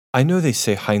I know they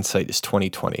say hindsight is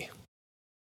 20/20,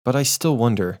 but I still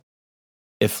wonder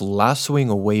if lassoing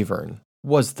a wyvern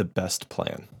was the best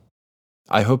plan.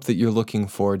 I hope that you're looking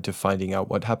forward to finding out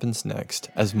what happens next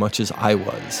as much as I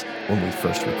was when we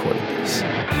first recorded this.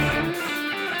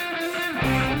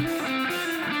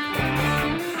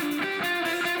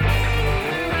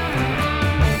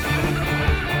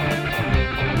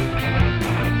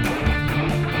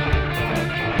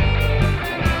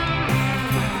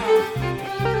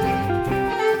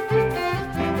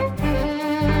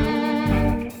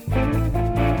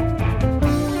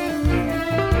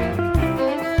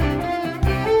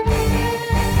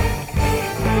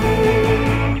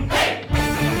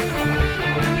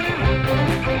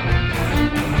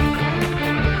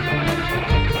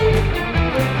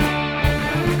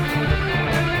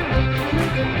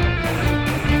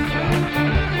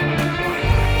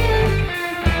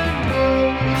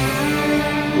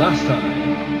 Last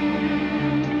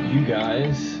time, you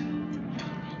guys...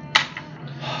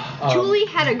 Julie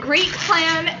had a great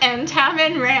plan and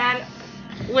Taman ran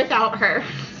without her.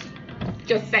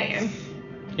 Just saying.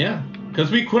 Yeah,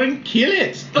 because we couldn't kill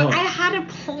it. But I had a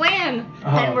plan,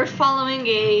 and we're following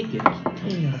a...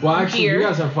 Well, actually, Deer. you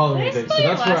guys aren't following Did I anything, so spell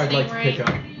your that's where last I'd like to name pick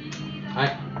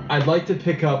up. I'd like to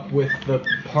pick up with the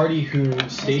party who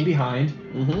stayed behind.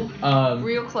 Mm-hmm.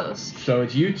 Real close. So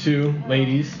it's you two,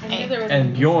 ladies, I knew there was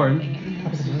and Bjorn.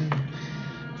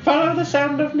 Follow the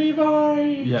sound of me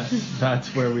voice. Yes,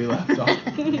 that's where we left off.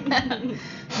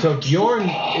 So Bjorn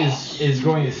is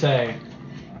going to say,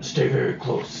 "Stay very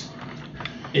close.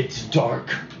 It's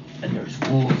dark, and there's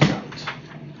wolves out,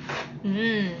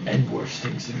 and worse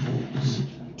things than wolves.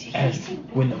 And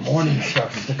when the morning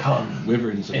starts to come,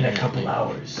 Wyverns in a couple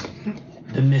hours,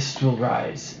 the mist will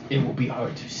rise. It will be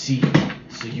hard to see,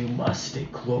 so you must stay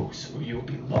close, or you'll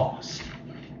be lost."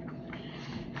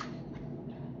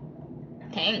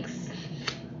 Thanks.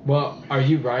 Well, are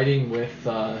you riding with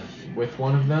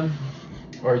one of them,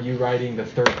 or are you riding the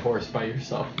third horse by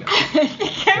yourself now? I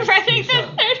think I'm running the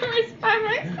third horse by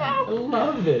I myself.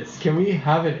 love this. Can we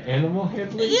have an animal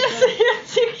handling?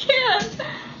 Yes, you can.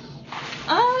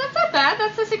 That's not bad.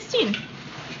 That's a 16.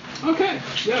 Okay.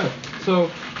 Yeah. So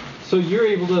you're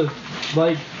able to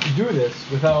do this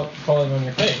without falling on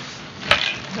your face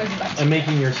and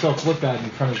making yourself look bad in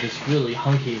front of this really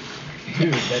hunky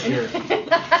dude that you're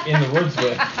in the woods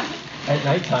with at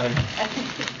nighttime.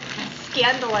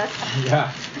 Scandalous.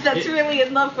 Yeah. That's really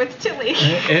in love with Tilly.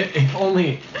 If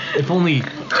only If only he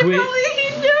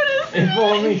noticed. If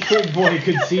only Twig Boy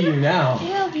could see you now.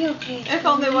 It'll be okay. If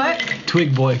only what?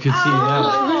 Twig Boy could see you now.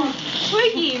 Oh,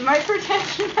 Twiggy, my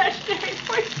protection imaginary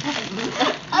boyfriend.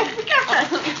 I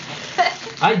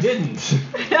forgot. I didn't.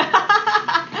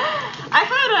 I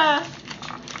had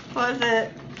what was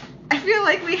it? I feel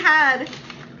like we had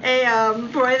a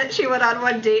boy that she went on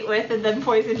one date with and then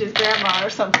poisoned his grandma or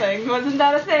something. Wasn't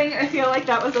that a thing? I feel like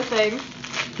that was a thing.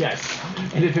 Yes.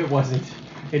 And if it wasn't,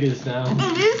 it is now.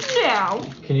 It is now.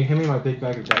 Can you hand me my big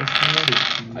bag of dice?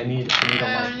 I need I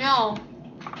a don't know.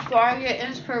 Do I get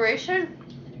inspiration?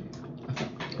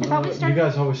 You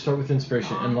guys always start with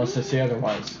inspiration unless I say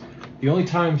otherwise. The only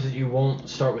times that you won't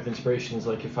start with inspiration is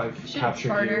like if I've Should captured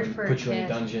you harder and for a put you in a kid.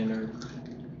 dungeon or,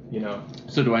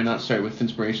 So do I not start with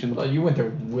inspiration? Well, you went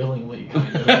there willingly,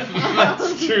 kind of.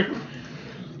 That's true.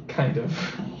 Kind of.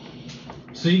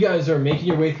 So you guys are making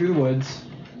your way through the woods,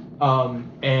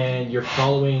 and you're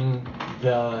following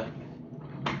the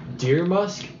deer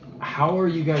musk. How are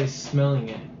you guys smelling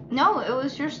it? No, it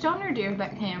was your stoner deer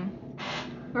that came.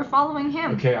 We're following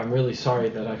him. Okay, I'm really sorry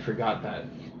that I forgot that.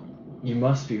 You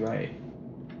must be right.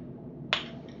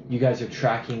 You guys are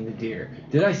tracking the deer.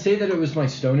 Did I say that it was my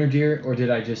stoner deer, or did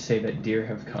I just say that deer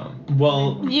have come?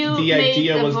 Well, You the made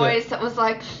idea the was voice that was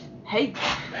like, hey.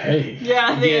 Hey.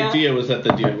 Yeah, the idea was that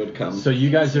the deer would come. So you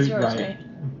guys are This is yours, right.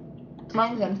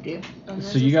 Mine's empty.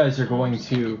 So you guys are going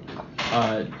to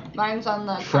Mine's on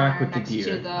the track corner with the next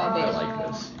deer. to the I base. like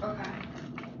this. Okay.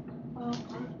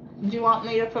 Do you want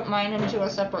me to put mine into a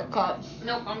separate cup?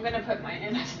 Nope, I'm gonna put mine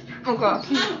in. Okay.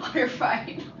 You're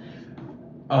fine.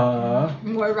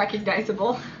 More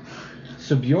recognizable.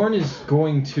 So Bjorn is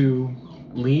going to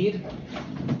lead.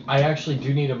 I actually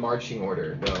do need a marching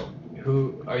order though.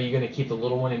 Who are you going to keep the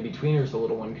little one in between, or is the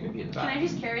little one going to be in the Can back? I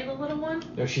just carry the little one?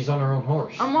 No, she's on her own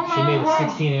horse. I'm on my She made own a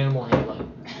horse. 16 animal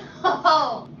handling.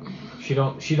 Oh. She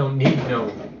don't need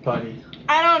nobody.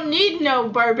 I don't need no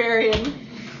barbarian.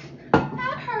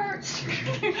 That hurts.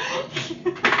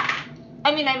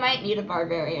 I mean, I might need a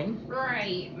barbarian.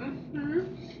 Right.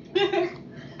 Mm-hmm.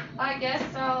 I guess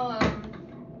I'll get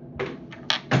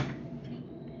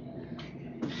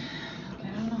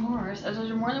on the horse. horse? Was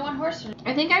there more than one horse?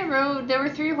 I think I rode. There were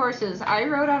 3 horses. I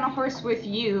rode on a horse with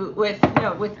you, with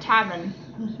Tavin.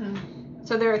 Mm-hmm.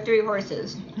 So there are 3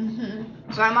 horses.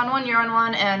 Mm-hmm. So I'm on one, you're on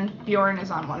one, and Bjorn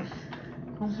is on one.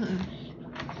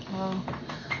 Mm-hmm. Well,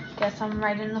 guess I'm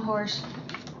riding the horse,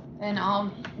 and I'll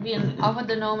put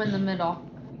the gnome in the middle.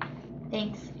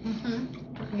 Thanks.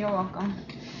 Mm-hmm. You're welcome.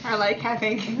 I like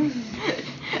having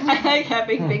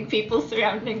big people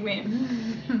surrounding me.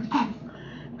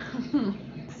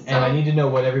 And I need to know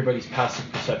what everybody's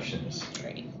passive perception is.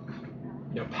 Right.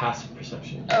 No, passive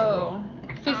perception. Oh,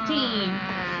 15. 15.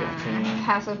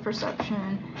 Passive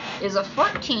perception is a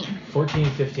 14. 14,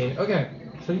 15. Okay,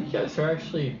 so you guys are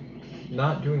actually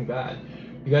not doing bad.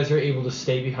 You guys are able to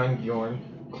stay behind Bjorn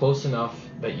close enough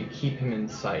that you keep him in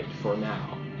sight for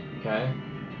now. Okay?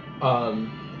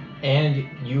 And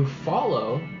you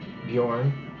follow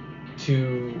Bjorn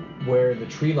to where the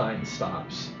tree line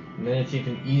stops. And then it's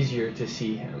even easier to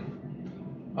see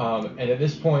him. And at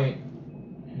this point,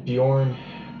 Bjorn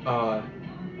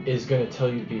is going to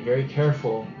tell you to be very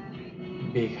careful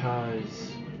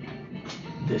because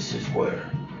this is where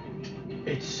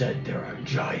it's said there are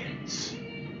giants.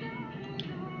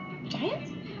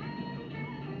 Giants?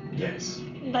 Yes.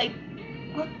 Like,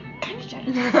 what kind of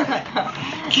giants?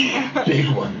 Big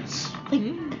ones.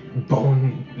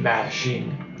 Bone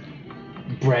mashing,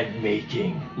 bread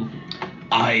making,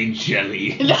 Eye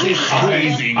jelly.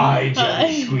 eye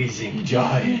jelly squeezing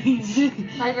giants.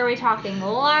 Like, are we talking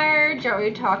large? Are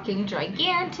we talking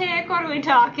gigantic? What are we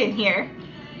talking here?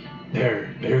 They're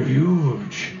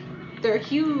huge. They're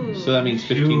huge. So that means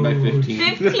 15 by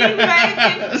 15. 15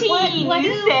 by 15, What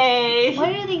you do- say?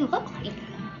 What do they look like?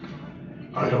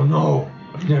 I don't know.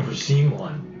 I've never seen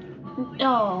one.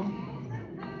 Oh.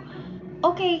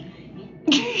 Okay.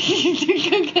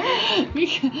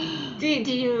 Do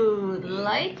you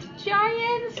like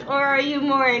giants, or are you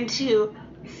more into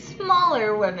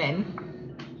smaller women?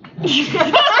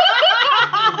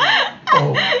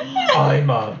 Oh,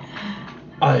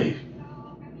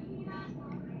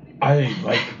 I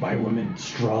like my women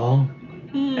strong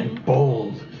and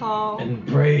bold Oh. and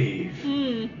brave,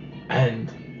 Hmm.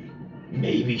 and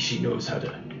maybe she knows how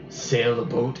to sail a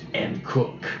boat and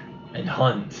cook and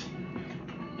hunt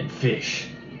and fish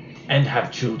and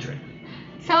have children.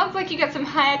 Sounds like you got some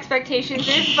high expectations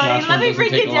there, Josh buddy. Let one me doesn't bring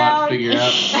take you a lot down. to figure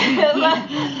out.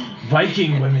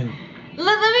 Viking women.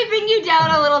 Let me bring you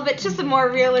down a little bit to some more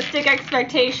realistic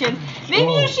expectations. Maybe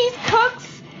Oh. if she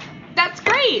cooks, that's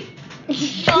great.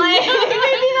 Like,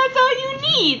 maybe that's all you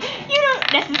need. You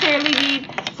don't necessarily need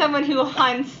someone who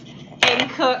hunts and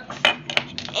cooks.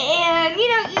 And, you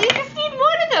just need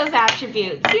one of those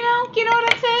attributes, you know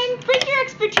what I'm saying? Bring your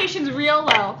expectations real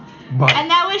low. But And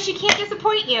that way she can't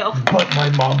disappoint you. my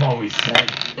mom always said,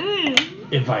 Mm.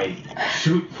 if I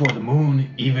shoot for the moon,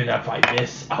 even if I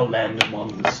miss, I'll land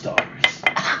among the stars.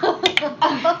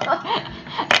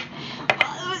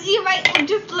 You might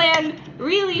just land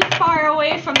really far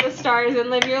away from the stars and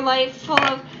live your life full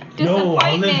of No,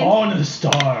 I'll disappointment. live on a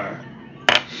star.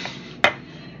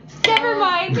 Never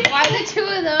mind. While the two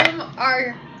of them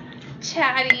are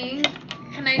chatting,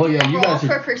 can I Well, do yeah, a you roll guys are-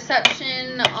 for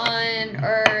perception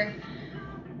or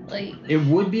like? It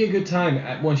would be a good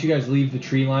time once you guys leave the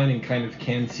tree line and kind of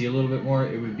can see a little bit more.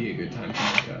 It would be a good time to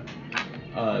make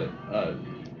a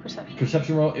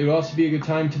perception roll. It would also be a good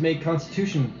time to make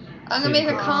Constitution. I'm gonna make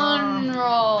a con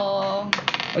roll.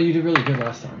 Oh, you did really good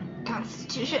last time.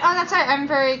 Constitution. Oh, that's right. I'm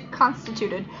very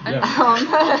constituted.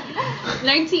 Yeah.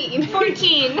 19.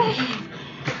 14.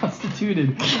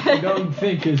 Constituted. I don't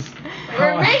think is.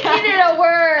 We're making it a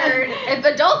word. If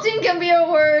adulting can be a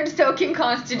word, so can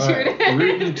constituted.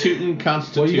 Rootin' tootin'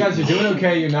 constitution. Well, you guys are doing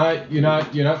okay. You're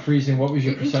not freezing. What was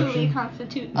your Truly perception?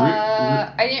 constituted.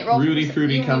 I didn't roll. Rudy for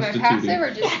Fruity you mean my constituted. passive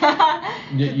or just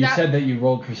You that- said that you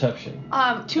rolled perception.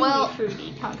 well.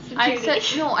 fruity constituted. I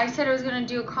said I was gonna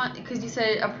do a con because you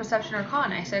said a perception or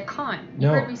con. I said con. You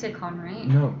No. heard me say con, right?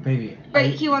 No, baby. But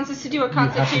he wants us to do a You have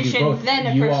to do constitution, both. then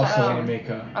a You perception. also want to make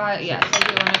a. Yes, I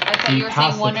do. I thought You you were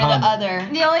passed saying the one or con. the other.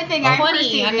 The only thing I'm 20,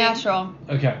 perceiving. unnatural.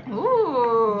 Okay.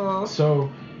 Ooh. So.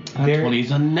 That there-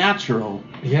 20's unnatural.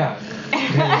 Yeah.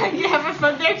 You having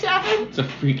fun there, Chapin? It's a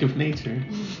freak of nature.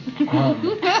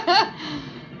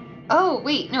 Oh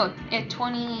wait, no, at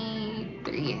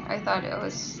 23. I thought it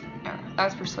was. That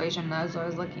was persuasion. That was what I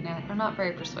was looking at. I'm not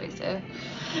very persuasive.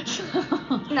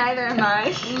 Neither am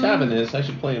I. Tavin is. I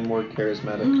should play him more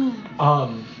charismatic.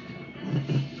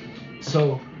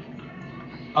 So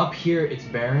up here it's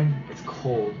barren, it's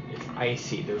cold, it's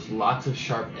icy. There's lots of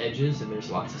sharp edges and there's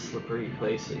lots of slippery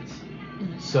places.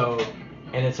 So,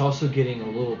 and it's also getting a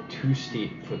little too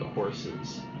steep for the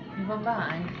horses. I'm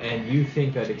behind. And you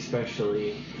think that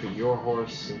especially for your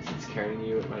horse, since it's carrying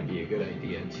you, it might be a good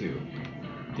idea to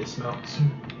dismount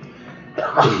soon.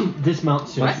 Dismount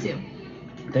soon. Bless you.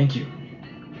 Thank you.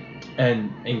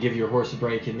 And give your horse a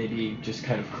break and maybe just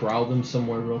kind of corral them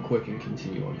somewhere real quick and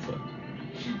continue on foot.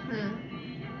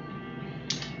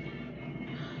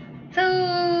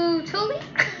 So, Tully?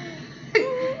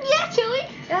 Yeah, Chili.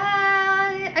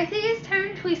 I think it's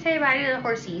time we say bye to the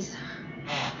horsies.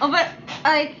 Oh, but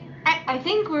I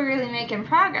think we're really making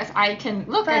progress. I can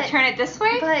look. I But- turn it this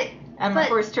way, But and my but-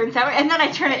 horse turns that way, and then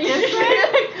I turn it this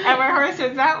way, and my horse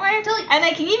turns that way, Totally. and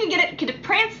I can even get it to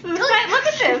prance to the side. Look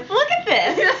at this! Look at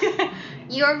this!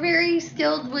 you're very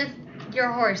skilled with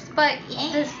your horse, but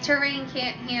this terrain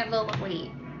can't handle the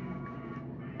weight.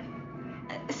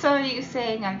 So are you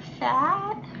saying I'm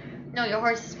fat? No, your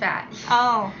horse is fat.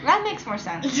 Oh, that makes more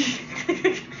sense.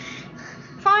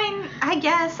 Fine, I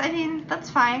guess. I mean, that's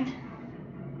fine.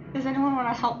 Does anyone want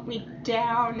to help me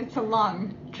down? It's a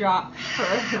long drop for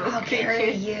a little I'll carry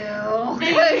creature. you.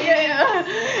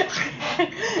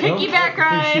 Piggyback I think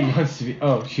ride. she wants to be.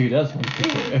 Oh, she does want to be.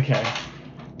 Okay.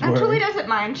 And Word. Julie doesn't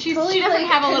mind. She Totally, doesn't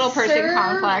like, have a little person conserve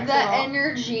complex the at all.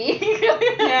 energy.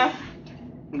 Yeah.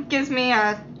 It gives me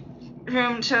a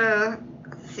room to.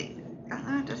 Let's see.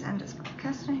 Does end his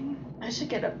podcasting? I should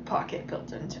get a pocket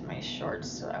built into my shorts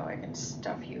so that I can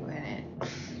stuff you in it.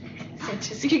 So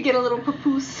just You could get a little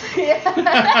papoose.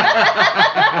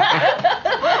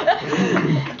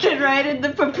 Get right in the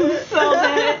papoose all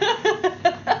day.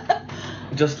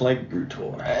 Just like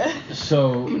Brutor.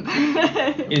 So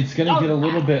it's gonna get a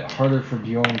little bit harder for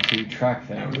Bjorn to track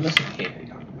them.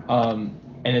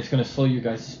 And it's gonna slow you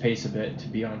guys' pace a bit to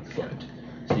be on foot.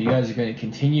 So you guys are gonna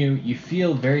continue. You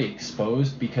feel very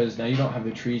exposed because now you don't have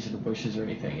the trees or the bushes or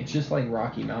anything. It's just like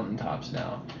rocky mountaintops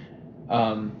now.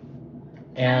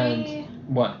 And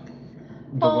what?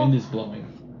 The Well, wind is blowing.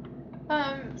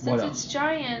 Since What it's else?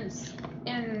 giants,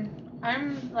 and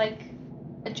I'm like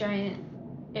a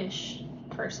giant-ish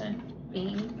person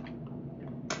being,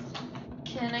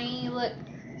 can I look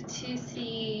to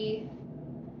see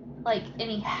like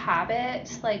any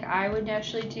habits like I would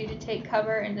naturally do to take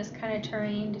cover in this kind of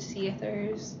terrain to see if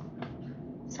there's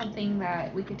something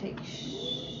that we could take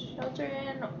shelter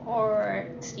in, or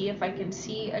see if I can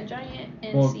see a giant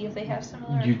and Well, see if they have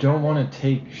similar. You don't want habits? to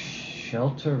take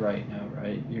shelter right now,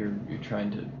 right? You're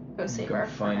trying to Go save go our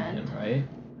find friend. him, right?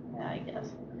 Yeah, I guess.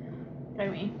 But I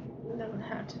mean, it doesn't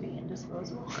have to be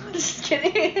indisposable. Just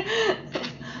kidding.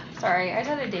 Sorry, I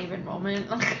had a David moment.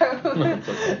 it's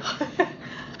okay.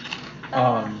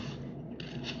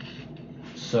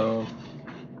 So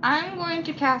I'm going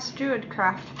to cast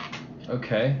Druidcraft.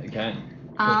 okay, again.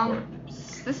 Go for it.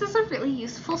 This is a really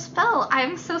useful spell.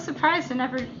 I'm so surprised I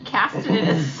never casted it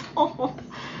as soul.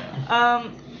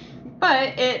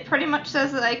 But it pretty much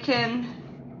says that I can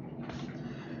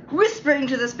whisper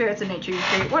into the spirits of nature. You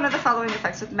create one of the following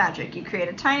effects with magic. You create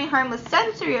a tiny, harmless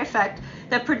sensory effect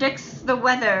that predicts the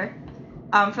weather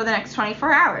for the next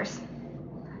 24 hours.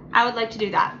 I would like to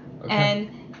do that. Okay. And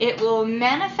it will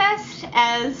manifest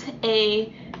as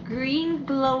a green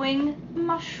glowing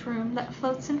mushroom that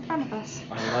floats in front of us.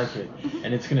 I like it.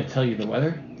 And it's gonna tell you the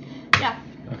weather? Yeah.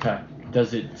 Okay.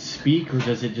 Does it speak or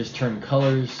does it just turn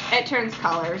colors? It turns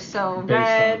colors, so Based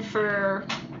red on- for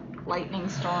lightning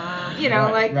storm. You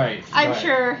know, Right, I'm right.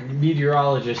 sure.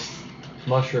 Meteorologist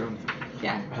mushroom.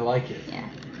 Yeah. I like it. Yeah.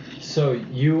 So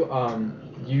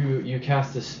you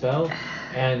cast a spell,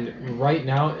 and right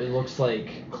now it looks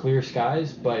like clear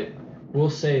skies, but we'll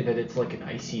say that it's like an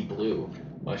icy blue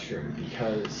mushroom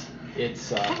because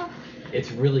it's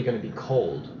really going to be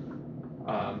cold,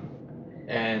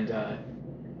 and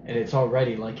it's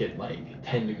already like at like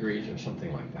 10 degrees or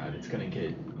something like that. It's going to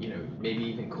get maybe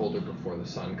even colder before the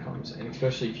sun comes, and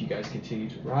especially if you guys continue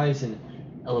to rise in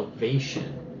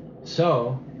elevation.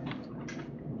 So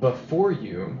before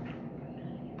you.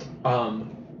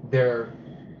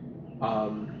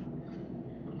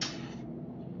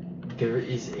 There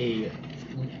is a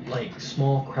like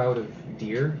small crowd of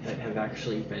deer that have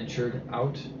actually ventured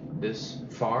out this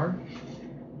far.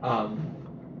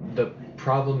 The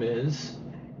problem is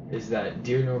that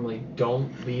deer normally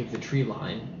don't leave the tree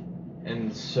line,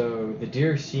 and so the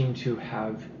deer seem to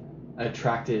have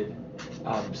attracted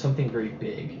something very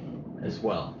big as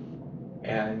well,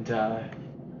 and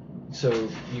so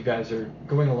you guys are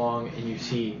going along and you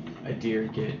see a deer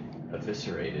get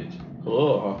eviscerated.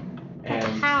 Oh, And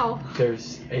How?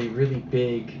 there's a really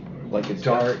big like it's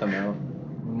Dark. come out.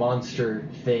 monster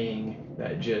thing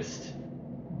that just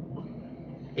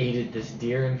aided this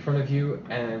deer in front of you,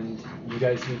 and you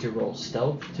guys need to roll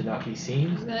stealth to not be I was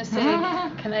seen. gonna say,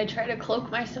 can I try to cloak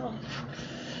myself?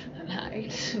 and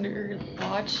hide or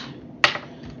watch.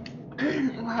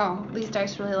 Wow, these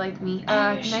dice really like me.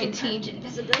 19.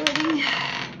 Invisibility.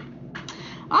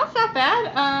 Oh, that's not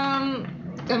bad.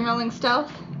 I'm rolling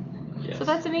stealth. Yes. So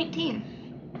that's an 18.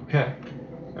 Okay.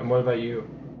 And what about you?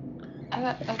 I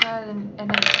got a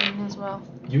 19 as well.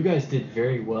 You guys did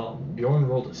very well. Bjorn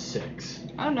rolled a 6.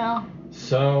 Oh no.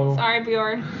 So. Sorry,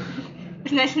 Bjorn.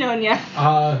 It's nice knowing you.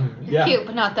 Yeah. Cute,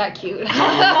 but not that cute.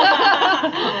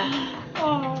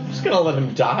 I'm just gonna let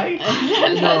him die?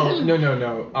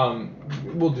 No.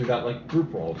 We'll do that like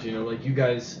group rolls. You know, like you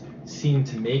guys seem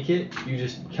to make it. You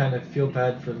just kind of feel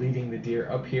bad for leading the deer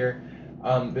up here.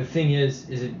 The thing is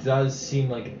it does seem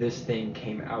like this thing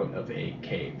came out of a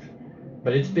cave,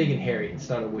 but it's big and hairy. It's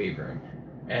not a wyvern.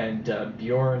 And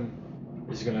Bjorn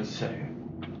is gonna say,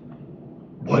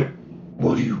 "What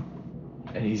do you?"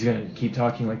 And he's gonna keep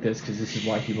talking like this because this is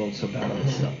why he rolled so bad on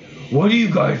this stuff. What do you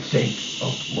guys think?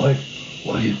 Oh,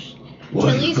 what do you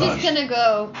Tilly's guys? just gonna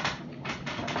go.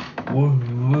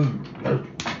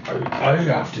 I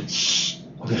have to.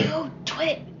 Okay. You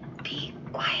twit. Be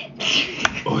quiet.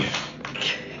 Oh yeah.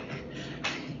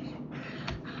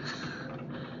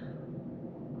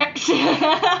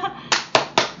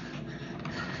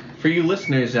 For you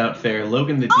listeners out there,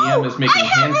 Logan the DM is making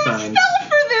hand signs. Spell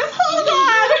for this. Hold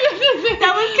on.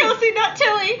 That was Kelsey, not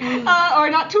Tilly, or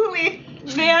not Tuli.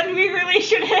 Man, we really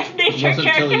should have named our Wasn't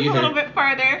Tilly characters a either. little bit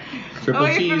farther Triple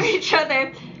away from T's. each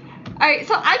other. All right,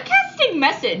 so I'm casting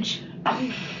message.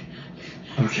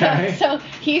 Okay. So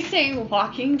he's saying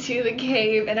walking to the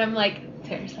cave, and I'm like,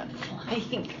 there's a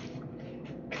flying.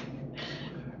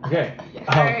 Okay.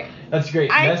 Alright. That's great.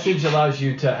 I- Message allows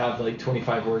you to have like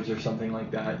 25 words or something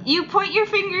like that. You point your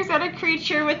fingers at a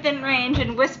creature within range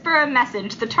and whisper a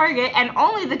message. The target, and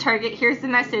only the target, hears the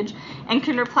message and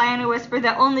can reply in a whisper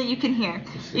that only you can hear.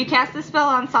 You cast the spell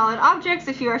on solid objects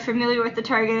if you are familiar with the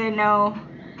target and know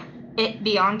it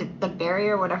beyond the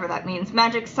barrier, whatever that means.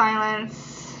 Magic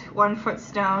silence, 1 foot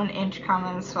stone, inch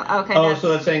common spell. Okay. Oh, so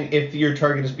that's saying if your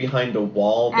target is behind a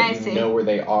wall, but I you see. know where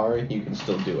they are, you can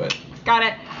still do it. Got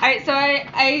it. Alright, so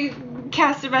I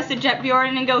cast a message at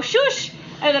Bjorn and go, shush!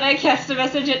 And then I cast a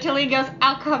message at Tilly and goes,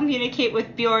 I'll communicate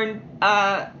with Bjorn,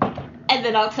 and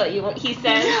then I'll tell you what he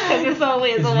says, because this only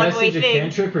is Is a one-way message a thing.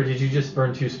 cantrip or did you just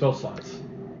burn 2 spell slots?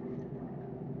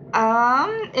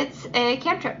 It's a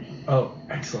cantrip. Oh,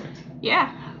 excellent.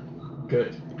 Yeah.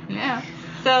 Good. Yeah.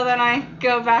 So then I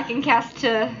go back and cast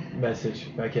to,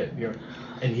 Message back at Bjorn.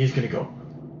 And he's gonna go,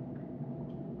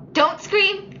 don't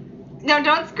scream! No,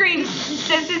 don't scream!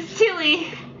 This is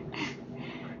Tilly.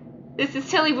 This is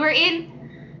Tilly. We're in.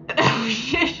 Oh,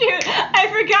 shoot. I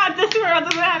forgot this world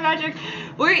doesn't have magic.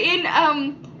 We're in,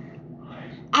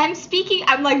 I'm speaking,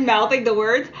 I'm like mouthing the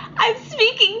words. I'm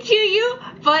speaking to you,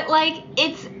 but like,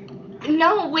 it's,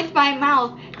 no, with my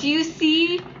mouth. Do you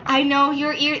see? I know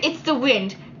your ear, it's the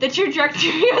wind. The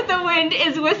trajectory of the wind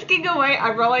is whisking away.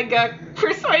 I'm rolling a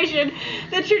persuasion.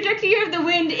 The trajectory of the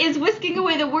wind is whisking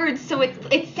away the words, so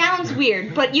it sounds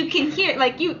weird, but you can hear,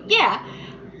 like, yeah.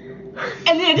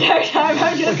 And the entire time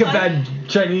I'm just like a bad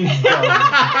Chinese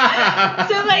dog.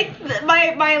 so like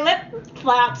my lip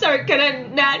flaps aren't gonna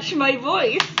match my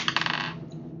voice.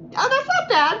 Oh, that's not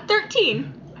bad.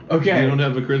 13. Okay. You don't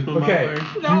have a charisma Okay.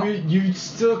 modifier? No. You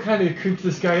still kind of creep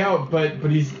this guy out, but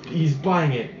he's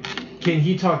buying it. Can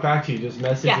he talk back to you? Does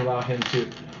message Yeah. allow him to?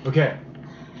 Okay.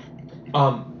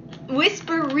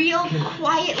 Whisper real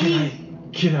quietly.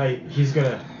 Can I? He's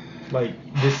gonna, like,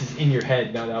 this is in your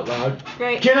head, not out loud.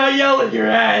 Right. Can I yell in your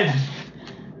head?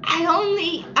 I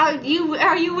only.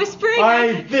 Are you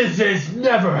whispering? This has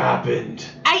never happened.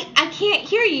 I can't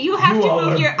hear you. You have You to all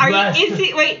move are your. blessed.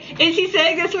 Is he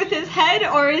saying this with his head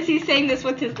or is he saying this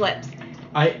with his lips?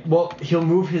 Well, he'll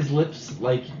move his lips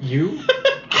like you,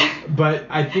 but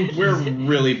I think We're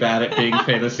really bad at being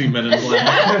fantasy men in black.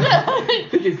 I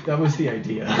think that was the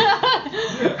idea.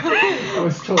 That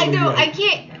was totally. I know. the I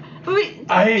idea.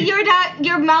 can't. You're not.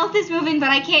 Your mouth is moving, but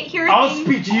I can't hear. I'll anything.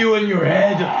 speak to you in your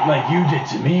head like you did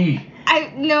to me.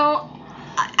 I no.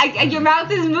 Your mouth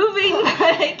is moving, but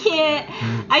I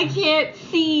can't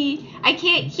see. I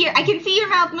can't hear. I can see your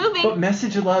mouth moving. But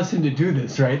message allows him to do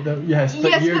this, right? Yes, but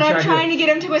Yes, you're but I'm trying to get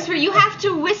him to whisper. You have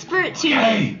to whisper it to me.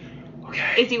 Okay.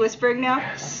 Okay. Is he whispering now?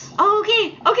 Yes. Oh,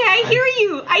 okay. Okay, I hear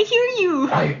you. I hear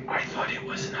you. I thought it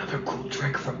was another cool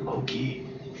trick from Loki.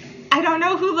 I don't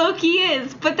know who Loki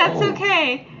is, but that's Oh.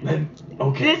 okay. Then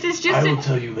okay. This is just I a- will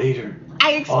tell you later.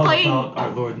 I All explained. about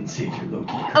our Lord and Savior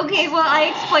Loki. Okay, well,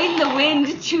 I explained the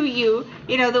wind to you.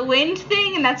 You know, the wind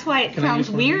thing, and that's why it Can I sounds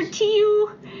use one of weird these? to you.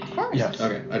 Of course. Yes.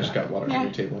 Okay, I just got water Yeah. on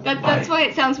your table. That's why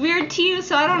it sounds weird to you.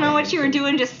 So I don't know what you were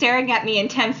doing, just staring at me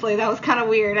intensely. That was kind of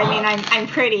weird. I mean, I'm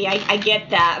pretty. I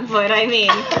get that, but I mean,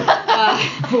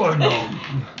 For gnome.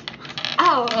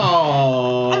 oh.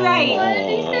 Oh. Right. What did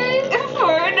he say?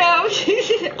 For no.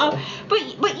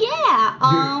 But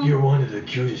yeah. You're one of the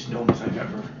cutest gnomes I've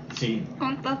ever seen.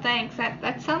 Well, thanks.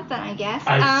 That's something, I guess.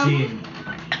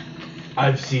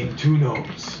 I've seen 2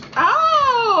 gnomes.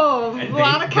 Oh, And a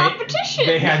lot of competition.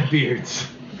 They had beards.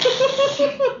 So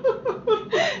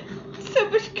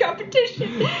much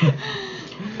competition. Were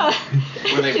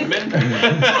they women?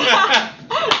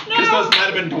 Because those might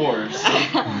have been dwarves.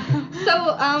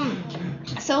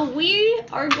 So we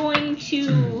are going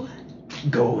to.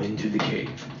 Go into the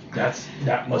cave.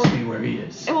 That must be where he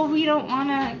is. Well, we don't want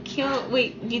to kill.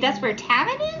 Wait, that's where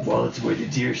Tavin is? Well, it's where the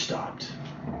deer stopped.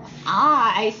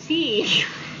 Ah, I see.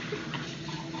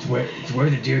 It's where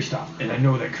the deer stopped, and I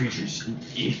know that creatures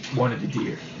eat one of the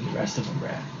deer, and the rest of them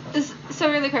ran. So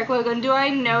really quick, Logan, do I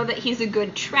know that he's a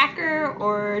good tracker,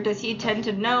 or does he tend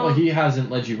to know? Well, he hasn't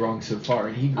led you wrong so far,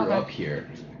 and he grew Okay. up here.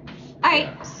 Alright.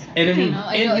 And I mean, know,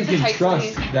 I know and it's you a can tight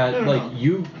trust squeeze. that, like,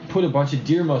 you put a bunch of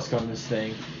deer musk on this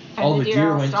thing, And all the the deer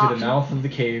deer all went to stopped. the mouth of the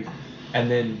cave, and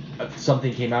then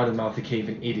something came out of the mouth of the cave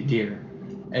and ate a deer,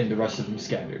 and the rest of them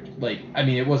scattered. Like, I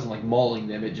mean, it wasn't like mauling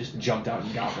them, it just jumped out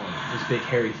and got one. This big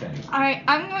hairy thing. Alright,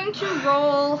 I'm going to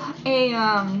roll a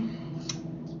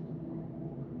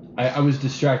I was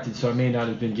distracted, so I may not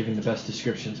have been given the best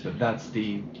descriptions, but that's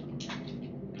the...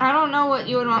 I don't know what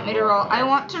you would want me to roll. I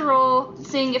want to roll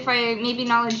seeing if I maybe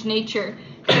knowledge nature,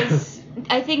 because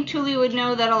I think Tuli would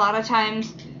know that a lot of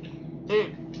times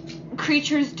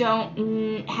creatures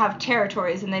don't have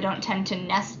territories and they don't tend to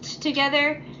nest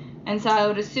together, and so I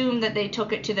would assume that they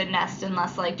took it to the nest,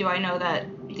 unless, like, do I know that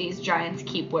these giants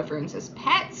keep wyverns as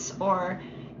pets, or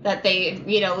that they,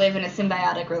 live in a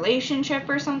symbiotic relationship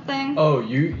or something? Oh,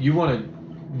 you want to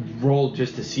roll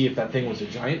just to see if that thing was a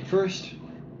giant first?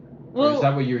 Or is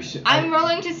that what you're... I'm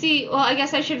rolling to see. Well, I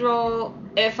guess I should roll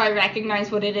if I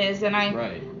recognize what it is, and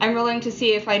I'm rolling to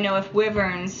see if I know if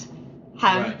wyverns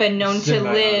have been known to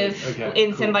live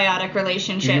in symbiotic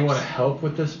relationships. Do you want to help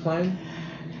with this plan?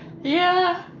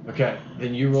 Yeah. Okay,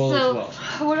 then you roll as well.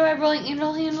 What do I rolling?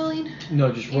 Handling?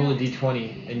 No, just roll a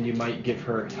d20, and you might give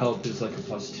her help as like a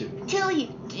 +2. Tilly,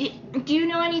 do you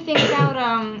know anything about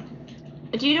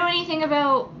Do you know anything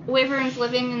about wyverns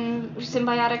living in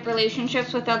symbiotic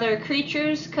relationships with other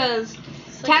creatures? Because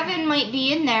Tavin might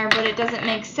be in there, but it doesn't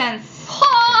make sense.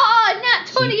 Oh, not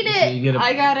 20 So it. you get a,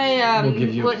 I got a We'll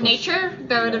give you a what plus- nature?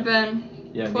 That would have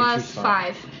been yeah, plus nature's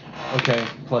fine. 5. Okay,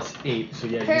 +8. So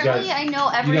yeah, Apparently, you guys. I know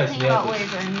guys everything nailed about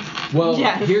it. wyverns. Well,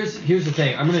 Yes. here's the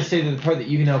thing. I'm gonna say that the part that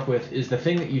you can help with is the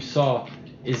thing that you saw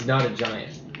is not a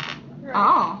giant.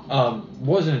 Oh.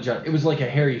 Wasn't a giant. It was like a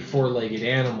hairy four-legged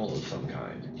animal of some kind.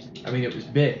 I mean, it was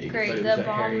big, Great, but it the was a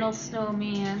hairy abominable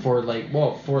snowman. four-legged.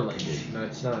 No,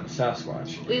 it's not a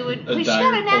Sasquatch. We A she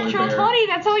got a dire polar natural bear. 20.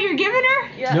 That's all you're giving her?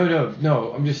 Yeah.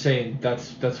 No. I'm just saying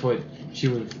that's what she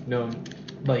would have known,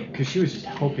 like, because she was just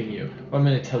helping you. What I'm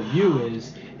gonna tell you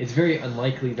is it's very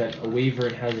unlikely that a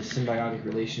wyvern has a symbiotic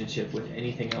relationship with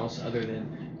anything else other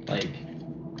than like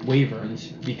wyverns,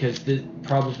 because this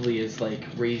probably is like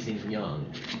raising young,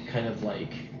 kind of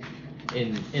like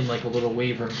in like a little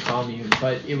wyvern commune,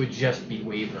 but it would just be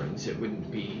wyverns. It wouldn't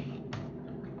be,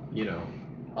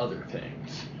 other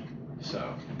things.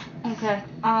 So. Okay.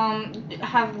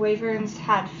 Have wyverns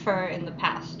had fur in the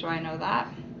past? Do I know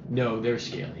that? No, they're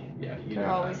scaly. Yeah, you know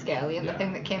They're always that. scaly, and Yeah. the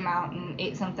thing that came out and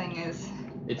ate something is.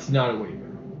 It's not a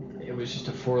wyvern. It was just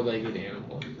a four-legged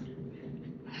animal.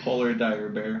 Polar dire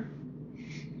bear.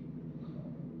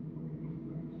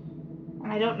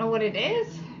 I don't know what it is.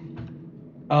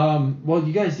 Well,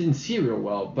 you guys didn't see it real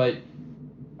well, but,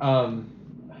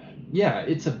 yeah,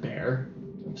 it's a bear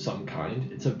of some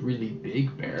kind. It's a really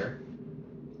big bear.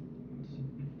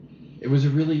 It was a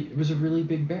really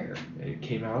big bear. And it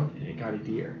came out and it got a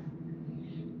deer.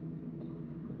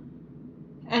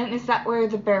 And is that where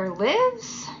the bear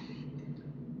lives?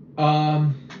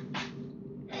 Are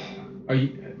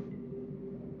you?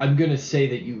 I'm gonna say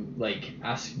that you like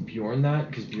ask Bjorn that,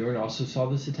 because Bjorn also saw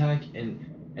this attack,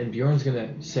 and Bjorn's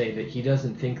gonna say that he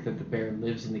doesn't think that the bear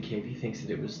lives in the cave. He thinks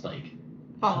that it was like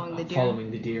Following the deer.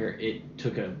 Following the deer, it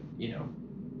took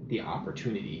the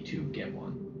opportunity to get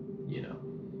one.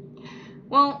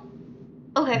 Well,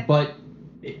 okay. But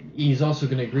he's also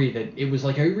gonna agree that it was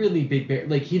like a really big bear.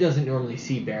 Like, he doesn't normally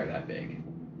see bear that big,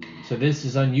 so this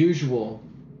is unusual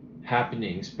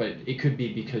happenings. But it could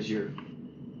be because you're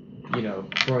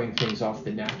throwing things off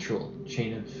the natural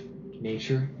chain of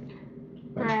nature.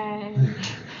 Right.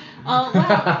 Well,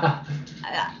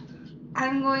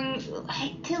 I'm going.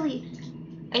 Hey, Tilly.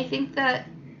 I think that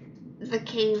the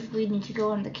cave. We need to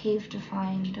go in the cave to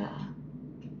find.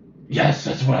 Yes,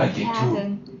 that's what I think too.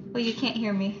 Cabin. Well, you can't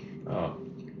hear me.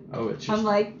 Oh, it's just. I'm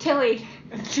like, Tilly.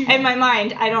 In my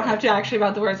mind, I don't have to actually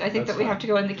mouth the words. I think That's that we fine. have to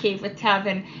go in the cave with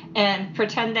Tavin and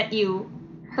pretend that you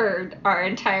heard our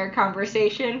entire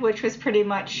conversation, which was pretty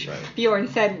much Right. Bjorn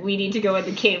said we need to go in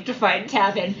the cave to find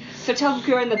Tavin. So tell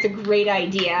Bjorn that's a great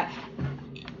idea,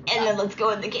 and then let's go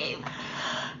in the cave.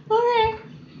 Okay.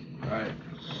 Alright.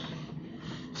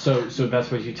 So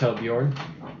that's what you tell Bjorn?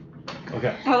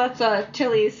 Okay. Oh, that's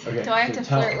Tilly's. Okay. Do I have so to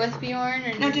tell- flirt with Bjorn,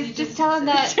 or No, does he just tell him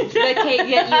that the cave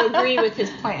that you agree with his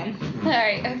plan. All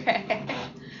right, okay.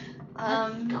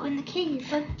 Go in the cave.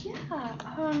 But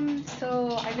yeah,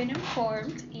 so I've been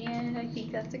informed, and I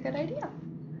think that's a good idea.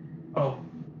 Oh.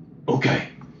 Okay.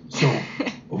 So,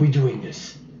 are we doing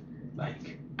this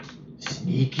like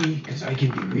sneaky? Because I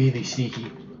can be really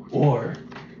sneaky. Or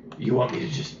you want me to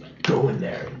just go in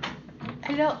there and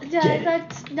I don't. Get it.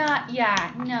 That's not.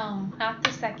 Yeah, no, not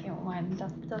the second one.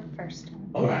 The first one.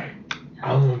 Alright,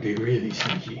 I'm gonna be really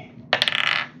sneaky.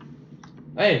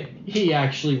 Hey, he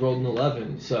actually rolled an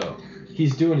 11, so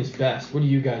he's doing his best. What do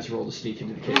you guys roll to sneak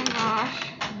into the Oh cave?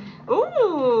 gosh.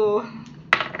 Ooh.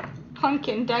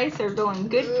 Pumpkin dice are going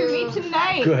good for me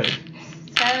tonight. Good.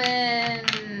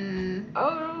 7.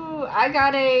 Oh, I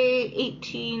got a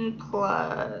 18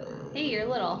 plus. Hey, you're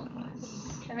little.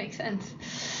 That makes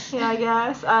sense. Yeah, I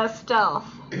guess. Stealth.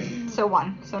 So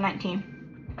 1. So 19.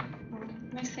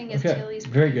 Nice thing is Okay, Tilly's.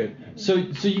 very good. So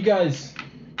you guys,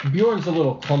 Bjorn's a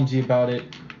little clumsy about it,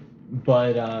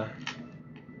 but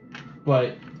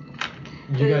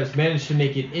you guys managed to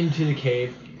make it into the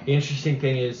cave. The interesting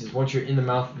thing is once you're in the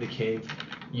mouth of the cave,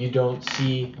 you don't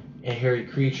see a hairy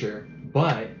creature,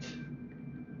 but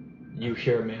you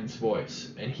hear a man's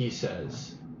voice, and he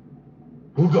says,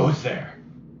 "Who goes there?"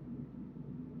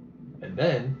 And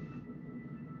then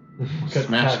cut to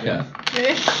Smash Tavin.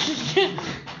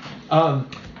 cut.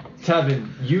 Tavin,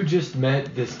 you just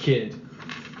met this kid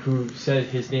who said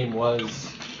his name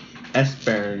was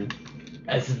Esbern.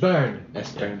 Esbern.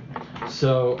 Esbern.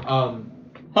 So,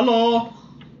 Hello.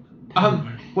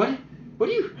 what do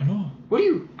you, Hello.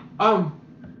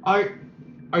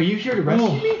 are you here to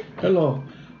rescue me? Hello.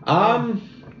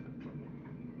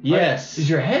 Yes. Is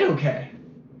your head okay?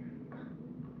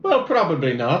 Well,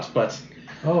 probably not, but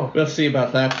Oh, we'll see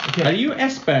about that. Okay. Are you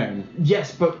Esbern?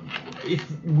 yes, but if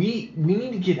we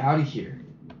need to get out of here.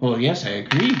 Well, yes, I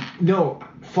agree. No,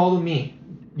 follow me.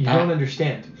 You Ah. don't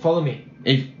understand. Follow me.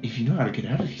 If you know how to get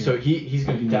out of here. So he's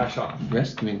gonna you dash off.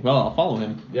 Rescue me. Well, I'll follow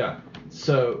him. Yeah.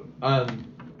 So,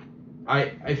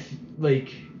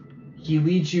 he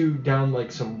leads you down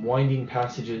like some winding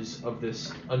passages of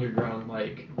this underground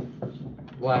like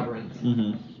labyrinth.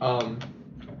 Mm-hmm.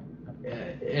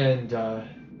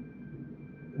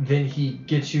 Then he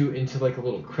gets you into like a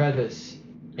little crevice,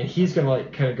 and he's gonna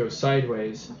like kind of go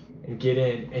sideways and get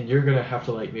in, and you're gonna have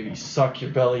to like maybe suck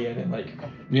your belly in and like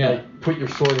put your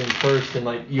sword in first, and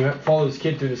like you follow this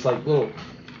kid through this like little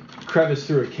crevice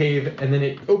through a cave, and then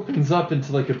it opens up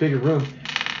into like a bigger room,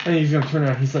 and he's gonna turn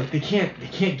around. He's like, they can't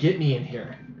get me in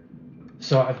here.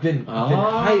 So I've been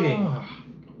hiding.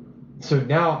 So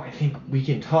now I think we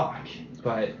can talk,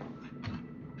 but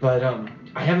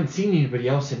I haven't seen anybody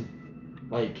else in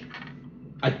like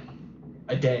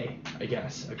a day, I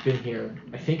guess. I've been here,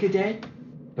 I think a day,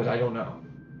 but I don't know.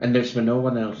 And there's been no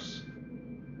one else.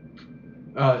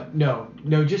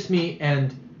 No, just me.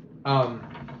 And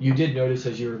you did notice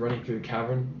as you were running through the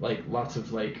cavern, like lots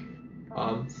of like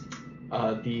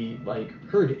the like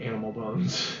herd animal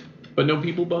bones. But no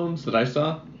people bones that I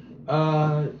saw?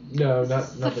 No, not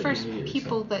The that you first immediately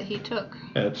people that he took.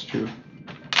 Yeah, that's true.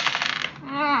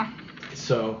 Ah.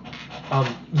 saw. So,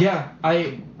 yeah,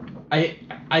 I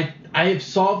have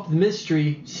solved the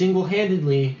mystery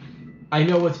single-handedly. I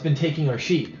know what's been taking our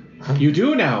sheep. You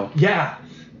do now? Yeah.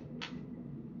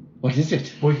 What is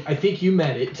it? Well, I think you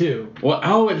met it too.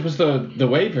 Well, it was the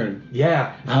wyvern.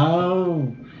 Yeah.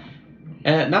 Oh.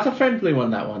 Not a friendly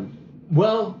one, that one.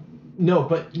 Well, no,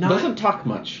 but Doesn't talk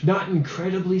much. not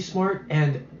incredibly smart,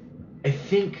 and I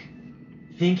think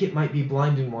it might be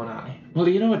blind in one eye. Well,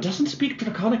 it doesn't speak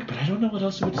Draconic, but I don't know what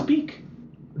else it would speak.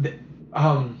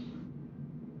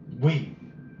 Wait,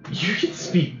 you can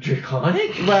speak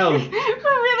Draconic? Well, We're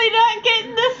really not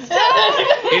getting this stuff.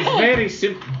 it's very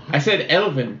simple. I said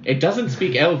Elven. It doesn't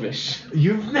speak Elvish.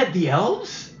 You've met the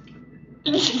elves?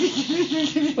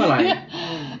 Well, I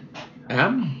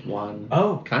am one.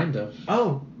 Oh, Kind of.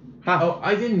 oh, Oh,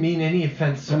 I didn't mean any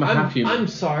offense, sir. I'm a half human. I'm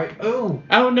sorry. Oh,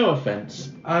 Oh, no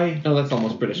offense. I. Oh, that's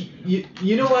almost British. You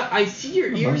know what? I see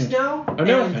your ears now. Oh,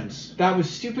 no and offense. That was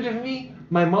stupid of me.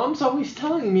 My mom's always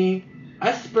telling me,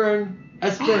 Espern.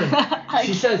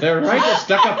 She says. They're right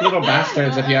stuck-up little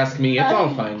bastards, if you ask me. It's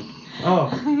all fine. Oh.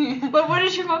 But what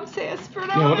does your mom say,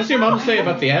 Esperanto? Yeah, what does your mom say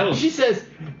about the elves? She says,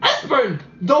 Espern,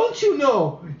 don't you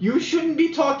know? You shouldn't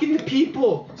be talking to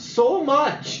people so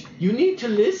much. You need to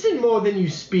listen more than you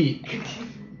speak.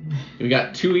 We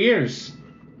got 2 ears.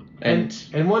 And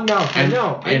one mouth. I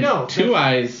know. Two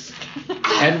eyes.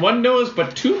 And 1 nose,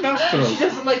 but 2 nostrils. She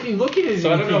doesn't like me looking at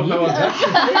So I don't know how that's the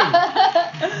thing.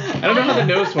 I don't know how the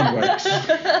nose one works.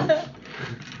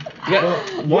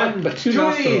 Yeah, one, but 2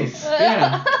 nostrils.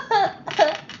 Yeah.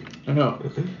 I know.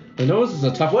 The nose is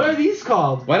a tough What one. are these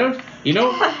called? Why don't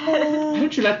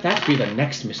you let that be the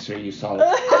next mystery you solve?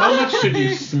 How much should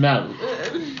you smell?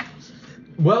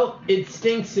 Well, it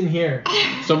stinks in here.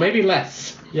 So maybe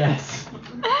less. Yes.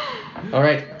 All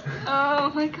right.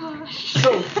 Oh my gosh.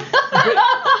 So,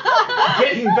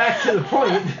 getting back to the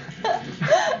point,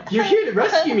 you're here to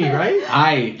rescue me, right?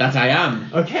 I am.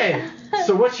 Okay.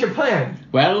 So what's your plan?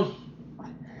 Well,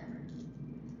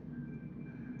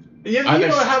 You Are don't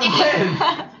there- have a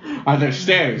plan. are there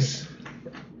stairs?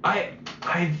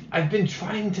 I've been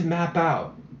trying to map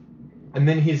out, and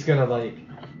then he's gonna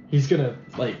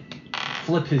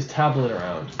flip his tablet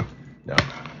around. No,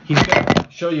 he's gonna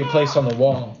show you a place on the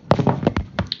wall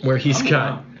where he's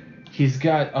got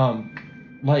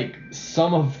like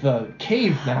some of the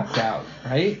cave mapped out,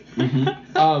 right?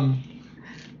 Mm-hmm.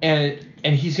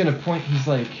 And he's gonna point. He's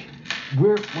like,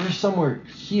 we're somewhere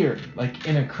here, like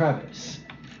in a crevice.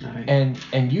 Right.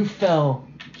 And you fell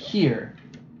here,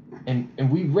 and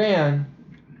we ran,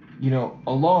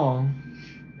 along,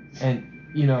 and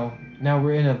now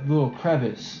we're in a little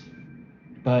crevice,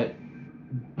 but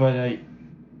I've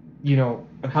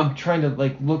been trying to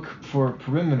look for a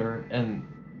perimeter, and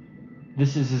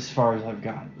this is as far as I've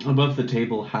got. Above the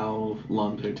table, how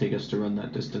long did it take us to run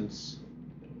that distance?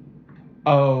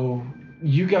 Oh,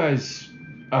 you guys,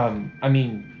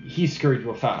 he scurried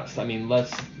real fast.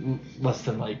 Less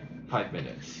than 5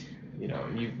 minutes.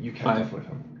 You kept up with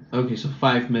him. Okay, so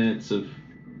 5 minutes of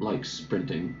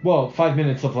sprinting. Well, 5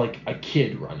 minutes of a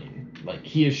kid running.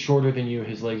 He is shorter than you.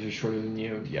 His legs are shorter than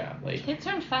you. Yeah, Kids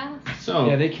run fast. So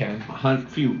yeah, they can.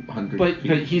 Few hundred. But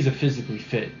feet. he's a physically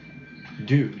fit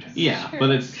dude. Yeah, Sure. but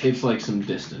it's some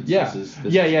distance. Yeah. This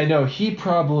No, he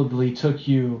probably took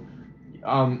you.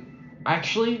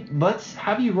 Actually, let's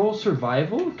have you roll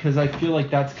survival, because I feel like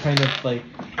that's kind of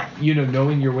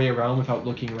knowing your way around without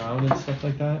looking around and stuff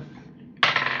like that.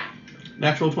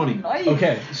 Natural 20. Nice.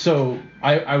 Okay, so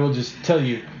I will just tell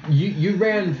you, you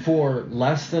ran for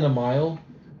less than a mile,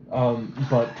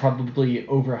 but probably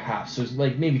over half. So it's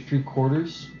maybe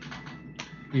 3/4,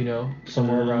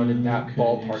 somewhere around in that Okay.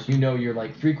 ballpark. You're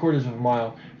 3/4 of a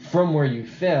mile from where you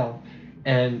fell,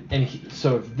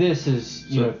 so if this is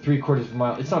 3/4 of a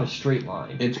mile, it's not a straight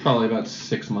line. It's probably about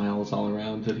 6 miles all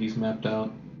around that he's mapped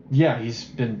out. Yeah, he's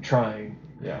been trying.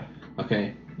 Yeah.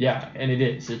 Okay. Yeah, and it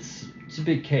is. It's a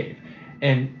big cave.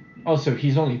 And also,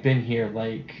 he's only been here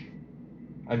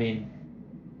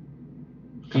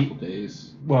Couple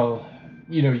days. well,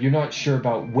 you're not sure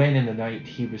about when in the night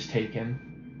he was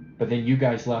taken, but then you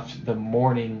guys left the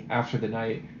morning after the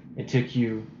night. It took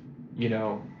you,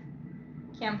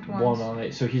 Camped one once. all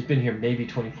night. So he's been here maybe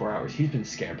 24 hours. He's been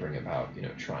scampering about,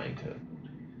 trying to.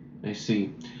 I see.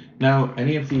 Now,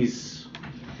 any of these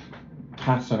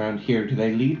paths around here, do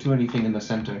they lead to anything in the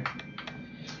center?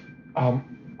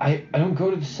 I don't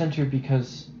go to the center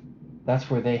because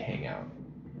that's where they hang out.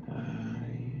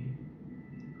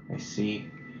 I see.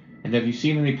 And have you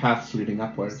seen any paths leading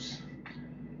upwards?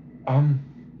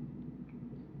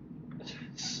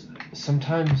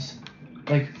 Sometimes,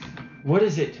 what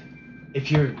is it?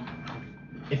 If you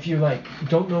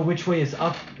don't know which way is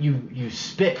up, you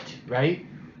spit, right?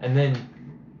 And then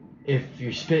if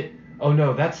you spit, oh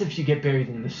no, that's if you get buried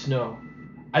in the snow.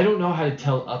 I don't know how to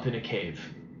tell up in a cave.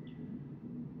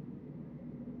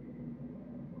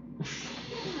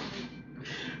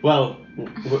 Well,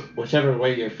 whichever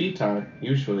way your feet are,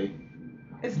 usually.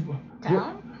 Is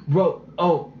down? Well,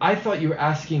 oh, I thought you were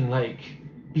asking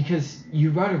because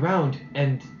you run around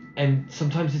and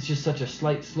sometimes it's just such a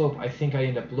slight slope. I think I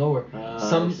end up lower.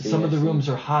 Some of the rooms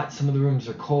are hot, some of the rooms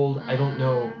are cold. I don't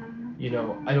know,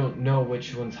 I don't know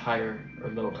which one's higher or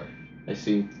lower. I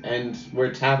see. And we're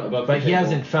above But the he table.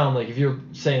 hasn't found if you're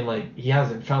saying he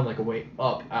hasn't found a way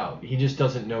up out. He just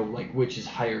doesn't know which is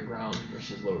higher ground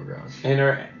versus lower ground. And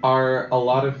are a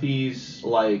lot of these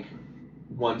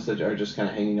ones that are just kind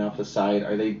of hanging off the side,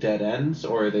 are they dead ends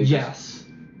or are they Yes.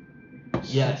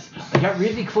 Yes. I got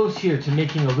really close here to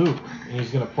making a loop. And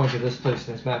he's going to point to this place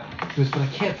in his map. He goes, but I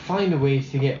can't find a way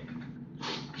to get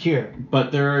here.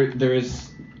 But there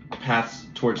is paths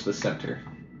towards the center.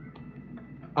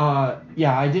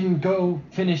 Yeah, I didn't go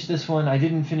finish this one. I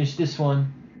didn't finish this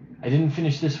one. I didn't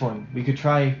finish this one. We could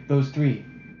try those 3.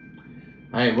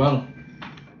 Alright, well,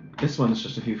 this one's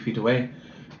just a few feet away.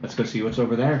 Let's go see what's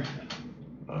over there.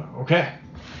 Okay.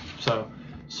 So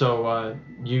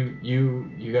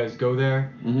you guys go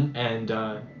there, Mm-hmm.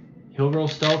 and he'll roll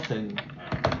stealth, and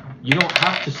you don't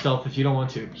have to stealth if you don't want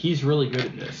to. He's really good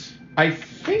at this. I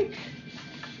think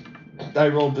I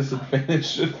rolled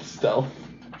disadvantage with stealth.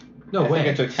 No I way.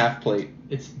 think I took half plate.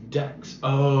 It's Dex.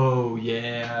 Oh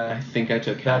yeah. I think I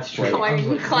took That's half true.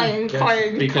 plate. Clang.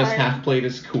 Because half plate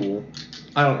is cool.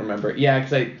 I don't remember. Yeah,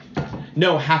 because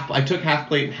I took half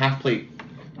plate and half plate.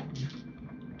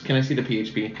 Can I see the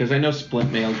PHP? Because I know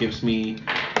splint mail gives me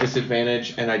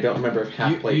disadvantage, and I don't remember if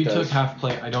half plate You does. took half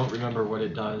plate. I don't remember what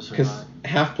it does or Because not.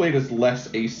 half plate is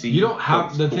less AC. You don't have.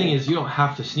 but The it's thing cool. is, you don't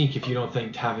have to sneak if you don't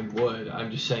think Tavin would.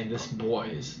 I'm just saying this boy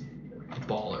is a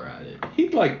baller at it.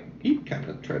 He'd kind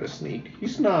of try to sneak.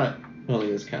 He's not. Well, he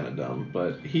is kind of dumb,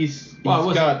 but he's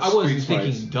Well, got I wasn't street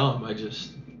thinking smarts. dumb. I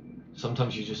just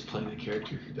sometimes you just play the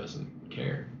character who doesn't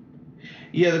care.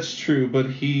 Yeah, that's true, but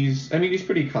he's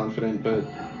pretty confident, but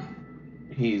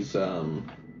he's okay,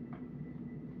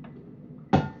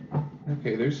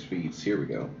 there's feats. Here we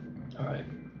go. All right.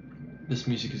 This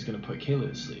music is gonna put Kayla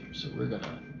to sleep, so we're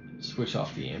gonna switch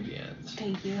off the ambience.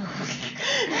 Thank you.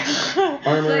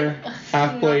 Armor,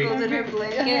 half plate.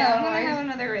 Yeah, I'm gonna have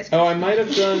another risk. Oh, I might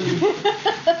have done.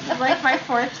 Like my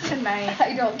 4th tonight.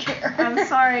 I don't care. I'm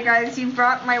sorry, guys. You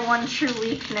brought my one true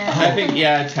weakness. I think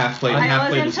it's half plate. And I half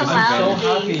plate wasn't is I'm so allowed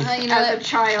disadvantage. happy. You know as a what?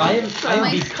 child. I am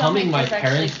my becoming stomach my is actually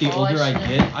parents the full, older I shouldn't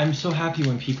get. I'm so happy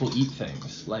when people eat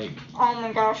things. Like, Oh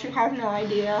my gosh, you have no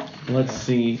idea. Let's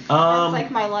see. That's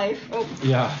like my life. Oh.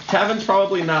 yeah. Tavin's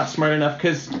probably not smart enough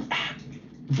because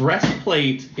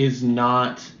breastplate is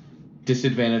not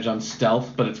disadvantage on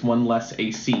stealth, but it's 1 less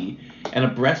AC. And a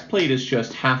breastplate is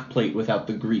just half plate without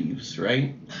the greaves,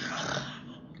 right?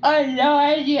 I have no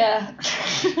idea.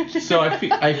 So I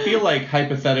feel like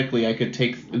hypothetically I could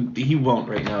take. He won't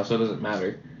right now, so it doesn't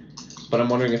matter. But I'm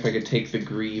wondering if I could take the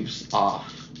greaves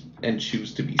off and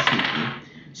choose to be sneaky.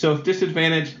 So with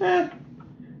disadvantage,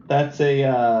 that's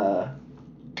a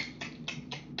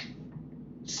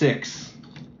 6.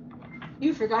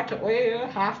 You forgot to weigh a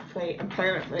half plate,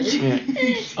 apparently. Yeah.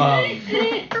 He's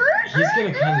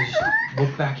gonna kind of just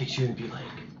look back at you and be like,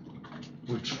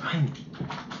 "We're trying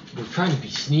to be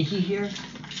sneaky here."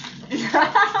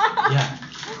 Yeah.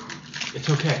 It's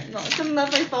okay. No, it's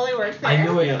nothing fully works there.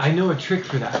 I know a trick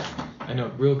for that. I know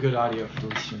real good audio for the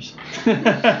listeners.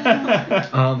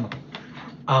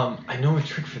 I know a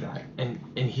trick for that, and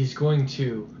he's going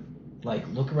to like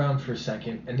look around for a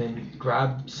second and then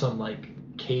grab some like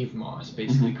cave moss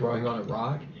basically growing on a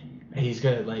rock, and he's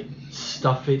gonna like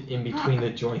stuff it in between the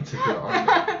joints of your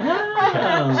armor.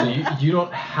 Okay? So you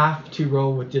don't have to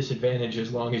roll with disadvantage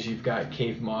as long as you've got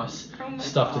cave moss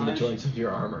stuffed in the joints of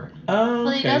your armor. Oh, Well,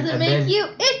 it okay. doesn't And make then- you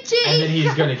itchy. And then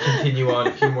he's gonna continue on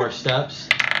a few more steps,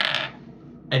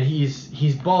 and he's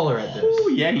baller at this.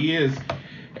 Ooh, yeah, he is.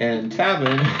 And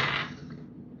Tavin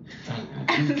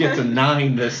gets a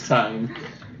 9 this time.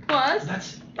 Plus.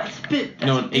 That's a bit.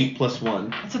 No, an 8 plus 1.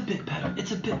 That's a bit better.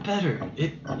 It's a bit better.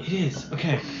 It is.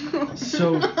 Okay.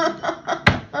 So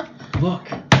look.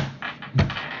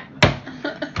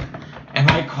 Am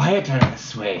I quieter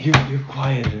this way? You're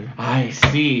quieter. I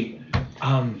see.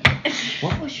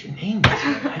 What was your name?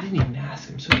 I didn't even ask.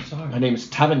 I'm so sorry. My name is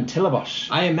Tavin Tillabosh,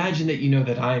 I imagine that you know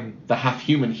that I'm. the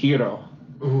half-human hero.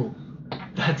 Ooh,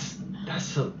 that's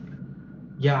a.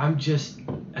 Yeah, I'm just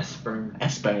Espern,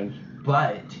 Espern.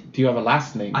 but Do you have a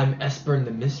last name? I'm Espern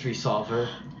the mystery solver,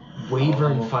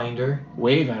 Wyvern Oh. finder,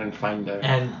 Wayvern Finder.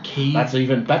 and cave. That's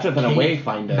even better than a cave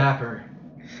wayfinder. Mapper.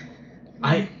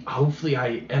 Hopefully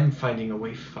I am finding a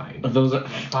way find. Those are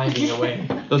Finding a way.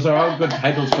 those are all good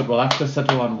titles, but we'll have to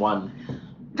settle on one.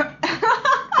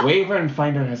 Wayvern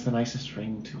Finder has the nicest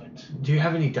ring to it. Do you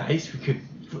have any dice we could?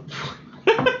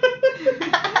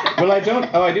 Well, I don't.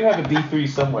 Oh, I do have a D3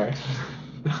 somewhere,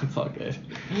 It's all good.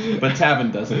 but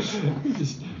Tavin doesn't. He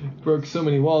just broke so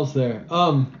many walls there.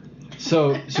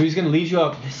 So he's gonna lead you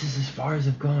up. This is as far as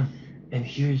I've gone, and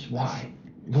here's why.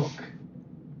 Look,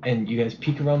 and you guys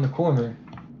peek around the corner,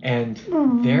 and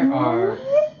there are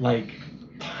like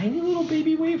tiny little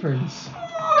baby wyverns.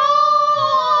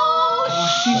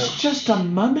 Oh, she's just a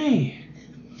mummy.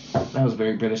 That was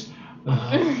very British.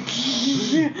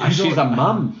 She's a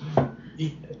mum.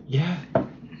 Yeah.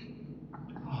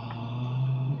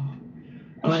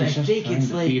 But I She's just think trying it's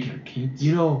to like, feed her kids.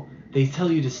 you know, they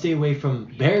tell you to stay away from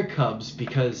bear cubs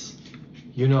because,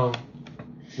 you know,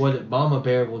 what a mama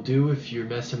bear will do if you're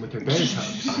messing with her bear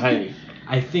cubs.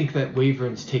 I think that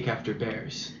wyverns take after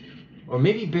bears. Or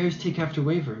maybe bears take after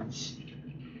wyverns.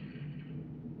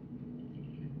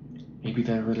 Maybe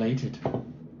they're related.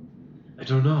 I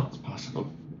don't know. It's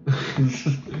possible.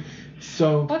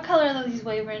 So, What color are these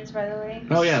wyverns, by the way?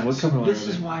 Oh yeah, what so color this are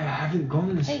is they? why I haven't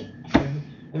gone this Hey.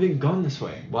 I haven't gone this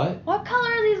way. What? What color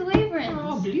are these wyverns? They're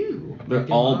all blue. They're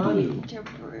all blue. They're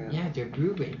blue. Yeah, they're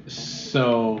blue wyverns.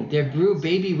 So They're blue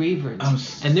baby wyverns.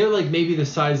 Oh, And they're like maybe the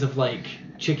size of like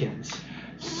chickens.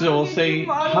 we'll say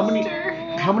how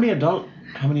many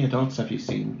adults have you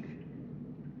seen?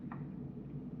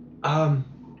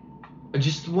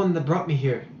 Just the one that brought me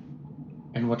here.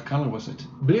 And what color was it?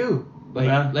 Blue.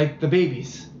 Like the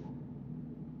babies.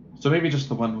 So maybe just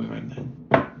the one wyvern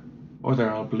then. Or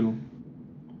they're all blue.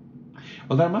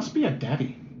 Well, there must be a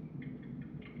daddy.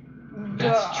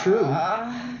 That's true.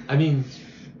 I mean,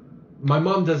 my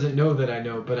mom doesn't know that I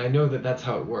know, but I know that that's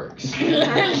how it works.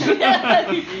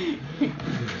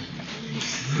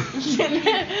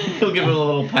 He'll give him a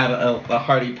little pat, a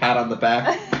hearty pat on the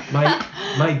back.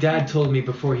 My dad told me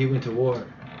before he went to war.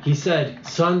 He said,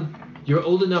 "Son, you're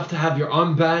old enough to have your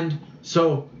armband,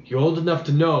 so you're old enough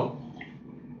to know."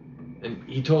 And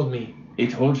he told me, He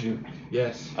told you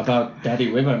yes. about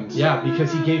Daddy Wyverns. Yeah,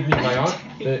 because he gave me my arm.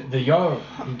 The Jarl,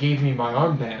 he gave me my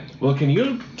armband. Well, can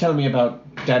you tell me about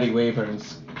Daddy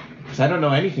Wyverns? Because I don't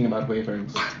know anything about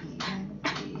wyverns.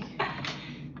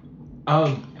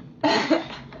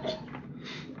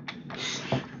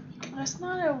 That's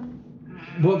not a.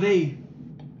 Well, they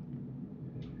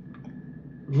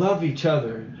love each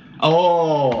other.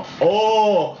 Oh!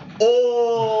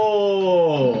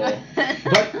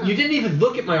 But you didn't even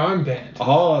look at my armband.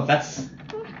 Oh, that's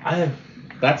I have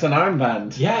an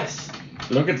armband. yes.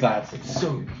 Look at that.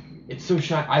 It's so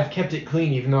shiny. I've kept it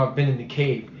clean even though I've been in the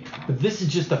cave. But this is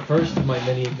just the first of my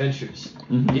many adventures.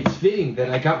 Mhm. It's fitting that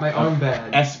I got my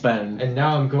armband S-band. and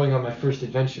now I'm going on my first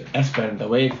adventure. S-band, the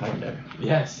Wayfinder.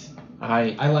 Yes,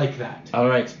 I like that. All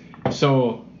right.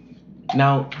 So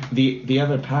now the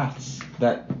other paths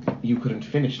that you couldn't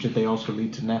finish, did they also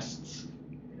lead to nests?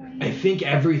 I think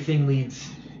everything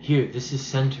leads here. This is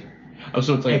center. Oh,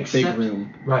 so it's like a Except- big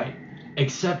room. Right.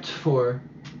 Except for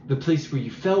the place where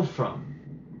you fell from.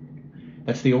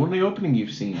 That's the only opening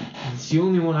you've seen. It's the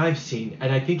only one I've seen,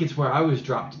 and I think it's where I was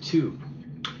dropped too.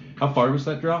 How far was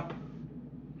that drop?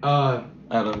 Uh,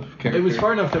 Out of character. it was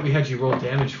far enough that we had you roll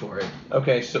damage for it.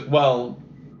 Okay, so well,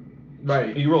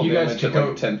 Right. you rolled guys damage could at go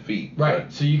like 10 feet.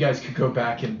 right. So you guys could go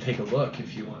back and take a look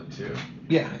if you wanted to. but-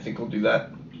 Yeah, I think we'll do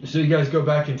that. So you guys go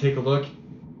back and take a look.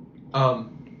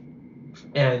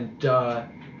 And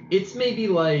it's maybe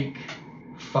like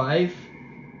 5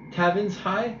 taverns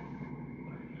high.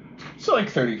 So like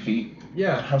 30 feet.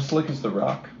 Yeah. How slick is the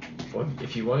rock? Well,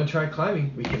 if you want to try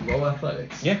climbing, we can roll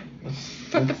athletics. Yeah.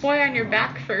 Put the boy on your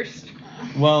back first.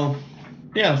 Well,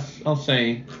 yes, I'll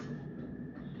say.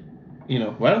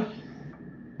 Well,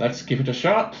 let's give it a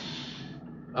shot.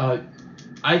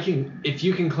 I can. If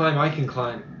you can climb, I can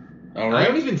climb. All I right.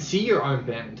 don't even see your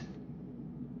armband.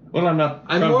 Well, I'm not.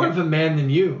 I'm from more here. of a man than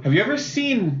you. Have you ever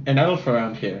seen an elf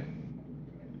around here?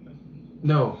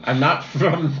 No. I'm not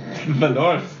from the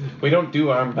north. We don't do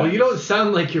armbands. Well, you don't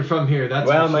sound like you're from here. That's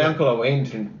Well, for my sure. Uncle Owain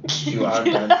didn't do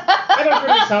armbands. I don't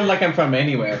really sound like I'm from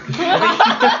anywhere.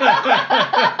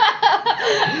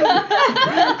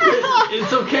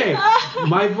 It's okay.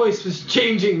 My voice was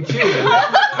changing too.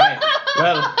 Right.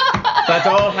 Well, that's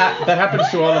all. That happens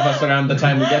to all of us around the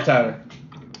time we get our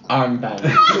armband.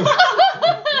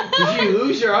 Did you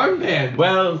lose your armband?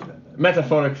 Well,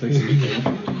 metaphorically speaking.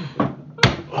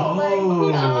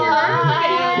 Oh.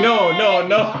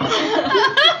 No.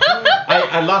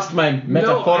 I lost my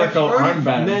metaphorical no, I've heard of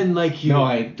armband. Men like you.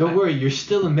 No, Don't worry, you're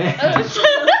still a man.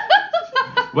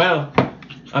 Well,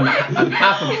 I'm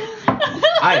half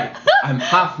I'm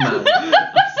half man.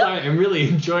 Sorry, I'm really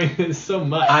enjoying this so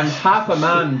much. I'm half a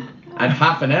man and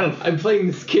half an elf. I'm playing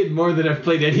this kid more than I've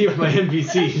played any of my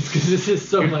NPCs because this is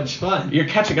so much fun. You're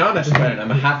catching on, Esther.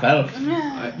 I'm a half elf,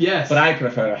 Yes, but I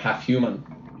prefer a half human.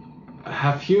 a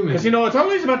half human. Because it's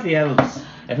always about the elves.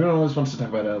 Everyone always wants to talk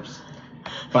about elves,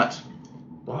 but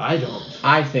Well, I don't.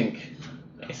 I think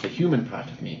it's the human part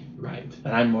of me Right.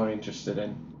 that I'm more interested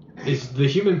in. Is the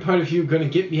human part of you going to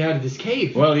get me out of this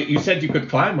cave? Well, you said you could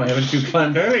climb. Why haven't you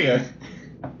climbed earlier?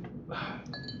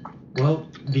 Well,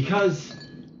 because...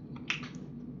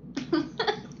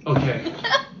 Okay.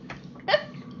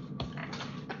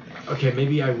 Okay,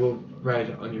 maybe I will ride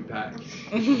on your back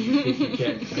if you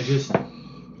can.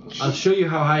 I'll show you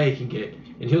how high I can get,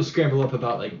 and he'll scramble up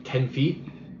about like 10 feet,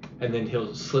 and then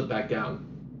he'll slip back down.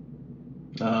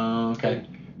 Okay.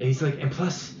 And he's like, and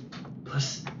plus,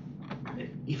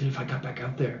 even if I got back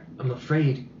out there, I'm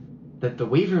afraid that the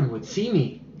Wyvern would see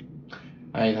me.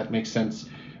 Aye, that makes sense.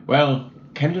 Well,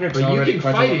 Kendrick's But you already can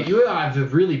quite fight a it. lot. You have a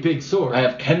really big sword. I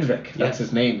have Kendrick. That's Yes.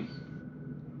 his name.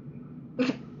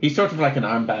 He's sort of like an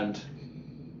armband.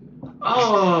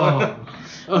 Oh.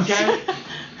 Okay.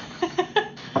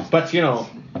 But, you know,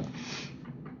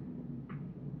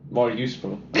 more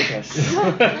useful, I guess.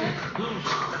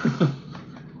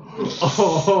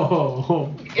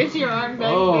 Oh. Is your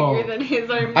armband Oh. bigger than his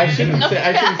armband? I shouldn't say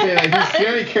that. He's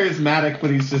very charismatic, but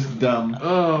he's just dumb.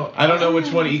 Oh. I don't know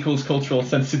which one equals cultural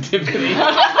sensitivity.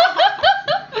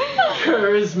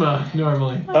 Charisma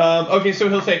normally. Okay, so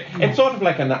he'll say it's sort of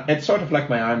like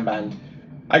my armband.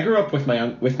 I grew up with my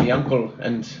uncle,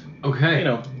 and Okay. you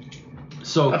know,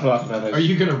 So, that's a lot of others. are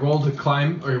you gonna roll to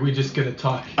climb, or are we just gonna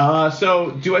talk?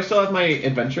 So do I still have my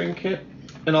adventuring kit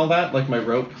and all that, like my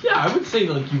rope? Yeah, I would say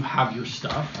like you have your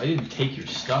stuff. I didn't take your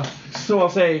stuff. So I'll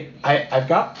say I've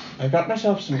got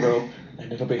myself some rope,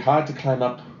 and it'll be hard to climb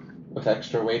up with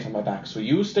extra weight on my back. So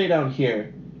you stay down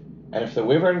here, and if the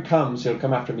wyvern comes, he'll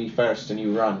come after me first, and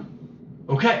you run.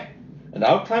 Okay. And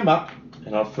I'll climb up,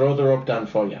 and I'll throw the rope down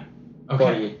for you. For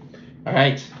Okay. you. All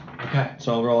right. Okay.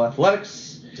 So I'll roll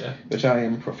athletics, Yeah. which I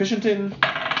am proficient in,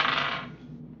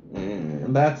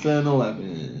 and that's an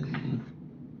 11.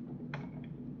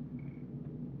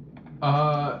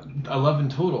 11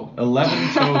 total.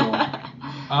 11 total.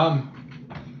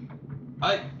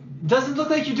 Doesn't look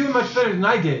like you're doing much better than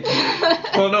I did.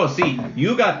 Well, no, see,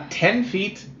 you got 10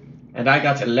 feet, and I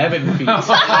got 11 feet.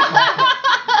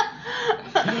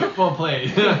 Well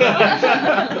played.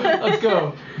 Let's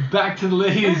go back to the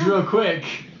ladies real quick.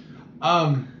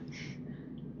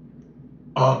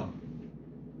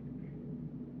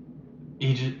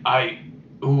 Agent,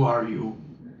 who are you?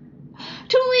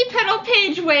 Tuli Petal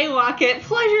Page Waylocket,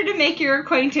 pleasure to make your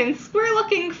acquaintance. We're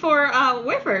looking for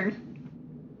Wyvern.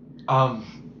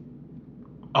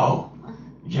 Oh,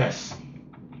 yes,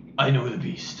 I know the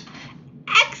beast.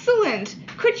 Excellent.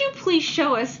 Could you please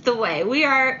show us the way? We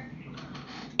are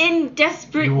in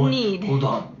desperate need. Hold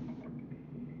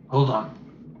on.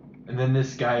 And then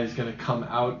this guy is gonna come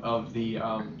out of the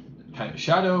kind of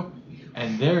shadow,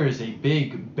 and there is a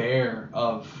big bear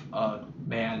of a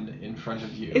man in front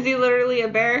of you. Is he literally a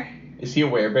bear? Is he a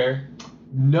werebear?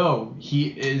 No, he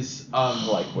is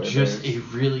Like just werebears. a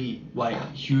really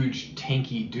huge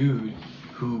tanky dude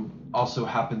who also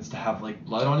happens to have like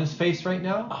blood on his face right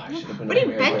now. Oh, I should have been What do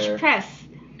a you bench werebear. press?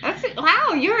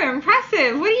 Wow, you're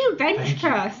impressive. What do you bench Thank you.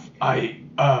 press? I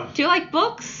Do you like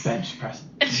books? bench press.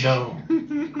 No,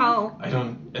 Oh. I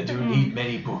don't need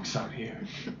many books out here.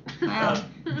 Wow.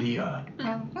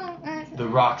 The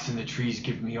rocks and the trees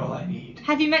give me all I need.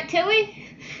 Have you met Tilly?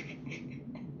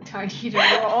 Do I need to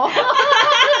roll?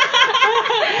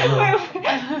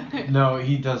 No,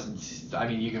 he doesn't. I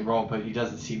mean, you can roll, but he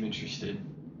doesn't seem interested.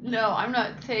 No, I'm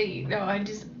not saying no.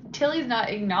 Tilly's not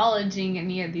acknowledging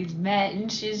any of these men.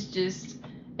 She's just,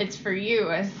 it's for you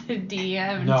as the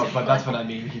DM. No, to but that's play. what I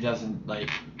mean. He doesn't like.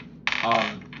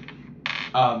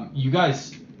 You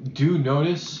guys do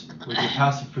notice with your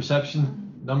passive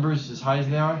perception numbers as high as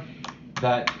they are,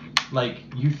 that like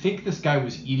you think this guy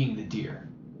was eating the deer.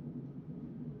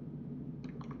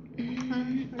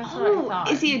 That's what I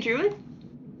thought. Is he a druid?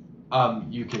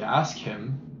 You could ask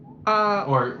him, Uh,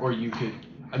 or you could.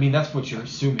 I mean, that's what you're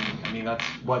assuming. I mean, that's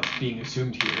what's being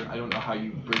assumed here. I don't know how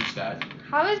you bridge that.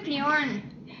 How is Bjorn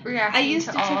reacting I used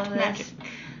to to all check of magic. this?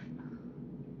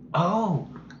 Oh,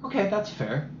 okay, that's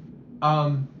fair.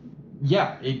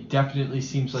 Yeah, it definitely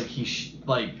seems like he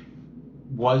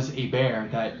was a bear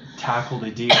that tackled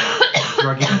a deer,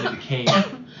 drug it into the cave,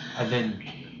 and then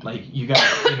you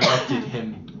guys interrupted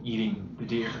him eating the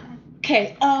deer.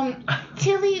 Okay,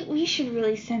 Tilly, we should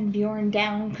really send Bjorn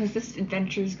down because this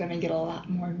adventure is gonna get a lot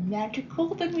more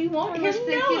magical than we want him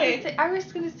knowing. I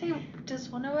was gonna say, does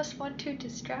one of us want to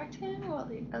distract him while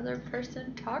the other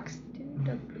person talks to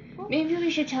the people? Maybe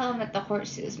we should tell him that the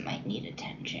horses might need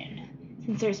attention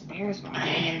since there's bears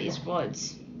wandering in these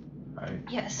woods. Alright.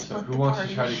 Yes. So split who the wants party.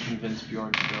 to try to convince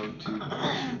Bjorn to go to the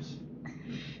horses?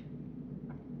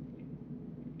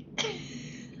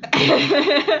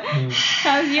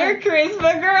 How's your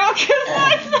charisma, girl? Cause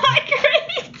that's not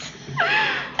great.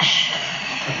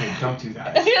 Okay, don't do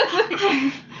that.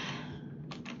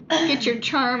 Get your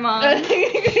charm on.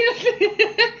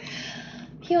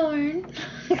 Bjorn.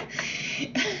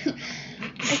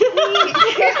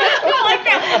 Like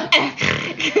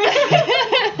that.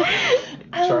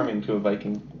 Charming to a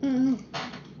Viking.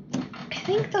 I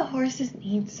think the horses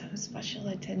need some special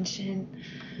attention.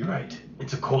 You're right.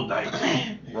 It's a cold night.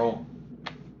 Roll.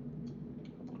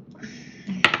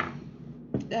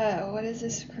 What is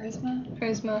this? Charisma?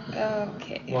 Charisma.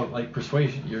 Okay. Well, like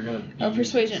persuasion. You're gonna use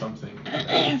Persuasion. something.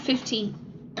 15.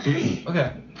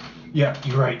 Okay. Yeah,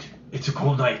 you're right. It's a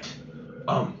cold night.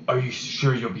 Are you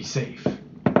sure you'll be safe?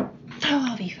 Oh,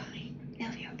 I'll be fine.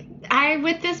 I'll be okay.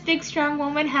 With this big, strong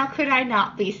woman, how could I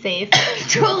not be safe?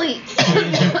 Totally. She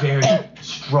is a very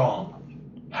strong,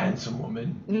 handsome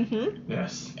woman. Mm-hmm.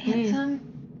 Yes. Handsome.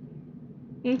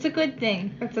 It's a good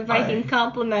thing. It's a Viking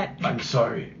compliment. I'm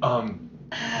sorry.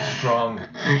 Strong.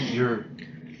 You're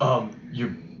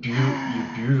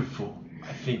beautiful.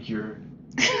 I think you're.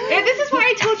 Yeah, this is why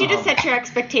I told you to set your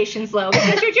expectations low,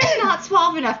 because you're just not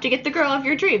suave enough to get the girl of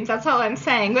your dreams. That's all I'm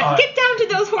saying. But get down to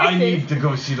those horses. I need to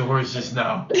go see the horses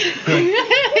now. You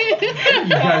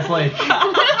guys like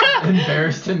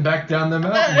embarrassed him back down the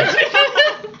mountain.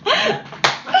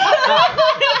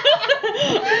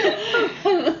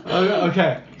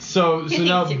 Okay, so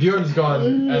now Bjorn's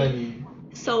gone and.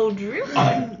 So Druid?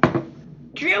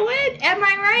 Druid? Am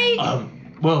I right?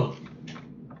 Well,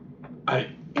 I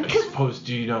suppose.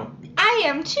 Do you know? I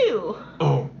am too.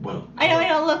 Oh well. I know I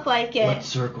don't look like it. What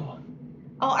circle?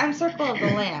 Oh, I'm Circle of the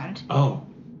Land. Oh,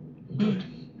 good.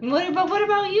 What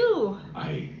about you?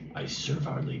 I serve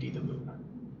Our Lady the Moon.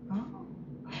 Oh.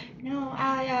 No,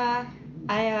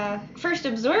 I first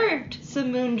observed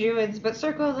some moon druids, but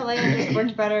Circle of the Land just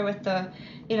works better with the,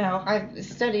 I'm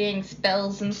studying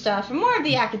spells and stuff. I'm more of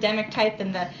the academic type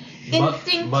and the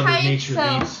instinct Mother type. Nature so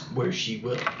leads where she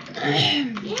will.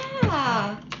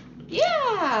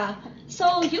 Yeah.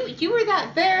 So you were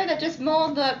that bear that just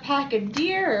mauled the pack of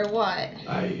deer, or what?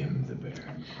 I am the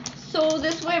bear. So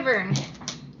this wyvern,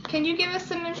 can you give us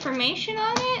some information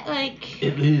on it? Like.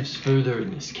 It lives further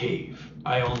in this cave.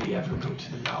 I only ever go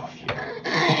to the mouth here.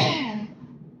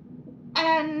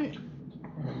 And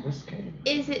In this cave.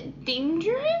 is it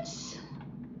dangerous?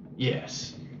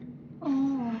 Yes.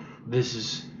 Oh. This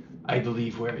is, I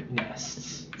believe, where it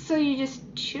nests. So you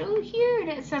just chill here and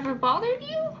it's never bothered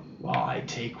you? Well, I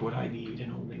take what I need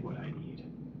and only what I need.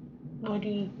 What do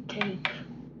you take?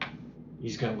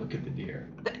 He's gonna look at the deer.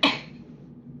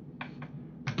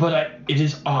 But it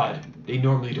is odd. They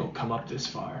normally don't come up this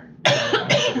far. I have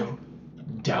to go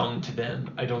down to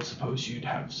them. I don't suppose you'd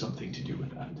have something to do with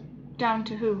that. Down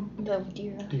to who? The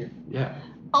deer. Yeah.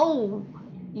 Oh,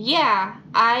 yeah.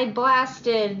 I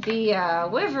blasted the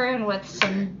wyvern with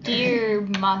some deer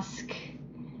musk.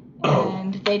 Oh.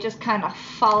 And they just kind of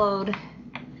followed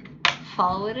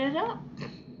it up.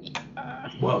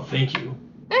 Well, thank you.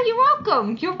 Oh,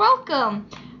 you're welcome.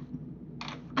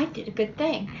 I did a good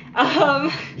thing.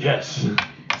 Yes.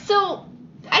 So,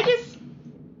 I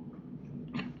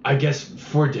guess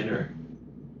for dinner,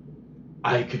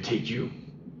 I could take you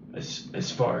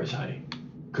as far as I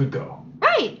could go.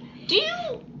 Right.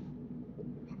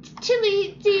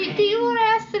 Tilly, do you want to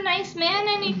ask the nice man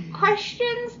any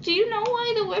questions? Do you know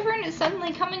why the wyvern is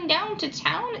suddenly coming down to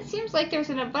town? It seems like there's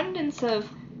an abundance of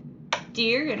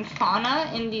deer and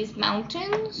fauna in these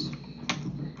mountains.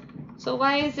 So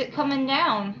why is it coming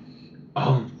down?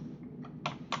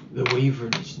 The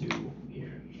wyvern is new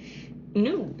here.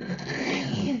 New.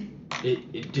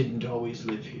 It didn't always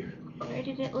live here. Where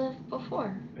did it live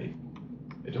before?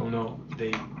 I don't know.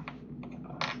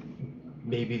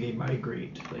 Maybe they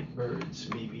migrate like birds.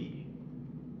 Maybe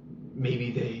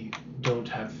they don't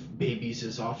have babies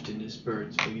as often as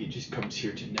birds. Maybe it just comes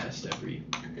here to nest every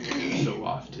so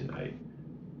often.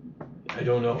 I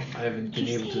don't know. I haven't been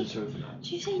able to observe that.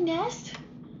 Did you say nest?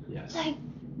 Yes. Like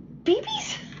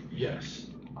babies? Yes.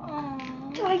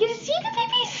 Aww. Do I get to see the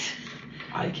babies?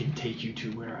 I can take you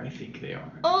to where I think they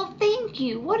are. Oh, thank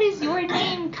you. What is your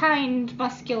name, kind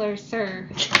muscular sir?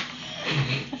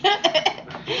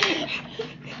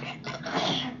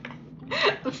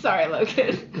 I'm sorry,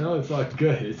 Logan. No, it's all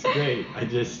good. It's great.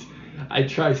 I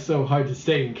try so hard to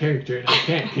stay in character and I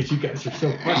can't because you guys are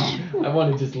so funny. I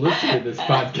want to just listen to this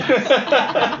podcast.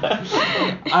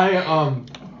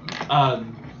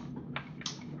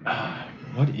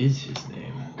 What is his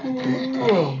name?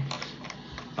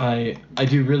 I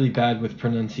do really bad with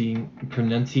pronunciating.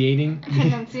 Pronunciating?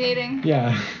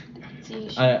 Yeah.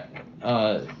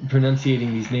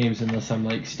 Pronunciating these names unless I'm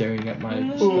like staring at my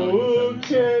spelling with them.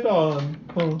 Get on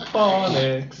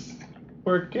phonics.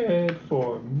 Work it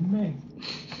for me.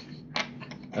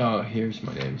 Oh, here's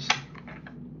my names.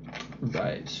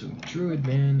 Right, so Druid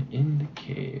Man in the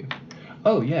Cave.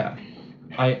 Oh, yeah.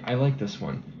 I like this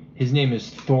one. His name is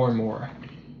Thormore.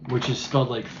 which is spelled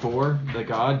like Thor, the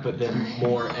god, but then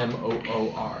more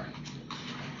M-O-O-R.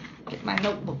 Get my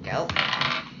notebook out.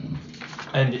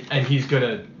 And he's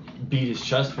gonna beat his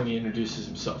chest when he introduces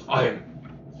himself. I am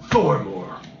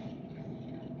Thormore,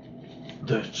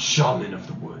 the shaman of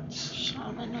the woods.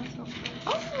 Shaman of the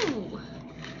Oh.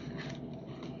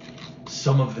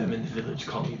 Some of them in the village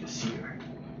call me the seer.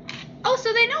 Oh,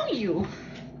 so they know you.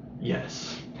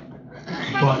 Yes.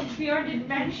 But Fjord didn't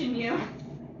mention you.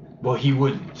 Well, he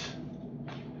wouldn't.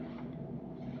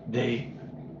 They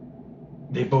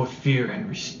both fear and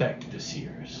respect the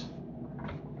seers.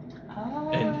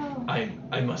 Oh. And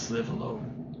I must live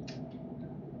alone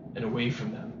and away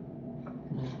from them.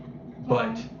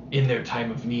 But in their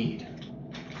time of need,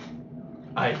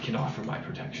 I can offer my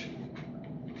protection.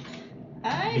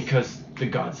 Because the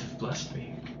gods have blessed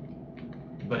me.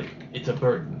 But it's a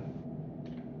burden.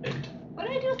 And What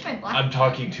do I do with my black? I'm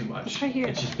talking too much. It's right here.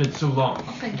 It's just been so long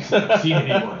Okay. since I've seen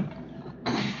anyone.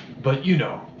 But you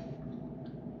know.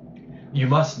 You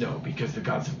must know because the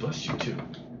gods have blessed you too.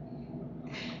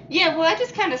 Yeah, well, I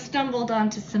just kind of stumbled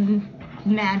onto some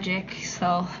magic,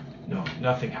 so. No,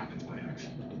 nothing happens by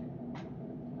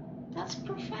accident. That's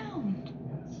profound.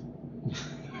 Yes.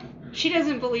 She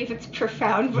doesn't believe it's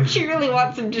profound, but she really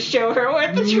wants him to show her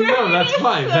what the truth No, that's is,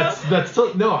 fine. so- That's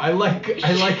so, no. I like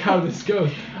how this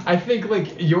goes. I think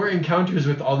like your encounters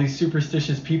with all these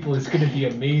superstitious people is gonna be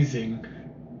amazing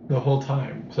the whole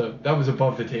time. So that was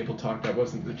above the table talk. That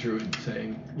wasn't the druid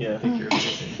saying, "Yeah, I think you're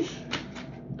amazing."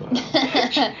 But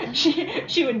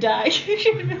she would die.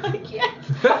 She would be like, yes,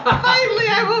 finally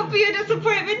I won't be a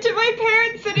disappointment to my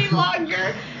parents any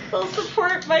longer. They'll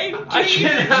support my dreams. I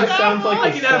can have, sounds like I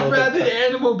a can have celibate rabid type.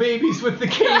 animal babies with the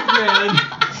caveman.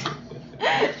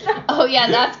 Oh yeah,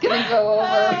 that's gonna go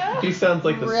over. He sounds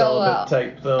like the Real celibate well.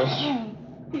 type, though.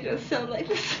 You just sound like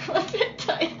the celibate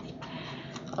type.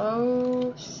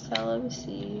 Oh,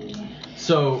 celibacy.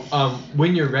 So,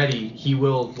 when you're ready, he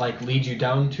will like lead you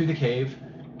down to the cave,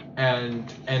 and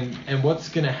what's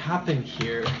gonna happen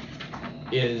here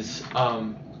is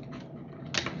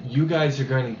you guys are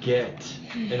gonna get,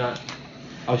 and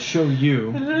I'll show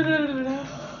you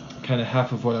kind of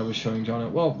half of what I was showing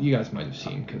John. Well, you guys might have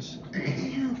seen because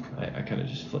I kind of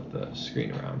just flipped the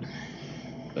screen around,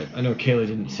 but I know Kayla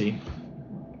didn't see.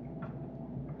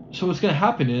 So what's gonna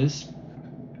happen is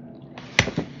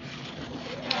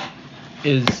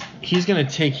he's gonna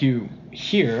take you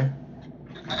here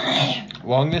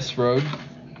along this road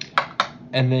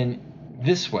and then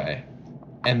this way,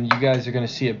 and you guys are gonna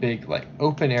see a big like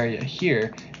open area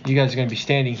here. You guys are gonna be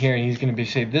standing here and he's gonna be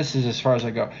saying, this is as far as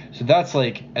I go. So that's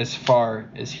like as far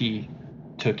as he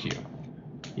took you,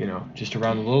 you know, just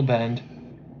around a little bend,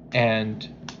 and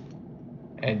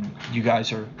you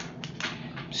guys are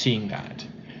seeing that.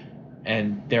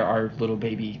 And there are little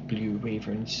baby blue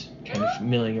wyverns kind of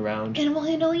milling around. Animal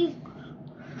handling?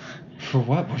 For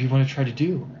what? What do you want to try to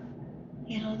do?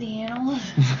 Handle the animal?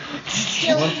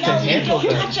 He wants to handle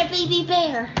Don't them. touch a baby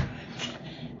bear.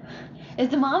 Is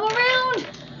the mom around?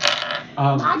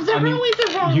 Moms are always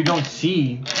around. You don't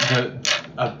see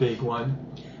a big one.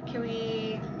 Can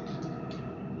we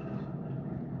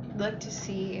look to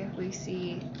see if we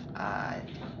see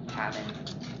cabin?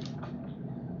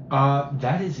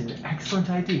 That is an excellent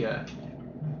idea.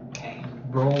 Okay.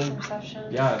 Roll.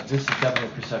 Perception. Yeah, this is definitely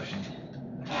perception.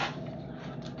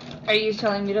 Are you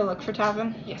telling me to look for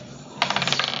Tavin? Yes.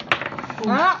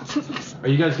 Ah. Are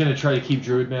you guys gonna try to keep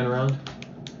Druid Man around?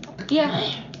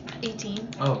 Yeah, 18.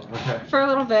 Oh, okay. for a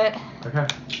little bit. Okay.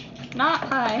 Not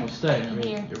high. We'll stay. I mean,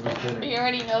 Here. it was dinner. We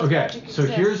already know Okay, magic so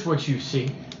exists. here's what you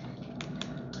see.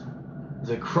 Is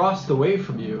across the way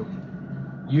from you,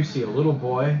 you see a little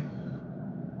boy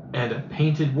and a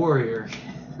painted warrior,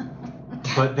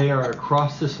 but they are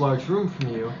across this large room from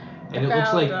you, and it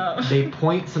looks like they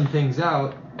point some things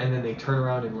out, and then they turn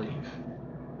around and leave.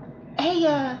 Hey,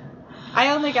 I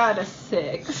only got a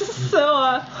 6, so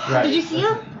Right. did you see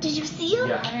him? Did you see him?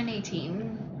 Yeah. I got an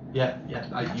 18. Yeah,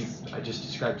 I just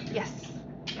described to you. Yes.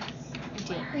 Yes. I did.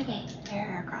 Where are they?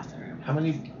 They're across the room. How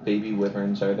many baby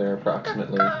wyverns are there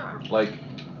approximately? Like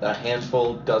a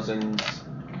handful, dozens,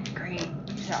 Great.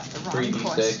 You asked the wrong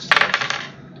 3d6?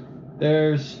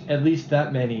 There's at least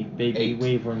that many baby 8.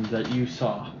 wyverns that you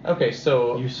saw. Okay,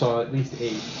 so You saw at least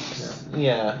 8.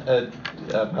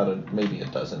 about maybe a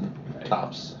dozen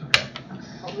tops.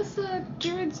 what was the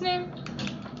druid's name?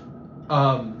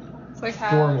 It's like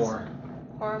Thormore.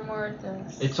 Thormore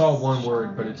the. It's all one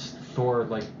word, but it's Thor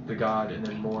like the god, and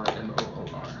then more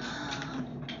M-O-O-R.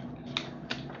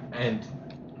 And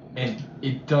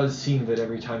it does seem that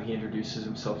every time he introduces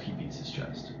himself, he beats his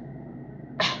chest.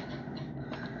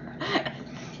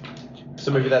 So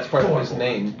maybe that's part of his Thormore.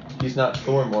 name. He's not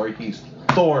Thormore, he's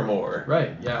Thormore.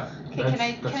 Right, yeah. Okay, That's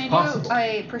can I possible. do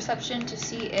a perception to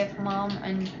see if mom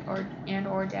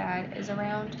or dad is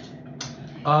around?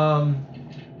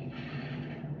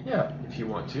 Yeah, if you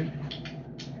want to.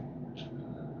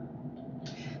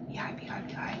 Yeah,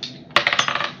 I.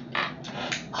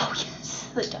 Oh yes,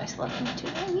 the dice love me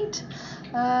tonight.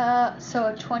 So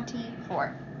a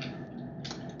 24.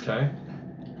 Okay.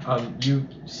 You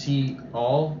see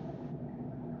all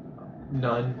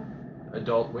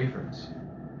non-adult wyverns.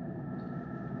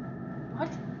 What?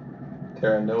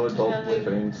 There are no adult Yeah,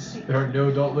 wyverns. There are no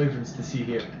adult wyverns to see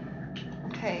here.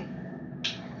 Okay.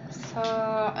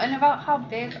 So, and about how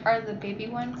big are the baby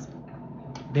ones?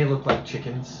 They look like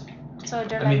chickens. So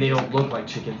they're I mean, they like don't look like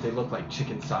chickens. They look like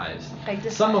chicken-sized. like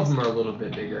this Some of size. them are a little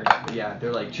bit bigger, but yeah,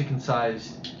 they're like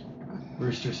chicken-sized, Do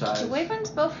rooster-sized. wyverns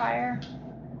blow fire?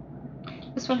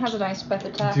 This one has a nice breath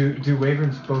attack. Do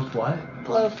wyverns both what?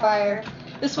 Blow fire.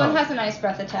 This one Oh. has a nice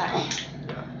breath attack.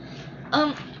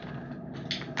 Yeah.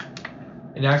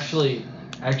 And actually,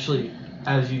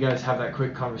 as you guys have that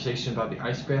quick conversation about the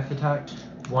ice breath attack,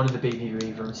 one of the baby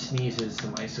wyverns sneezes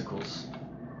some icicles.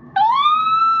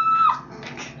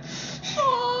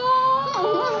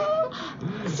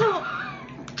 So,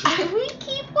 can we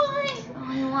keep one? Oh,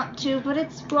 I want to, but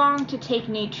it's wrong to take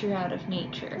nature out of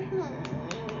nature.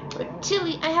 But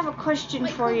Tilly, I have a question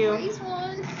for you.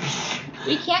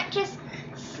 We can't just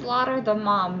slaughter the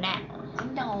mom now.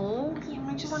 No,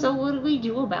 I just want So what do we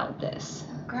do about this?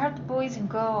 to grab the boys and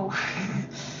go.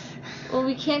 Well,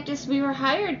 we were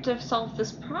hired to solve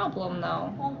this problem,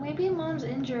 though. Well, maybe mom's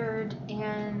injured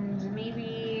and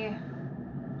maybe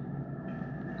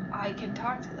I can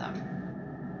talk to them.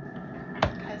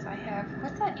 Because I have,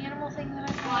 what's that animal thing that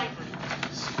I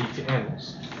have? Speak to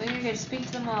animals. Maybe I could speak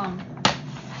to the mom.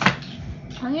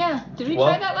 Oh yeah, did we Well,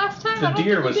 try that last time? I The don't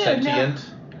deer think we was did. sentient.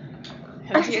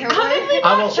 How did we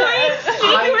I not will- try and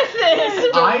speak with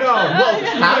this? I know. Well,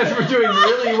 You guys were doing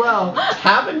really well.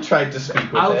 Haven't tried to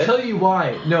speak with I'll it. tell you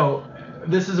why. No,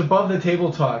 this is above the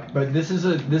table talk, but this is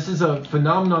a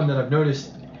phenomenon that I've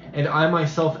noticed, and I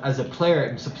myself as a player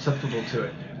am susceptible to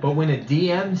it. But when a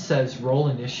DM says roll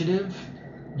initiative,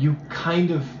 you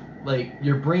kind of like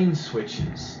your brain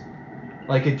switches.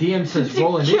 Like a DM says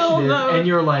roll Kill initiative, them. and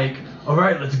you're like, all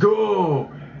right, let's go.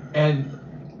 And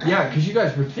yeah, because you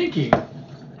guys were thinking,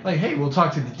 like, hey, we'll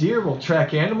talk to the deer, we'll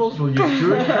track animals, we'll use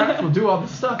druidcraft, we'll do all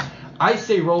this stuff. I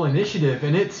say roll initiative,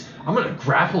 and it's, I'm gonna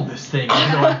grapple this thing,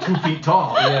 even though I'm 2 feet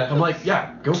tall. Yeah. I'm like,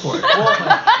 yeah, go for it.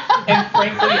 And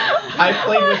frankly, I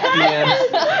played with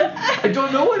DMs. I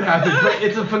don't know what happens, but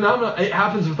it's a phenomenon. It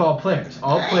happens with all players.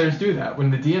 All players do that.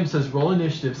 When the DM says roll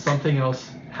initiative, something else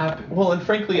happens. Well, and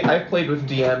frankly, I've played with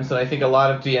DMs, and I think a lot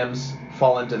of DMs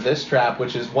fall into this trap,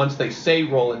 which is once they say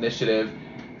roll initiative,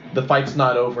 the fight's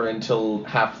not over until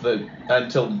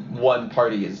one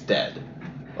party is dead.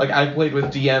 Like, I've played with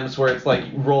DMs where it's like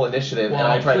roll initiative, and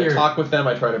Well, I try clear. to talk with them,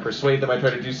 I try to persuade them, I try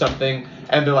to do something,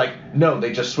 and they're like, no,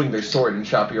 they just swing their sword and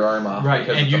chop your arm off. Right,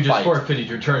 because and it's you a just fight. forfeited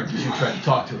your turn because you tried to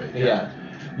talk to it. Yeah.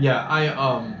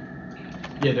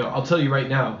 Yeah, no, I'll tell you right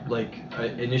now, like,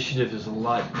 initiative is a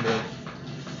lot more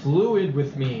fluid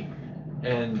with me,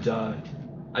 and,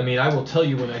 I mean, I will tell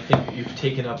you when I think that you've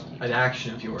taken up an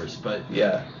action of yours, but,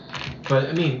 Yeah.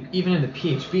 I mean, even in the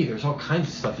PHB, there's all kinds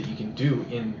of stuff that you can do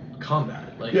in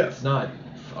combat. Like, Yeah. it's not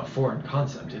a foreign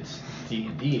concept. It's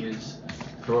D&D is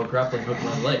throw a grappling hook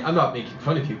around a leg. I'm not making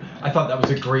fun of you. I thought that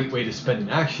was a great way to spend an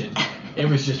action. It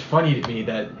was just funny to me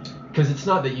that, because it's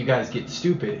not that you guys get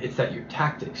stupid, it's that your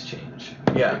tactics change.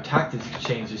 Yeah. Your tactics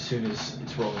change as soon as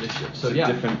it's roll initiative. So It's a yeah.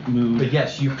 different mood. But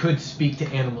yes, you could speak to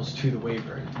animals to the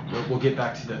wyvern. We'll get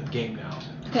back to the game now.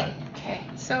 Okay. Okay,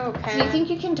 so Do you think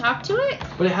you can talk to it?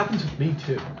 But it happens with me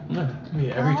too. Yeah. I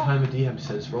mean, every Well, time a DM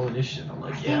says roll initiative, I'm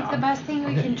like, I yeah. think the best thing we I'm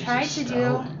gonna can use try a to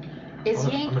spell. do is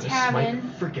I'm yank gonna smite Tavin the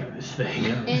frick out of this thing. Yeah.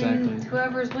 and Exactly.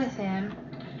 whoever's with him,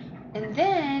 and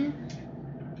then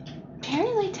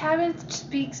apparently Tavin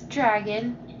speaks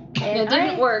dragon. And It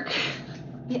didn't work.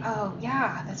 Oh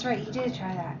yeah, that's right. He did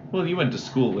try that. Well, you went to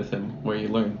school with him where you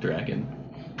learned dragon.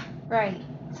 Right.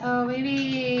 So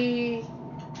maybe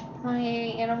my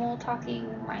animal talking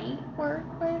might work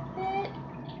with it.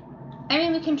 I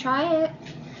mean, we can try it.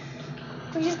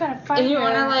 We just gotta find If you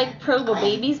want to her. like probe a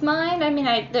baby's mind, I mean,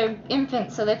 they're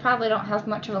infants, so they probably don't have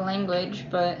much of a language.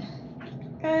 But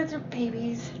Guys are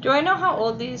babies. do I know how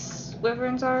old these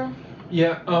wyverns are?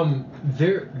 Yeah,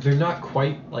 they're not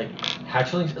quite like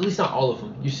hatchlings. At least not all of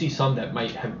them. You see some that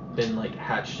might have been like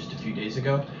hatched just a few days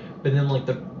ago, but then like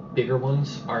the bigger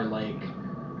ones are like,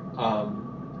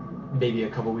 maybe a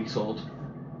couple weeks old,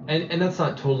 and that's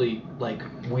not totally like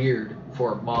weird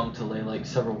for mom to lay like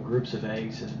several groups of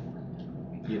eggs, and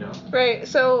Right.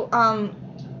 So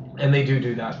and they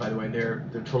do that, by the way. They're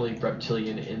totally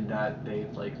reptilian in that they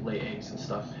like lay eggs and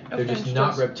stuff. They're just Finch not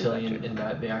does do that reptilian too. in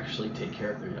that they actually take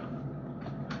care of their young.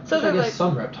 So Which I they're guess like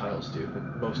some reptiles do, but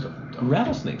most of them don't.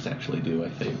 Rattlesnakes actually do, I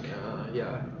think.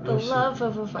 Yeah. the love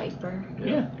of a viper.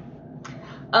 Yeah.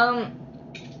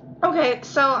 Okay,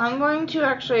 so I'm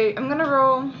gonna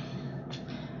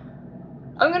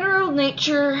roll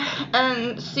nature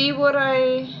and see what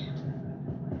I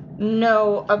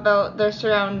know about the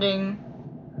surrounding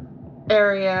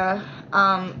area.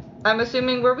 I'm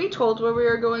assuming, were we told where we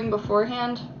were going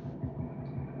beforehand?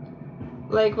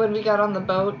 Like when we got on the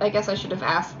boat? I guess I should have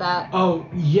asked that. Oh,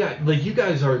 yeah, like you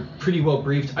guys are pretty well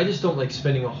briefed. I just don't like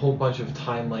spending a whole bunch of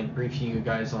time like briefing you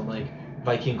guys on like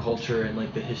Viking culture and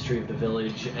like the history of the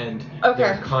village and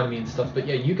their economy and stuff. But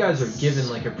yeah, you guys are given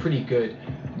like a pretty good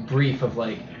brief of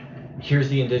like, here's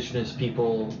the indigenous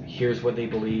people, here's what they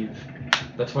believe.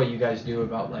 That's why you guys knew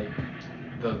about like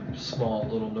the small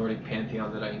little Nordic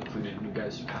pantheon that I included in you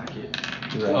guys' packet.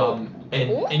 Right.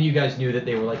 And you guys knew that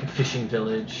they were like a fishing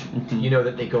village. Mhm. You know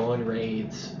that they go on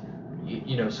raids.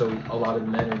 So a lot of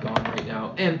the men are gone right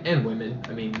now, and women.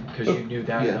 I mean, because you knew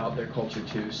that Yeah. about their culture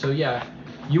too. So yeah,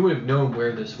 you would have known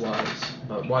where this was.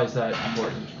 But why is that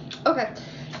important? Okay,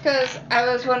 because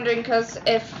I was wondering, because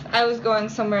if I was going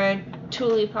somewhere,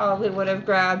 Thule probably would have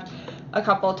grabbed a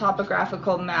couple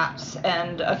topographical maps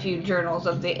and a few journals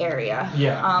of the area.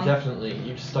 Yeah, definitely.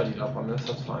 You've studied up on this.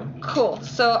 That's fine. Cool.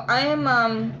 So I'm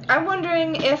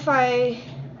wondering if I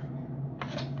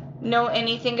know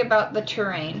anything about the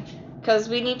terrain, because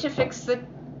we need to fix the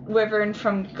wyvern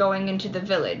from going into the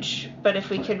village. But if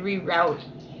we could reroute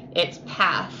its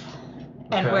path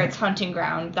and where its hunting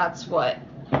ground, that's what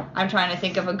I'm trying to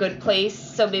think of, a good place.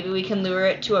 So maybe we can lure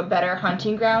it to a better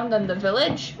hunting ground than the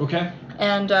village. Okay.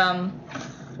 And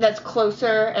that's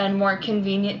closer and more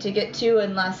convenient to get to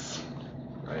and less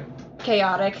Right.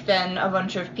 chaotic than a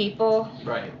bunch of people.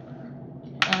 Right.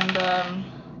 And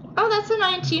that's a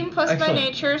 19 plus my Excellent.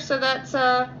 nature, so that's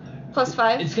plus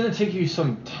 5. It's gonna take you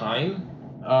some time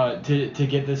to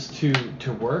get this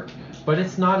to work, but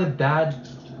it's not a bad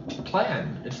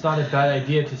plan. It's not a bad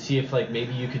idea to see if like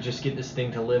maybe you could just get this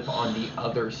thing to live on the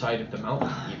other side of the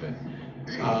mountain even.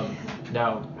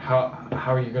 Now, how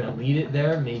are you gonna lead it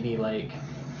there? Maybe like,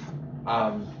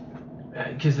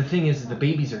 because the thing is the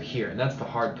babies are here, and that's the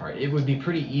hard part. It would be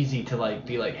pretty easy to like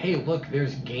be like, hey, look,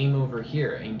 there's game over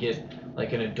here, and get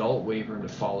like an adult wyvern to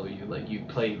follow you, like you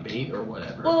play bait or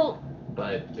whatever. Well,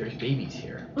 but there's babies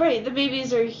here. right, the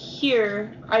babies are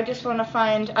here. I just want to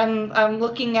find. I'm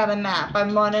looking at a map.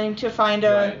 I'm wanting to find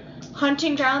a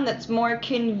hunting ground that's more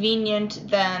convenient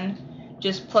than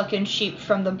just plucking sheep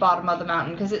from the bottom of the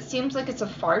mountain, because it seems like it's a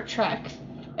far trek.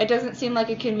 It doesn't seem like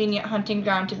a convenient hunting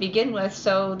ground to begin with,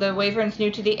 so the wyvern's new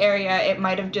to the area. It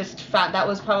might have just found that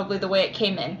was probably the way it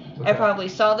came in. Okay. It probably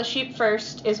saw the sheep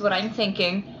first, is what I'm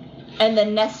thinking, and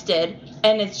then nested,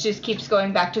 and it just keeps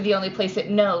going back to the only place it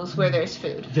knows where there's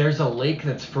food. There's a lake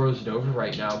that's frozen over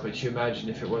right now, but you imagine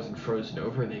if it wasn't frozen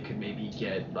over, they could maybe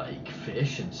get like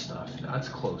fish and stuff. That's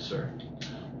closer.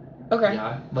 Okay.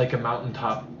 Yeah, like a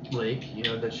mountaintop lake,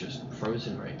 that's just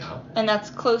frozen right now. And that's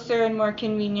closer and more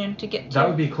convenient to get to. That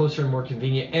would be closer and more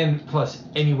convenient, and plus,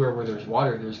 anywhere where there's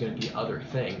water, there's going to be other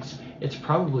things. It's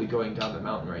probably going down the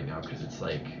mountain right now because it's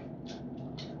like,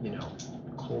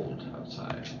 cold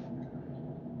outside.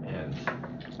 And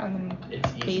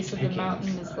it's the easy base of the pickings.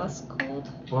 mountain is less cold.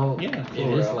 Well, Yeah, it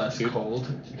lower is less altitude.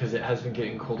 cold because it has been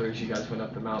getting colder as you guys went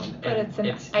up the mountain. But and it's an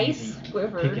ice ice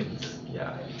wyvern. pickings.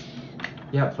 Yeah.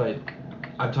 Yeah, but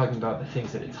I'm talking about the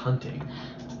things that it's hunting.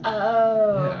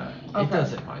 Oh. Yeah. It okay.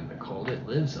 doesn't mind the cold. It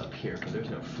lives up here, but there's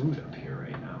no food up here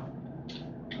right now.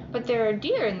 But there are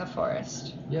deer in the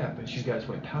forest. Yeah, but you guys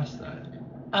went past that.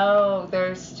 Oh,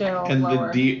 they're still And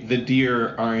lower. the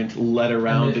deer aren't led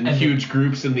around in and the- huge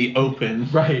groups in the open.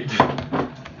 Right.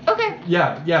 Okay.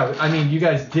 Yeah. I mean, you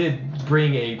guys did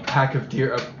bring a pack of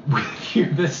deer up with you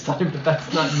this time, but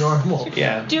that's not normal.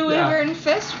 Yeah. Do Yeah. wyvern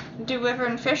fish? Do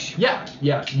wyvern fish? Yeah.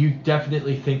 You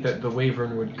definitely think that the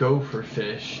wyvern would go for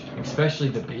fish, especially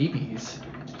the babies.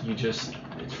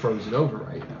 It's frozen over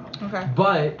right now. Okay.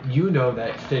 But you know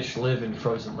that fish live in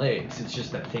frozen lakes. It's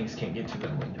just that things can't get to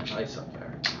them when there's ice up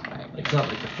there. Right. It's not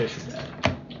like the fish are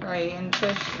dead. Right, and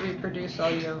fish reproduce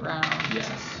all year round.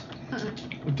 Yes.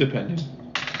 Depending.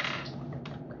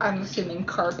 I'm assuming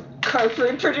carp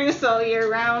reproduce all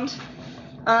year round.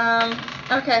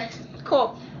 Okay,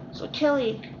 cool. So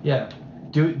Tilly. Yeah.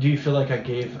 Do you feel like I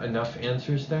gave enough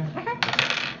answers there?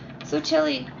 So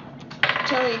Tilly.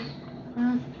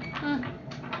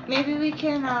 Maybe we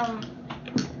can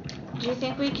Do you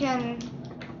think we can...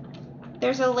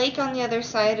 There's a lake on the other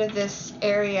side of this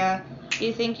area. Do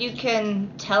you think you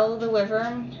can tell the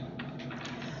wyvern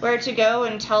where to go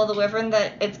and tell the wyvern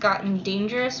that it's gotten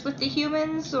dangerous with the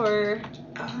humans, or...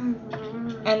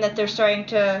 and that they're starting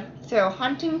to throw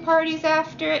hunting parties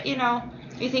after it, you know?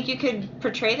 Do you think you could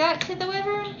portray that to the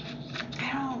wyvern?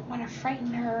 I don't want to frighten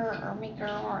her or make her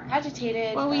more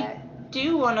agitated. Well, we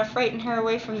do want to frighten her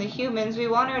away from the humans. We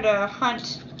want her to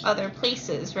hunt other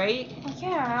places, right?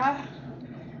 Yeah.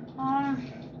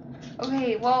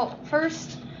 Okay, well,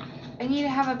 first, I need to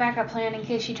have a backup plan in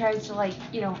case she tries to, like,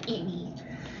 you know, eat me.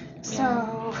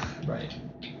 So, Right.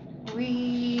 can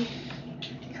we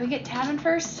get Tavin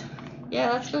first?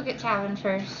 Yeah, let's go get Tavin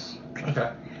first.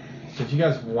 Okay. So if you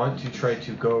guys want to try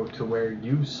to go to where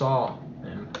you saw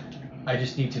him, I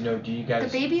just need to know, do you The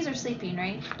guys... babies are sleeping,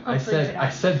 right? I Hopefully said they're I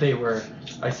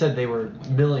not. said they were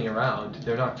milling around.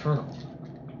 They're nocturnal.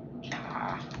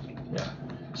 Yeah.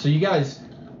 So you guys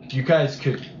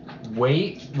could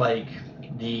wait like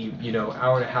the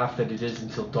hour and a half that it is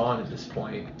until dawn at this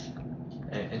point,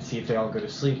 and see if they all go to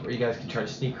sleep, or you guys can try to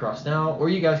sneak across now, or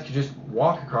you guys could just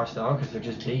walk across now because they're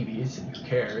just babies and who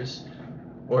cares,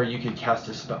 or you could cast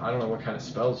a spell. I don't know what kind of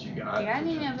spells you got. Do you got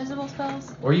any invisible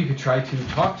spells? Or you could try to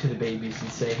talk to the babies and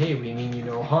say, hey, we mean you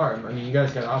no harm. I mean, you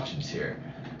guys got options here.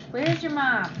 Where's your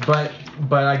mom? But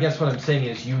I guess what I'm saying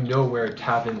is you know where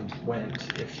Tavin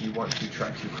went if you want to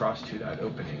try to cross to that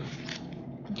opening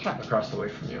across the way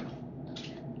from you.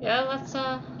 Yeah, let's,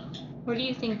 what do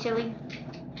you think, Tilly?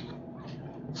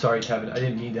 Sorry, Tavin, I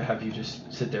didn't mean to have you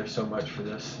just sit there so much for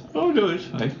this. Oh no, it's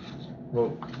fine.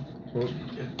 Well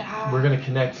we're gonna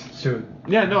connect soon.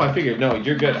 Yeah, no, I figured. No,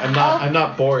 you're good. I'm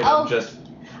not bored. Oh. I'm just.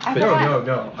 I No, forgot.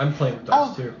 No, I'm playing with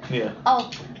us too. Yeah.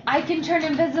 Oh, I can turn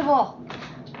invisible.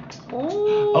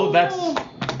 Oh, that's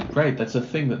right. That's a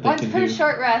thing that they Once can per do.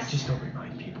 short rest. Just don't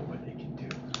remind people what they can do.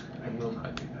 I will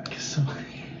not do that.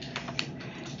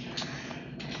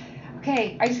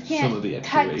 Okay, I just can't Some of the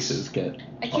extra touch. races get.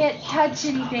 I can't touch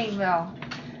anything though.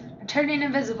 I'm turning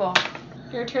invisible.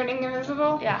 You're turning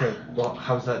invisible? Yeah. Okay, well,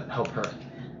 how does that help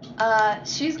her?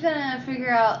 She's gonna figure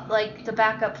out like the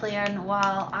backup plan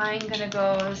while I'm gonna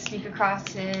go sneak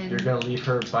across and. You're gonna leave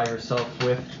her by herself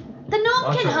with... The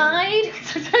gnome can Awesome. hide.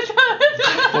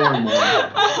 Thor more.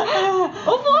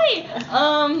 Oh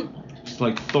boy! It's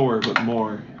like Thor, but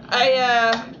more.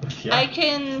 Yeah. I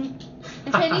can...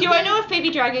 If anything- Do I know if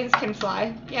baby dragons can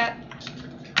fly yet?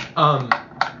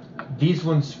 These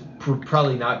ones would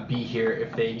probably not be here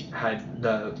if they had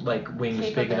the wings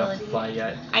big enough to Capability. fly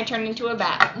yet. I turn into a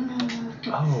bat.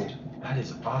 Oh, that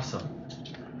is awesome.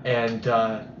 And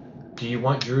do you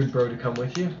want Druid Bro to come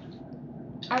with you?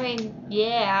 I mean,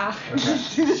 yeah. Okay.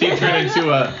 Does he turn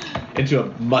into a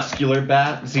muscular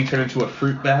bat? Does he turn into a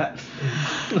fruit bat?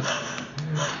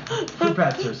 Fruit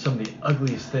bats are some of the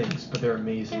ugliest things, but they're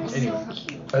amazing. They're Anyway, so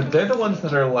cute. They're the ones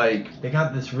that are like. they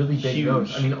got this really big Huge.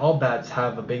 nose. I mean, all bats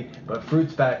have a big, but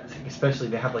fruit bats especially,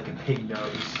 they have like a pig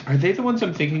nose. Are they the ones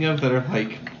I'm thinking of that are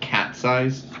like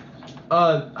cat-sized?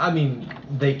 I mean,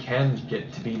 they can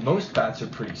get to be. Most bats are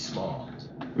pretty small.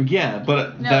 Yeah,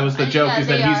 but No, that was the joke. yeah, Is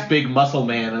that they he's are. big muscle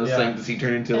man? I was Yeah. saying, does he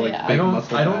turn into like Yeah. big I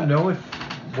muscle? don't bat? know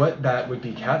what bat would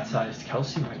be cat-sized.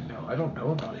 Kelsey might know. I don't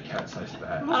know about a cat-sized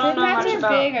bat. I don't know Bats much are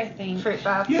about big, I think. fruit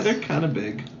bats. Yeah, they're kind of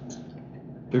big.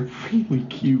 They're really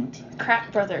cute.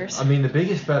 Crap Brothers. I mean, the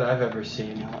biggest bat I've ever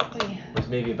seen Okay. was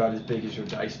maybe about as big as your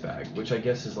dice bag, which I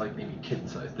guess is like maybe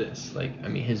kitten-sized. This, I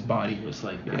mean, his body was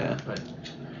like that. Yeah.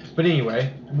 But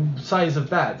anyway, size of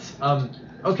bats.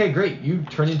 Okay, great. You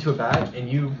turn into a bat and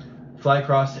you fly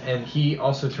across, and he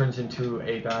also turns into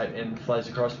a bat and flies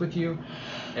across with you.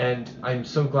 And I'm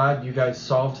so glad you guys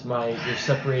solved you're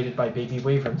separated by baby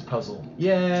wyverns puzzle.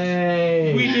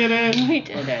 Yay! We did it. We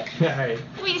did it. Yay.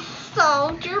 We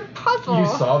solved your puzzle. You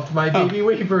solved my baby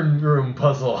wyvern room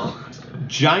puzzle.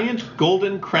 Giant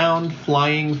golden crowned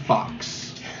flying fox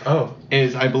Oh,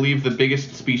 is, I believe, the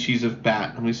biggest species of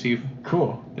bat. Let me see if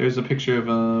cool. there's a picture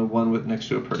of one with next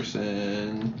to a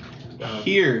person.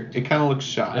 Here, it kind of looks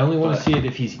shy. I only want to but see it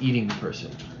if he's eating the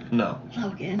person. No.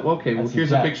 Logan. Okay, well That's here's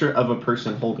exact. a picture of a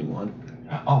person holding one.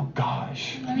 Oh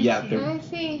gosh. Let me Yeah, see. they're I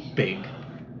see. big.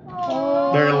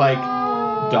 Oh. They're like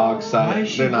dog Why is size.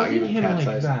 she They're not holding even him cat like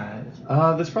size.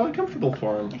 that? That's probably comfortable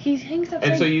for him. He hangs upside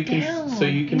And so you down. can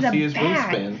He's a see his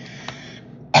bat. wingspan.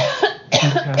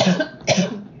 Okay.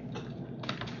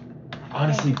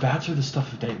 Honestly, bats are the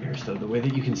stuff of nightmares, though. The way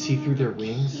that you can see through their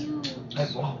wings.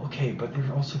 Well, okay, but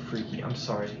they're also freaky. I'm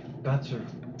sorry. Bats are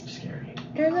scary.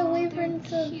 They're the wyverns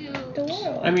of the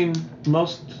world. I mean,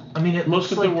 most I mean, it Most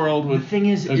looks of the like, world The would thing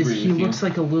is agree he with you. looks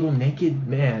like a little naked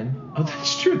man. Oh,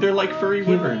 that's true. They're like furry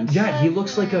wyverns. Yeah, he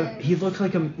looks like a.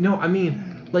 No, I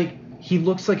mean, like he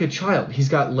looks like a child. He's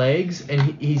got legs and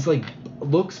he's like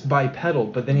looks bipedal,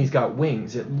 but then he's got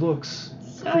wings. It looks.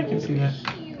 I can see that.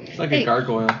 It's like a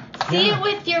gargoyle. See Yeah. it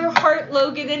with your heart,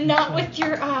 Logan, and not with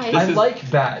your eyes. I is- like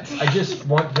bats. I just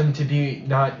want them to be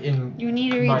not in. You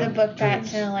need to read My the book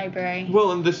Bats dreams. in a library.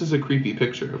 Well, and this is a creepy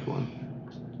picture of one.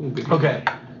 Okay,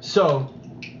 so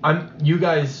you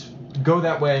guys go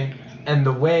that way, and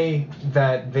the way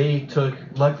that they took,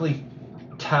 luckily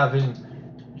Tavin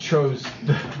chose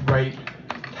the right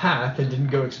path and didn't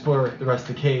go explore the rest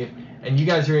of the cave, and you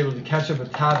guys are able to catch up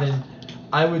with Tavin,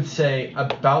 I would say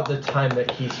about the time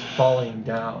that he's falling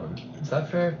down. Is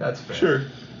that fair? That's fair. Sure.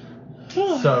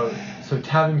 So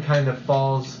Tavin kind of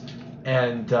falls,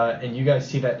 and you guys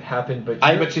see that happen, but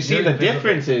But you see, you're the invisible.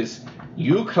 difference is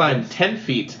you climbed 10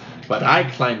 feet, but I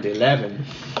climbed 11.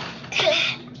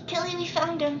 Tilly, we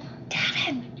found him.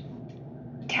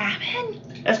 Tavin!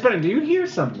 Esperin, do you hear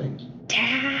something?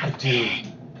 I do.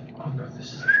 Oh no,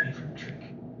 this is a favorite trick.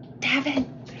 Tavin!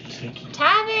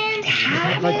 Tavin!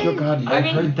 Not like your god. I've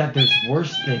heard that there's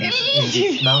worse things in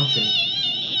this mountain.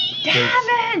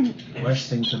 Tavin! Worse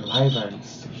things than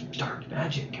wyverns. Dark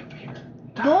magic up here.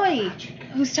 Boy,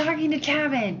 who's talking to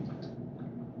Tavin?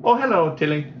 Oh, hello,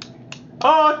 Tilly.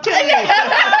 Oh, Tilly!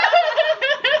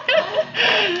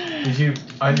 Did you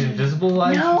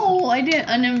uninvisibilize? No, I didn't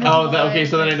uninvisibilize. Oh, okay,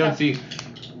 so then I don't see.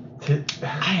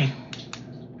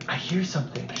 I hear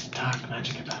something. There's dark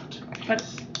magic about. But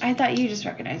I thought you just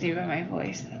recognized me by my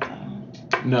voice. That's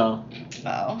all. No.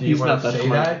 Oh. Do you He's want not to that say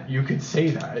smart. that? You could say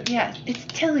that. Yeah, it's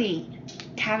Tilly.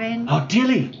 Tavin. Oh,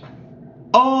 Tilly!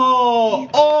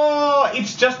 Oh,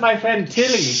 it's just my friend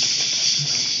Tilly.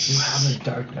 You have a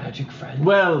dark magic friend.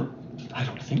 Well, I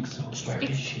don't think so. Where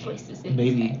is she? Voices in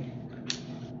Maybe. his head.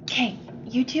 Okay,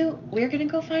 you two, we're gonna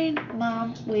go find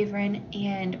Mom Wyvern,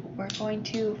 and we're going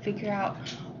to figure out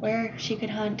where she could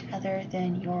hunt other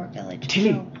than your village.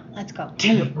 Tilly. So, let's go.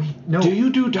 Tilly, No. do you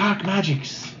do dark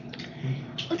magics?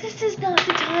 Oh, this is not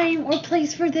the time or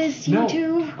place for this, you No.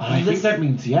 two. I think that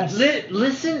means yes.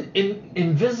 Listen,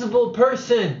 invisible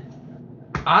person.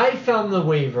 I found the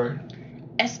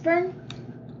wyvern. Espern,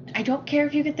 I don't care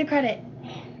if you get the credit.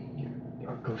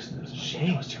 Your ghost knows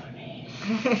shame.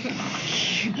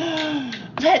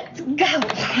 Let's go.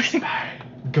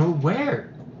 Go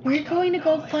where? We're going to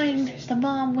go find the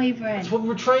Mom Wyvern. That's what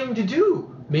we're trying to do.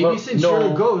 Maybe Well, since no,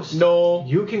 you're a ghost, No.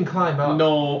 you can climb up.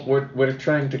 No, we're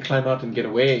trying to climb out and get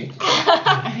away.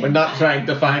 We're not trying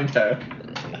to find her.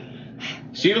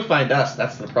 She'll find us,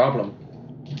 that's the problem.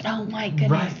 Oh my goodness.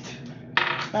 Right.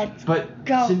 Let's But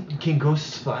go. can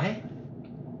ghosts fly?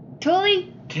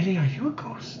 Tilly? Tilly, are you a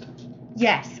ghost?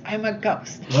 Yes, I'm a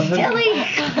ghost. Well, then- Tilly!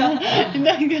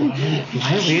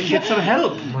 Fly away and get some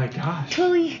help. Oh my gosh.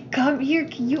 Tilly, come here.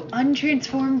 Can you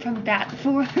untransform from bat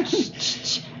form?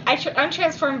 I'm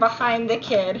transformed behind the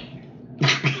kid.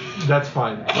 That's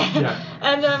fine. Yeah.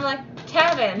 And then I'm like,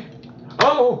 Tavin,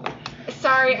 Oh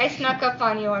sorry, I snuck up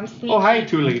on you. I'm sneaky. Oh, hi,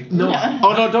 Tilly. no.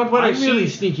 Oh, no, don't worry. I'm really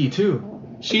sneaky too.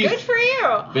 She's Good for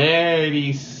you.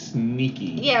 very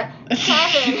sneaky. Yeah,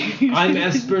 Tavin. I'm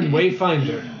Espern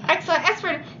Wayfinder. Excellent.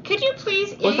 Espern, could you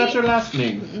please What's eat? that your last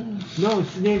name? No,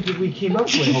 it's the name that we came up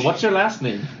Well, with. what's your last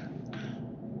name?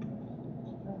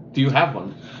 Do you have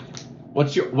one?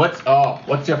 What's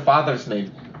your father's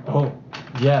name? Oh,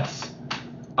 yes.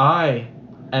 I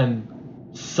am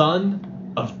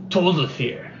son of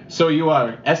Toldafir. So you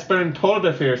are Esperin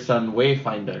Toldafir's son,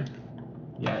 Wayfinder.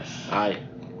 Yes. Aye.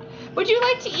 Would you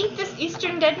like to eat this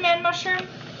Eastern Dead Man mushroom?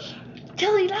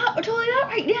 Tilly, not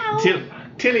right now.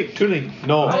 Tilly,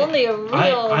 no. Only a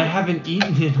real. I haven't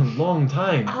eaten in a long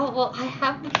time. Oh well, I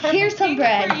have the perfect Here's some thing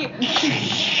bread. for you.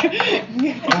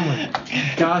 Oh my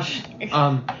gosh.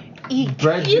 Eat.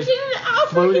 Bread You just didn't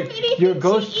offer floated. him anything Your to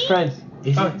ghost eat. friend.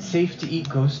 Is it safe to eat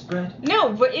ghost bread?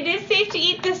 No, but it is safe to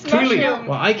eat this Truly. mushroom.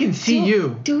 Well, I can see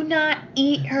you. Do not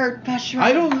eat her mushroom.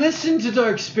 I don't listen to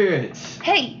dark spirits.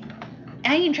 Hey,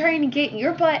 I ain't trying to get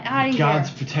your butt out of Gods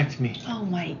here. protect me. Oh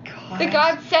my god. The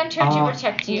gods sent her to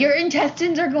protect you. Your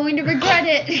intestines are going to regret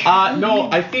it. No,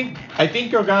 I think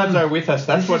your gods are with us.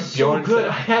 That's This what is so Bjorn good. said.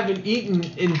 I haven't eaten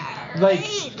in like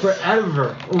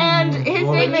forever. And Ooh, his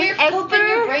Lord. name When is you're pooping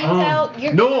your Esper. brains Oh. out,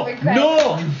 you're No, gonna regret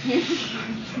no. it.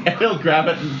 And he'll grab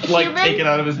it and Human? take it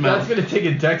out of his That's mouth. gonna take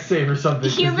a dex save or something.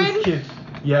 'cause Human? This kid,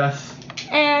 yes,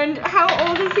 And how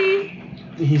old is he?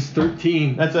 he's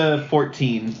 13. That's a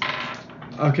 14.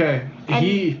 Okay, And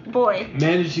he boy.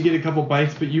 managed to get a couple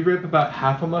bites, but you rip about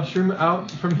half a mushroom out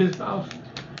from his mouth.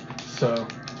 So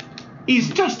He's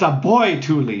just a boy,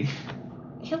 Thule.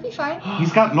 He'll be fine.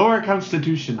 He's got lower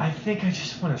constitution. I think I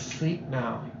just want to sleep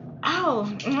now. Oh,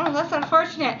 no, that's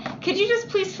unfortunate. Could you just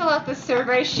please fill out the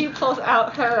survey? She pulls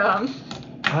out her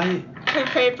her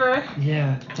paper.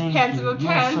 Yeah, thank Hands you. of a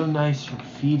You're pen. so nice for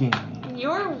feeding me.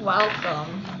 You're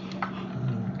welcome.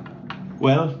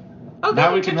 Well, Okay,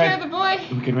 now we took can care write. of the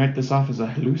boy. We can write this off as a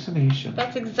hallucination.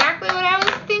 That's exactly what I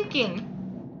was thinking.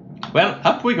 Well,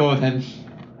 up we go then.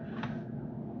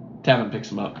 Tavin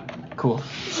picks him up. Cool.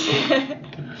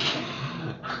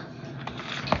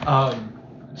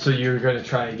 So you're gonna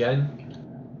try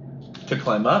again? To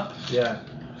climb up? Yeah.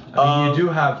 I mean, you Um, do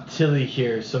have Tilly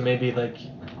here, so maybe like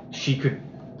she could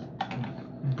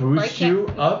boost can't- you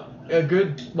up a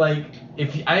good like.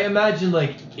 If I imagine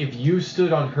like if you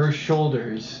stood on her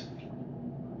shoulders,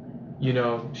 you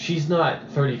know she's not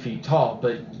 30 feet tall,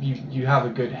 but you have a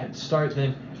good head start.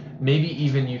 Then maybe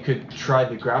even you could try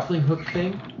the grappling hook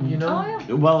thing. You know. Oh,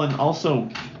 yeah. Well, and also,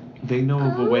 they know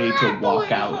of a way to walk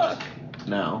Grappling out hook.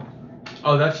 now.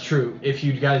 Oh, that's true. If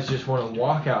you guys just want to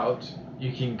walk out,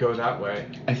 you can go that way.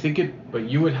 I think it. But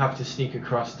you would have to sneak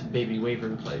across to Baby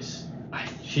Wyvern place.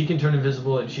 She can turn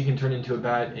invisible and she can turn into a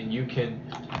bat, and you can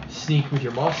sneak with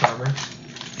your moss armor.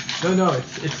 No,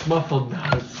 it's muffled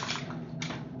now.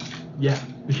 Yeah.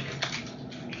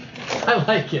 I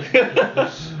like it.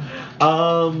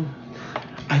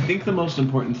 I think the most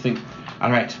important thing. All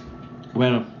right.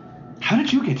 Well, how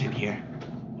did you get in here?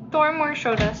 Thormore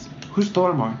showed us. Who's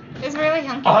Thormore? It's really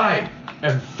hunky. I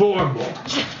am Thormore.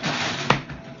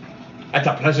 It's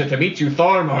a pleasure to meet you,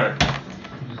 Thormore.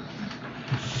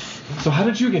 So how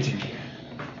did you get in here?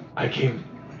 I came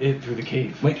in through the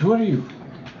cave. Wait, who are you?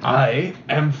 I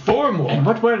am Thormore. And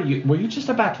what were you? Were you just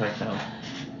a bat right now?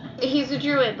 He's a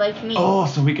druid like me. Oh,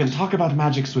 so we can talk about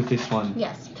magics with this one.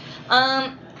 Yes.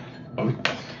 Oh,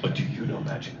 do you know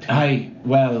magic too? I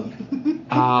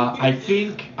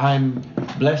think I'm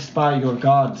blessed by your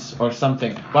gods or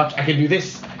something. Watch, I can do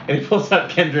this. And he pulls out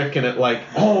Kendrick and it like,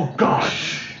 Oh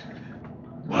gosh.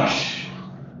 Wow.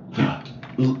 Yeah.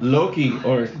 Loki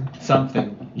or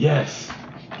something. Yes.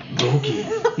 Loki.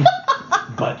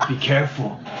 But be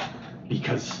careful,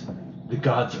 because the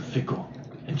gods are fickle,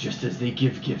 and just as they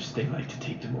give gifts, they like to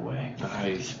take them away.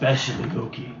 Especially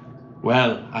Loki.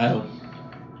 Well, I'll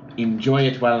enjoy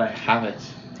it while I have it.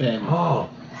 Then Oh,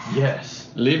 yes.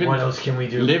 Live in- What else can we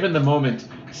do? live in the moment.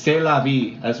 C'est la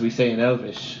vie, as we say in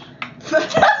Elvish.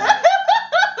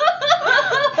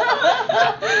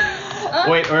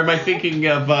 Wait, or am I thinking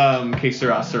of Que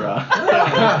Sera Sera?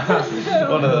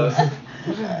 One of those.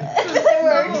 It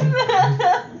works.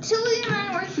 Tilly and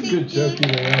I were Good joke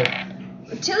thinking. either way.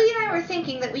 Tilly and I were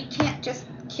thinking that we can't just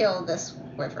kill this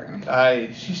wyvern.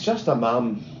 She's just a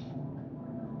mom.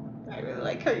 I really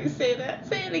like how you say that.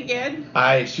 Say it again.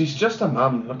 She's just a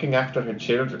mom looking after her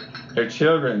children.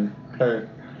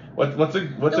 What's a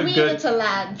The wee good little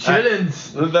lads.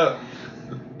 Chitlins. the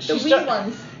The wee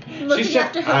ones. Looking she's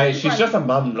after her wee she's ones. just a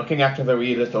mum looking after the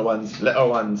wee little ones.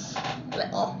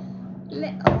 Little.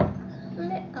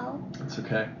 It's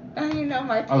okay. Oh, you know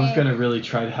my pain. I was gonna really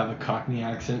try to have a Cockney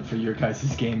accent for your guys'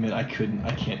 game, and I couldn't.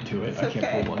 I can't do it. It's I can't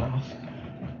okay. pull one off.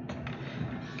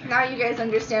 Now you guys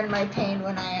understand my pain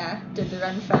when I did the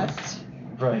Run Fest.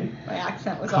 Right. My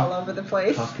accent was all over the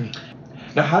place. Cockney.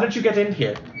 Now, how did you get in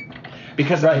here?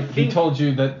 Because Right. He told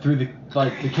you that through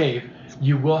the cave,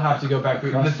 you will have to go back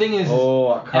through. The thing is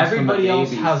everybody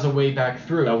else has a way back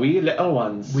through. the wee little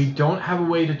ones. We don't have a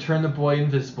way to turn the boy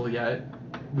invisible yet.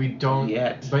 We don't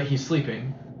Yet. But he's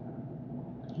sleeping.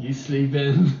 He's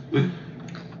sleeping.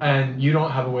 And you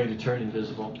don't have a way to turn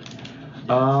invisible.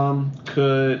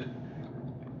 Could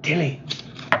Tilly,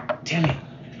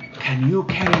 can you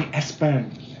carry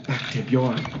Esbern back to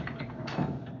Bjorn?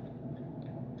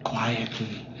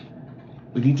 Quietly.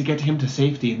 We need to get him to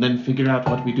safety and then figure out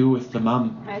what we do with the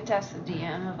mum. I asked the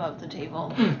DM above the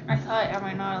table. I thought, am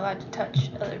I not allowed to touch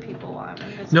other people while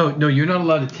I'm invisible? No, you're not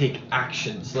allowed to take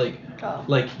actions. Oh.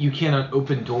 Like you cannot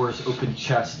open doors, open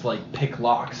chests, like pick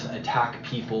locks, attack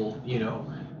people,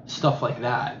 stuff like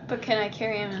that. But can I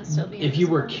carry him and still be If you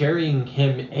were invisible? carrying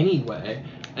him anyway,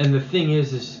 and the thing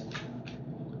is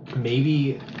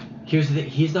maybe here's the thing,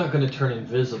 he's not going to turn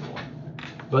invisible,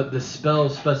 but the spell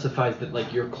specifies that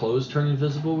like your clothes turn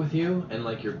invisible with you and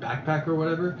like your backpack or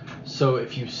whatever. So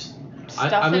if you Stuff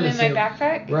I'm him gonna in say, my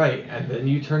backpack? right, and then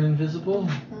you turn invisible.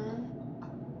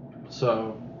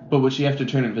 So But would she have to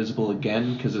turn invisible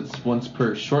again? Because it's once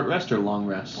per short rest or long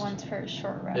rest? Once for a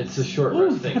short rest. it's a short Ooh,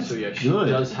 rest thing. So yeah, she good.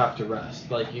 does have to rest.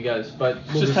 Like you guys, but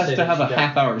She we'll just has say to that have a she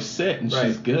half hour sit and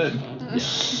she's Right. good.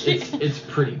 Yeah, it's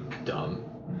pretty dumb,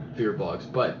 fear blogs.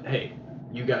 But hey,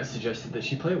 you guys suggested that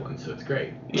she play one, so it's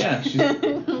great. Yeah,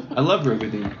 I love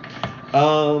Rogadine.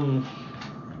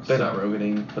 They're not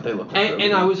Rogadine, but they look like Rogadine.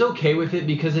 And I was okay with it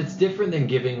because it's different than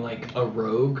giving like a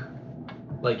rogue.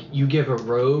 Like you give a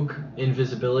rogue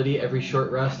invisibility every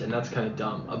short rest, and that's kind of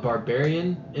dumb. A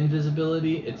barbarian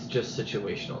invisibility, it's just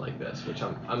situational like this, which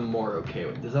I'm more okay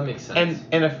with. Does that make sense?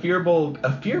 And a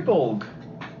Fearbolg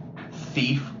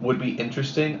thief would be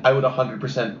interesting. I would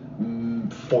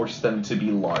 100% force them to be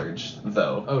large,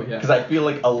 though. Oh, yeah. Because I feel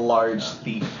like a large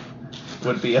thief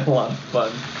would be a lot of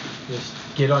fun. Just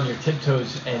get on your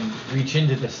tiptoes and reach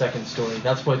into the second story.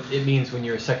 That's what it means when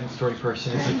you're a second story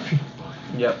person. Is it?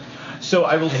 Yep. So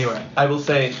I will. Anyway. I will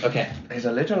say, okay, there's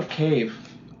a little cave,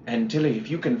 and Tilly,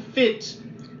 if you can fit,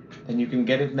 then you can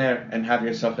get in there and have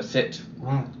yourself a sit.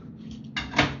 Why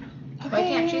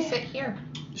can't she sit here?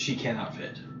 She cannot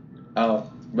fit.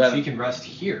 Oh, well, She can rest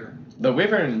here. the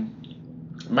wyvern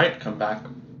might come back,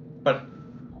 but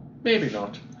maybe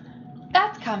not.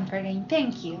 That's comforting.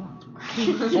 Thank you.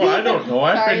 Well, I don't know.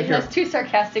 I've Sorry, been here. that's too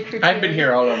sarcastic for I've been Taylor.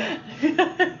 here all of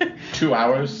 2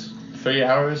 hours, 3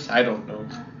 hours. I don't know.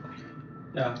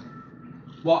 Yeah.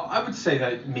 Well, I would say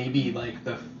that maybe like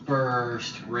the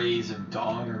first rays of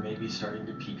dawn are maybe starting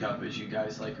to peak up as you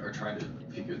guys like are trying to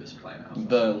figure this plan out.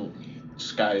 The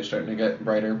sky is starting to get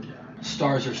brighter.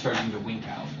 Stars are starting to wink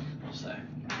out, I'll say.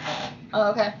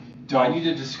 Oh, okay. Do I need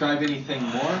to describe anything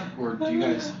more, or do you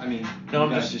guys? I mean, No, you I'm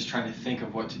guys just- trying to think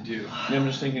of what to do. I'm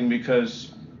just thinking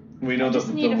because we know I that just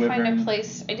the need to wyvern. find a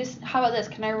place. How about this?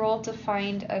 Can I roll to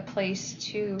find a place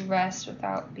to rest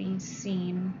without being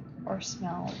seen or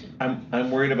smelled? I'm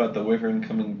worried about the wyvern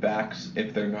coming back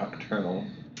if they're nocturnal.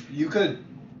 You could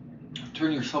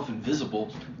turn yourself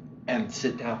invisible and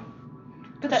sit down.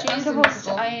 But that I'm She's supposed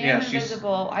invisible. to. I am Yeah, she's-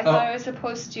 invisible. I thought I was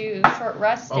supposed to short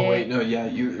rest Oh it. wait, no, yeah,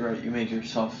 you're right. You made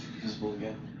yourself visible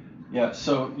again. Yeah,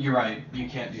 so you're right. You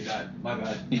can't do that. My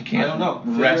bad. You can't I don't know.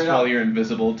 Figure rest it while out. you're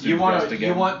invisible to You want rest to again.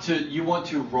 you want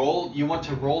to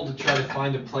roll to try to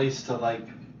find a place to like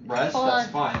rest. Hold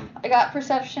That's on. fine. I got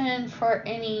perception for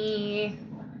any,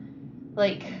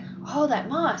 like, that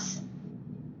moss.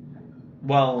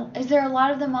 Well, Is there a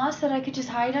lot of the moss that I could just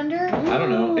hide under? I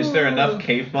don't know. Is there enough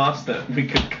cave moss that we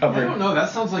could I cover? don't know. That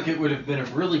sounds like it would have been a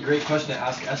really great question to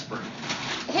ask Esper.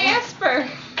 Hey, Esper.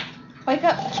 Wake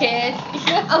up, kid.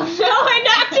 Oh no, I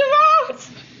knocked him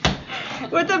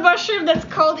out! With a mushroom that's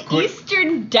called Good.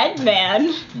 Eastern Dead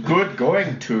Man. Good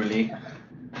going, Thule.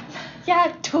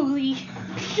 Yeah, Tuli.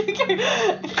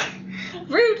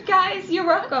 Rude, guys. You're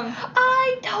welcome.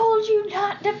 I told you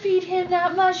not to feed him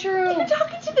that mushroom. You're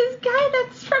talking to this guy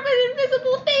that's from an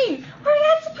invisible thing. We're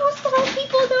not supposed to let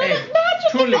people know Hey, that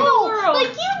magic is in the Tuli. world. Like,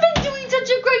 you've been doing such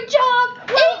a great job.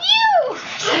 And you.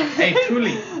 Hey,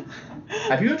 Thule.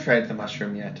 Have you tried the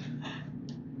mushroom yet?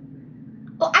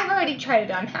 Well, I've already tried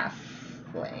it on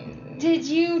halfling. Did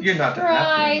you You're not a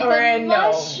try halfling. Or a the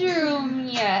no. mushroom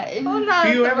yet? Well, not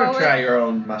Do you at the ever moment. try your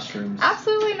own mushrooms?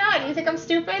 Absolutely not. Do you think I'm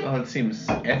stupid? Oh, it seems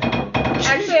ethical.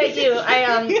 Actually, I do.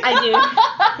 I do.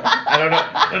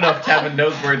 I don't know if Tavin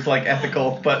knows words like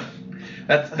ethical, but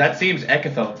that seems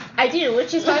eckathon. I do,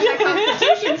 which is why my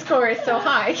constitution score is so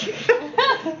high.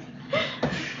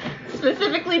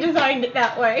 Specifically designed it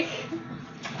that way.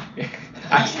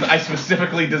 I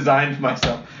specifically designed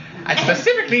myself.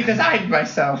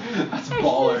 That's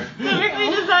baller. Specifically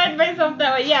designed myself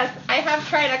that way. Yes, I have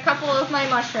tried a couple of my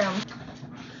mushrooms.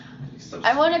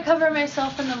 I want to cover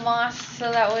myself in the moss so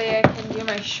that way I can do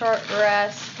my short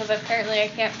rest because apparently I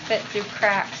can't fit through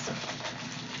cracks.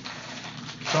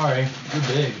 Sorry, you're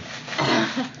big.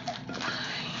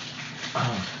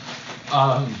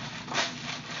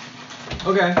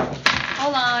 Okay.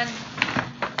 Hold on.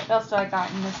 What else do I got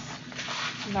in this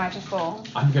magical?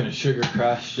 I'm gonna sugar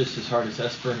crash just as hard as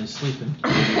Esper is sleeping.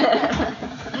 I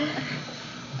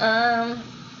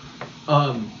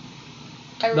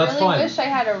That's really fine. wish I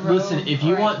had a robe. Listen, if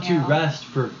you right want to now. rest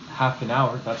for half an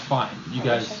hour, that's fine. You I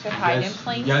guys, wish I could you hide guys, in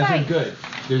plain you guys sight. are good.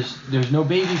 There's no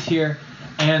babies here,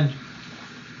 and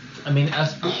I mean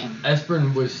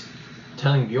Esper was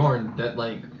telling Bjorn that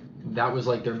like that was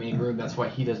like their main room. That's why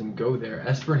he doesn't go there.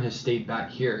 Esper has stayed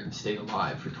back here and stayed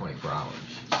alive for 24 hours.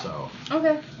 So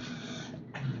Okay.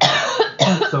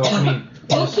 I mean,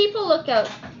 We'll keep a lookout.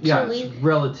 yeah, Julie. it's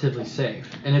relatively safe,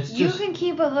 and it's You just can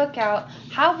keep a lookout.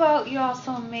 How about you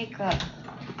also make a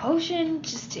potion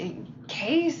just in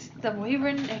case the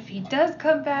wyvern, if he does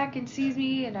come back and sees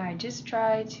me and I just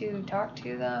try to talk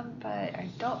to them, but I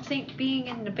don't think being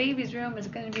in the baby's room is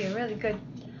going to be a really good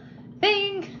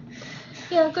thing.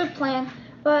 Yeah, good plan.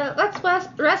 But let's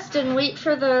rest and wait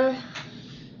for the.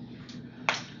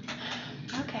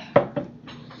 Okay.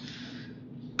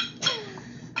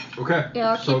 Okay.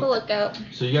 Yeah, I'll so, keep a lookout.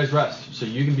 So you guys rest. So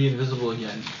you can be invisible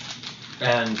again.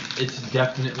 And it's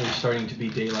definitely starting to be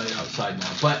daylight outside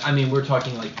now. But, I mean, we're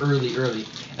talking like early.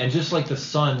 And just like the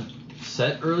sun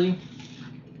set early,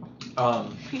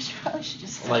 We probably should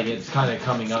just like it's kind of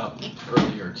coming up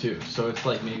earlier too. So it's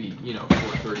like maybe,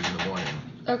 4:30 in the morning.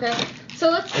 Okay. So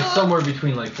let's go. It's somewhere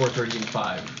between like 4:30 and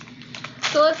 5.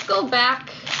 So let's go back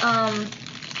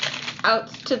out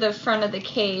to the front of the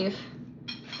cave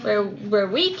where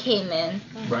we came in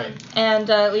Right. and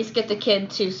at least get the kid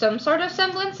to some sort of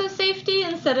semblance of safety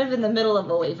instead of in the middle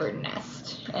of a wyvern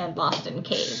nest and lost in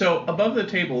cave. So above the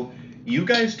table, you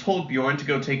guys told Bjorn to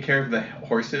go take care of the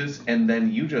horses, and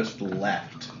then you just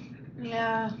left.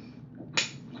 Yeah.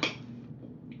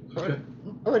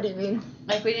 What do you mean?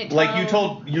 Like we didn't. Like you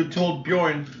told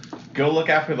Bjorn, go look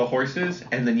after the horses,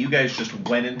 and then you guys just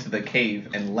went into the cave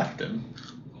and left him.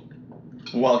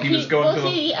 While he was going to the...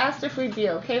 He asked if we'd be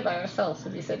okay by ourselves,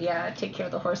 and we said, yeah, I'd take care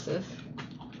of the horses.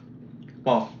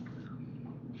 Well,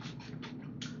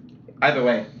 either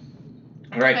way.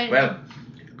 Alright, well,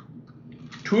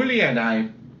 Trulia and I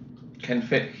can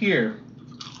fit here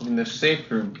in this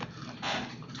safe room.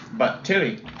 But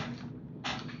Tilly,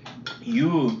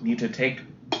 you need to take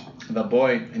the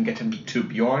boy and get him to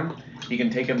Bjorn. He can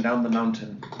take him down the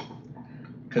mountain.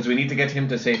 Because we need to get him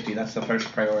to safety. That's the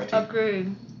first priority.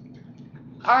 Agreed.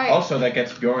 Alright. Also, that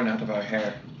gets Bjorn out of our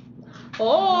hair.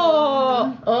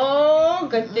 Oh,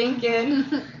 good thinking.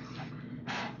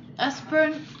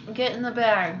 Esperin, get in the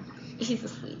bag. He's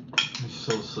asleep. He's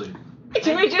still asleep.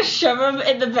 Can we just shove him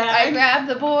in the I bag? grab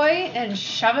the boy and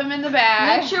shove him in the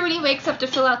bag. Make sure when he wakes up to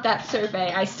fill out that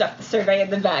survey, I stuff the survey in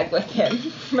the bag with him,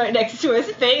 right next to his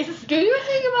face. Do you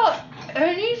think about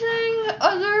anything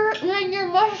other than your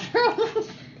mushrooms?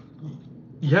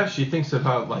 Yeah, she thinks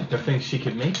about like the things she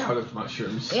could make out of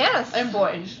mushrooms. Yes. And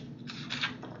boys.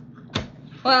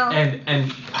 Well,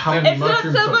 And how many it's not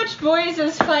mushrooms? so much boys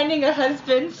as finding a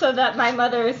husband so that my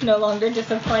mother is no longer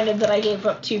disappointed that I gave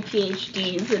up 2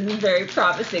 PhDs in very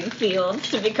promising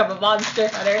fields to become a monster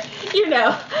hunter. You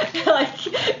know, like,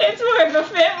 it's more of a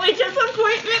family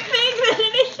disappointment thing than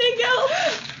anything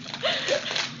else.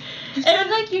 You sound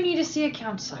like you need to see a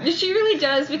counselor. She really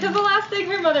does, because the last thing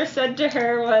her mother said to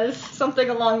her was something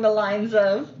along the lines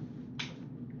of,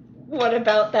 what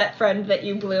about that friend that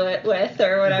you blew it with,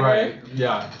 or whatever. Right.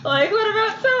 Yeah. Like, what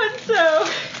about so-and-so?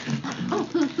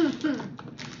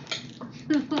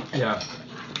 Yeah.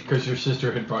 Because your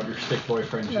sister had brought your stick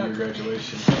boyfriend to your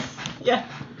graduation. Yeah,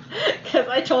 because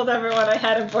I told everyone I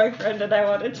had a boyfriend and I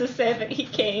wanted to say that he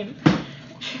came.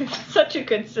 Such a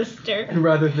good sister. And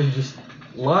rather than just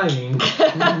lying,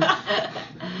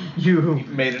 you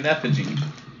Made an effigy.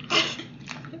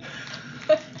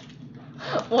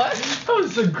 What? That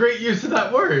was a great use of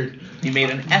that word. You made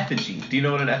an effigy. Do you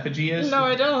know what an effigy is? No,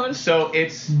 I don't. So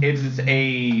it's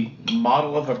a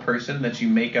model of a person that you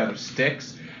make out of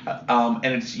sticks, and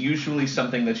it's usually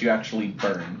something that you actually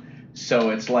burn. So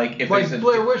it's like if Like there's a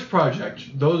Blair Witch Project.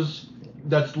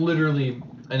 That's literally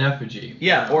an effigy.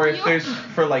 yeah, or if there's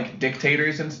for like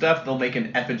dictators and stuff, they'll make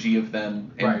an effigy of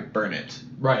them and Right. burn it.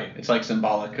 Right. It's like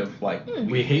symbolic of like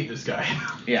We hate this guy.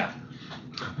 yeah.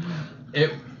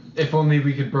 If only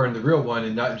we could burn the real one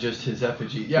and not just his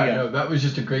effigy. Yeah, Yeah. no, that was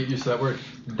just a great use of that word.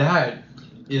 That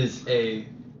is a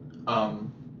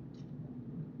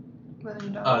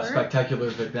spectacular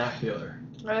vernacular.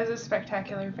 What is a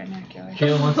spectacular vernacular?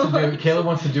 Kayla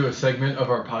wants to do a segment of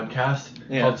our podcast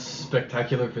Yeah. called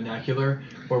Spectacular Vernacular,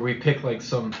 where we pick like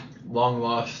some long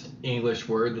lost English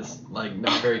word that's like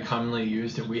not very commonly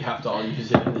used, and we have to all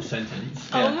use it in a sentence.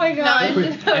 Oh my god.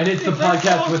 And it's the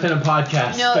podcast within a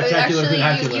podcast. No, Spectacular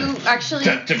Vernacular.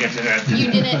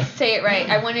 you didn't say it right.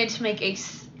 I wanted to make a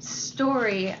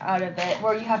story out of it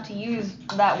where you have to use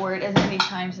that word as many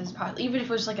times as possible, even if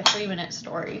it was like a 3-minute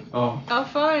story. Oh. How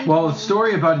fun. Well, a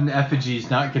story about an effigy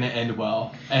is not going to end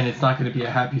well, and it's not going to be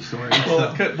a happy story. Well, so.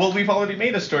 it could, well, we've already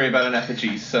made a story about an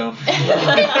effigy, so.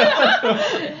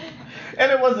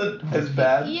 And it wasn't as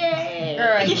bad. Yay.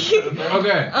 Alright.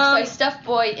 Okay. So I stuffed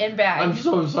boy in bag. I'm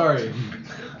so sorry.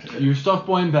 You stuff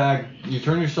boy in bag, you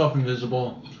turn yourself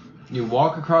invisible, you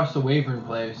walk across the Wyvern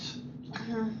place,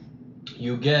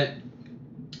 you get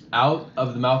out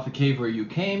of the mouth of the cave where you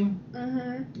came,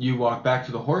 you walk back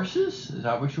to the horses. Is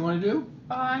that what you want to do?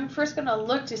 I'm first gonna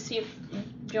look to see if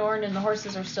Bjorn and the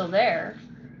horses are still there.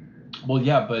 Well,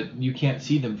 yeah, but you can't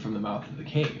see them from the mouth of the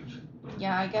cave.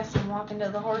 Yeah, I guess I'm walking to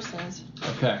the horses.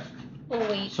 Okay. Oh,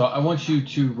 wait. So I want you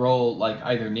to roll like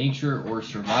either nature or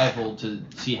survival to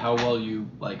see how well you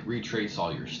like retrace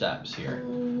all your steps here.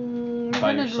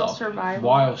 by gonna roll yourself. survival.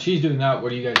 While she's doing that,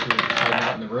 what are you guys doing? Hiding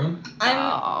out in the room?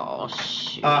 Oh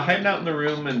shoot. Hiding out in the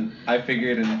room, and I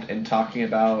figured in talking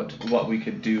about what we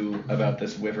could do about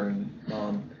this wyvern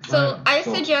mom. So I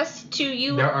Cool. suggest to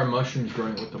you. There are mushrooms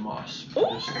growing with the moss.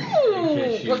 Just in Ooh,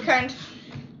 case you what kind?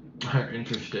 are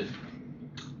interested.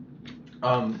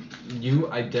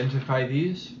 You identify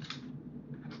these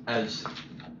as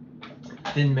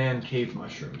Thin Man cave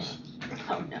mushrooms.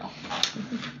 Oh no.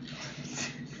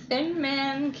 Thin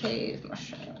Man cave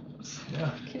mushrooms.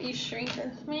 Yeah. Can you shrink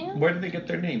this man? Where did they get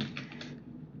their name?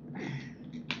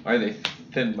 Are they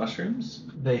thin mushrooms?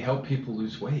 They help people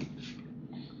lose weight.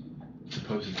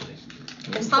 Supposedly.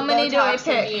 How many do I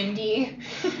pick? D&D.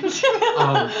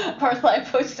 Um, or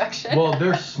liposuction. Well,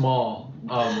 they're small.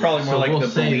 Probably more so like we'll the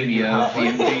say that you bulimia have,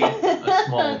 like, D&D. a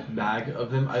small bag of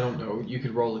them. I don't know. You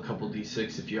could roll a couple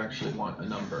d6 if you actually want a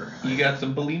number. You got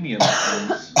some bulimia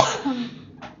mushrooms.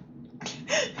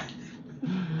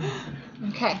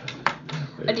 Okay.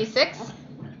 A d6?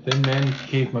 Thin Man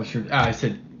cave mushrooms. I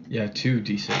said, yeah, 2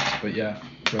 d6, but yeah,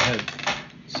 go ahead.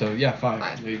 So, yeah,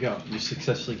 5. There you go. You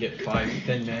successfully get 5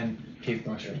 Thin Man cave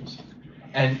mushrooms.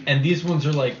 And these ones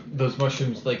are like those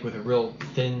mushrooms, like with a real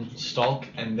thin stalk,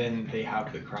 and then they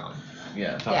have the crown.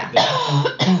 Yeah. Top Yeah. of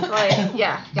it. Like,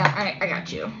 yeah, I got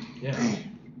you. Yeah.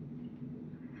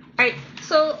 Alright,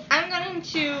 so I'm going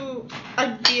to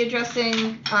be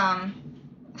addressing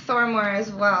Thormor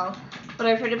as well, but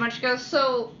I pretty much go,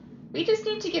 so we just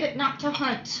need to get it not to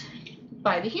hunt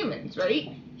by the humans,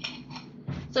 right?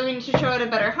 So we need to show it a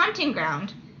better hunting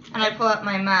ground. And I pull out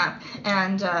my map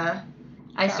and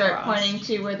I start Frost. pointing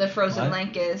to where the frozen What?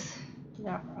 lake is.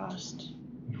 Not Frost.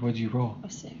 What'd you roll? A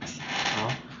 6.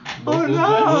 We'll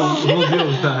deal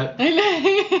with that.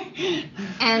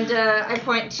 And I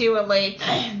point to a lake.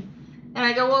 And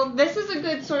I go, well, this is a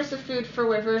good source of food for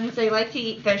wyverns. They like to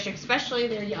eat fish, especially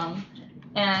they're young.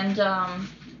 And,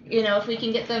 if we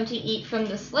can get them to eat from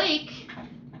this lake,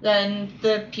 then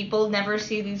the people never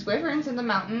see these wyverns in the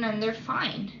mountain and they're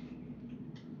fine.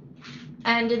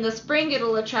 And in the spring,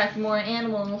 it'll attract more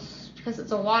animals because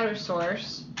it's a water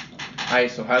source. Aye,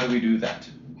 so how do we do that?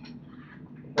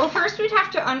 Well, first we'd have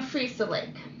to unfreeze the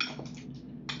lake.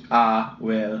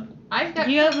 Well, I've got.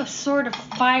 You have a sword of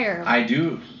fire. I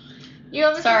do. You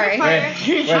have a Sorry. sword of fire.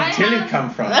 Where'd Tilly have- come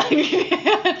from?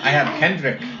 I have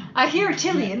Hendrik. I hear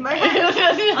Tilly in my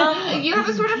head. You have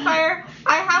a sword of fire.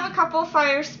 I have a couple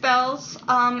fire spells.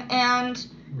 And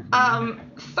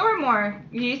Thormor,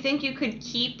 do you think you could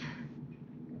keep?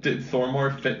 Did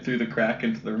Thormor fit through the crack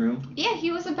into the room? Yeah,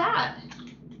 he was a bat.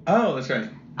 Oh, that's right.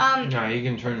 No, he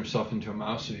can turn himself into a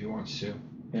mouse if he wants to.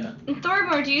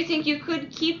 Thormor, do you think you could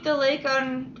keep the lake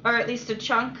on, or at least a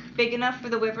chunk big enough for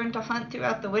the wyvern to hunt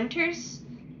throughout the winters?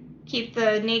 Keep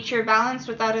the nature balanced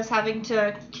without us having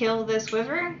to kill this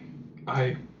wyvern?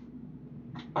 I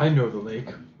know the lake.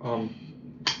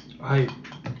 I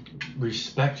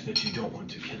respect that you don't want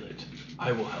to kill it.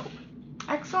 I will help.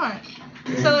 Excellent.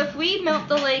 So if we melt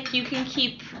the lake, you can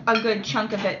keep a good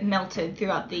chunk of it melted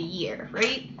throughout the year,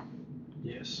 right?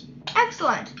 Yes.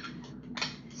 Excellent.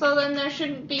 So then there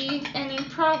shouldn't be any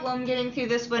problem getting through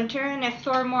this winter, and if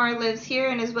Thormor lives here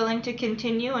and is willing to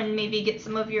continue and maybe get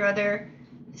some of your other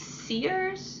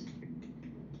seers?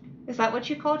 Is that what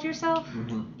you called yourself?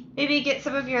 Mm-hmm. Maybe get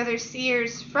some of your other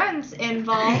seers' friends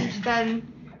involved,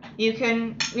 then we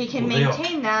can Well,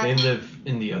 maintain that. They live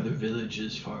in the other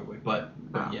villages far away, but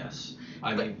Oh. yes,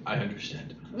 I mean, I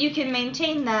understand. You can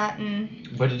maintain that, and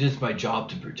But it is my job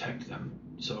to protect them,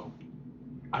 so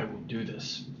I will do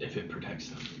this if it protects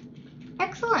them.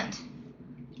 excellent.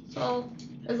 So,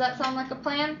 does that sound like a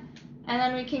plan? And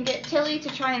then we can get Tilly to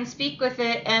try and speak with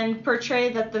it and portray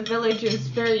that the village is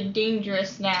very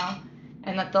dangerous now,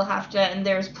 and that they'll have to, and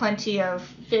there's plenty of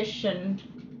fish and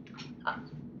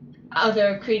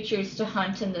other creatures to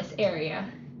hunt in this area.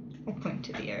 I point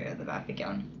to the area of the back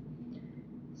again.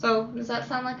 So, does that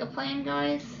sound like a plan,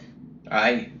 guys?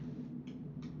 Aye.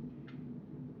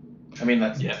 I mean,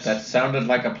 Yes. that sounded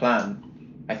like a plan.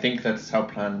 I think that's how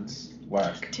plans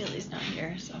work. Tilly's not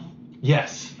here, so.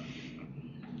 Yes.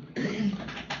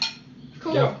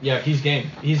 Cool. Yeah, he's game.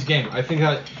 He's game. I think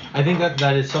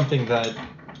that is something that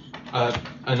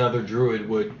another druid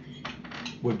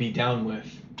would be down with.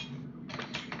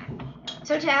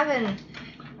 So, Tavin,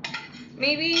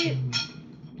 maybe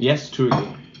Yes,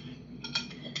 truly.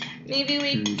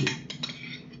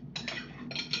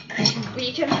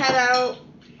 we can head out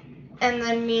and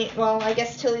then meet. Well, I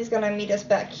guess Tilly's gonna meet us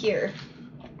back here.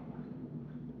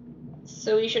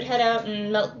 So we should head out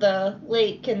and melt the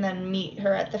lake and then meet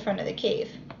her at the front of the cave.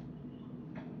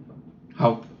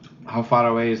 How far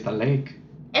away is the lake?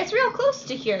 It's real close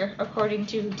to here, according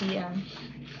to DM.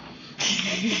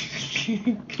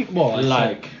 Well, I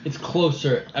Like- said it's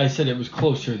closer. I said it was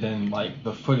closer than like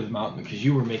the foot of the mountain because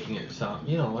you were making it sound,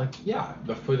 like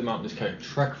the foot of the mountain is kind of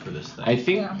trek for this thing. I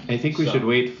think Yeah. we So- should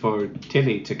wait for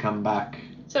Tilly to come back.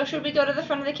 So should we go to the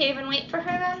front of the cave and wait for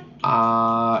her then?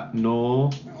 No.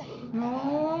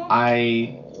 No.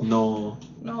 No.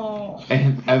 No.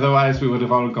 And otherwise we would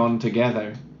have all gone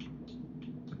together.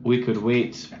 We could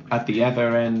wait at the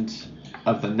other end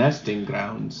of the nesting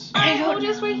grounds. We'll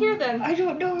just wait here then. I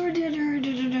don't know where dinner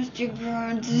nesting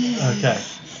grounds.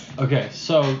 Okay.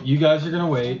 So you guys are gonna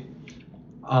wait.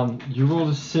 You rolled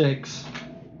a 6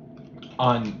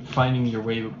 on finding your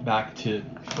way back to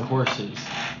the horses,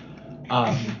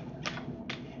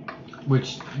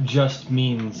 which just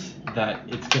means that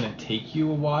it's gonna take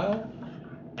you a while,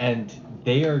 and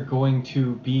they are going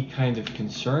to be kind of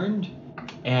concerned,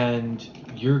 and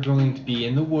you're going to be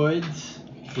in the woods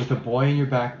with a boy in your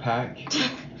backpack,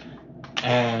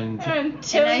 and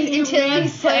Until he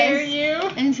says, you.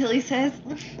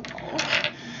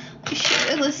 we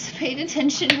should have paid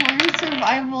attention more in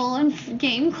survival and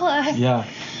game class. yeah.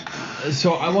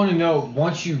 So I want to know,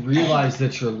 once you realize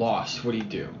that you're lost, what do you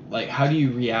do? Like, how do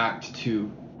you react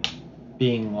to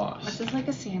being lost? This is like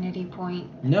a sanity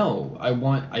point. No, I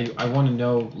want to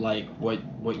know like what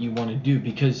you want to do,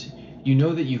 because you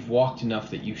know that you've walked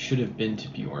enough that you should have been to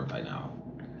Bjorn by now.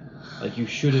 Like you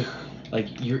should have, like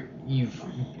you're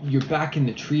back in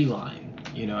the tree line,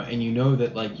 and you know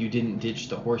that like you didn't ditch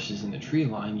the horses in the tree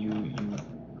line.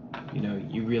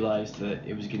 You realized that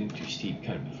it was getting too steep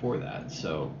kind of before that.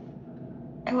 So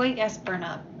I wake Esbern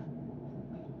up.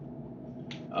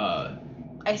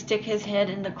 I stick his head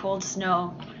in the cold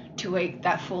snow to wake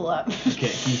that fool up. okay,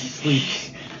 he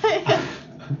sleeps.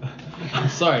 I'm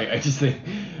sorry, I just think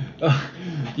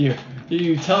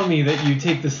you tell me that you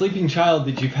take the sleeping child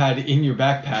that you've had in your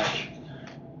backpack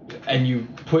and you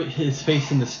put his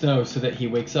face in the snow so that he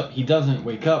wakes up. He doesn't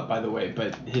wake up, by the way,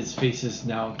 but his face is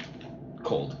now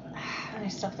cold. And I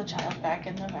stuff the child back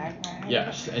in the backpack.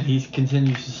 Yes, and he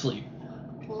continues to sleep.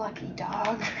 Lucky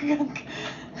dog.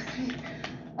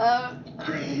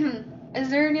 Is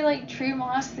there any like tree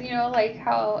moss, like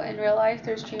how in real life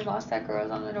there's tree moss that grows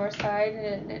on the north side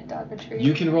and it dug a tree?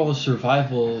 You can roll a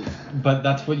survival, but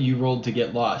that's what you rolled to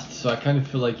get lost, so I kind of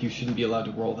feel like you shouldn't be allowed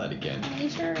to roll that again.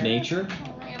 Nature? Nature?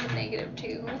 Oh, I have a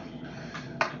 -2.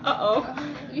 Uh-oh.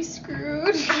 We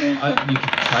screwed. You can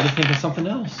try to think of something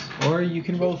else, or you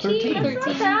can roll 13. That's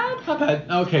not bad. Not bad.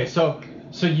 Okay, so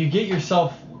you get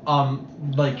yourself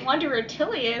like I wonder where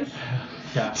Tilly is.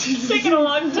 yeah. It's taking a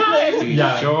long time.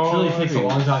 Yeah, Sure it really takes a is.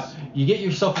 long time. You get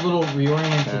yourself a little That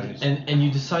reoriented, is- and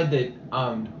you decide that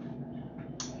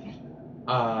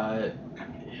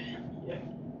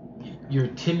your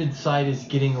timid side is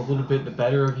getting a little bit the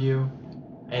better of you,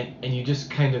 and you just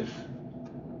kind of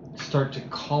start to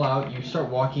call out. You start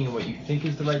walking in what you think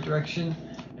is the right direction,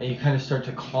 and you kind of start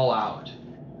to call out,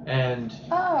 and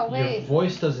Oh, your wait.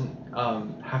 voice doesn't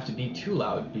have to be too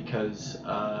loud because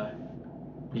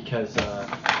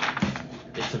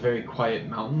it's a very quiet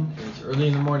mountain and it's early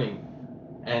in the morning,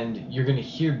 and you're gonna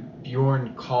hear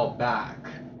Bjorn call back,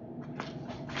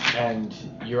 and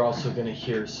you're also gonna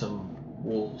hear some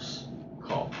wolves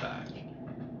call back.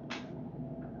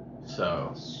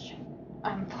 So,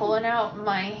 I'm pulling out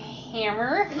my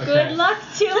hammer. okay. Good luck,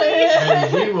 Tilly.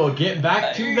 And we will get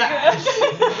back to that.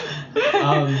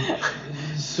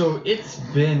 So it's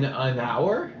been an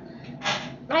hour.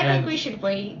 I think And we should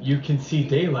wait. You can see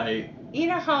daylight. You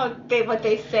know how what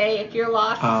they say, if you're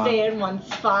lost, stay in one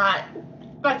spot.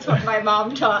 That's what my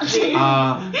mom taught me.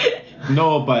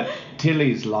 No, but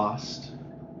Tilly's lost.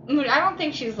 I don't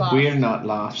think she's lost. We're not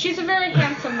lost. She's a very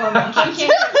handsome woman. She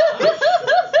can't get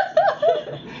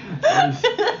lost.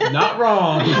 Not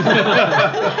wrong.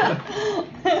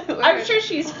 I'm sure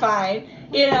she's fine.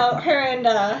 Her and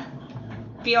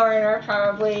Bjorn are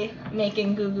probably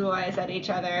making goo-goo eyes at each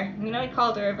other. He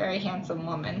called her a very handsome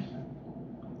woman.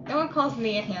 No one calls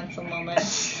me a handsome woman.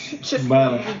 Just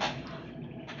Well, saying.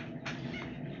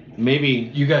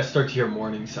 Maybe You guys start to hear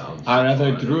morning sounds. our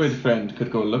other druid friend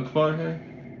could go look for her.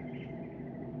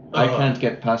 I Uh. can't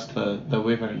get past the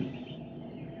wyvern.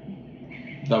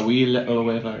 The wee little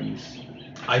wyverns.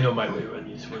 I know my way around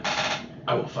these woods.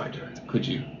 I will find her. Could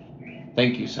you?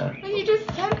 Thank you, sir. But you just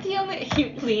sent the only.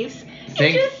 He leaves.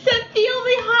 Thank- You just sent the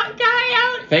only hot guy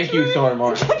out. Thank you, to-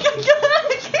 Thormor.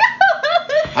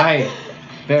 Hi.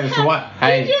 There's one.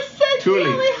 Hi. You just sent Truly. the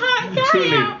only hot guy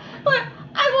Truly. out. But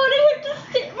I wanted him to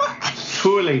stay.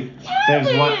 Truly. There's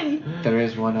Kevin! one. There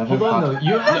is one other. Hold on hot- though.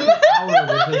 You have an hour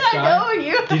there with this I guy? know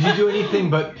you. Did you do anything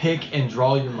but pick and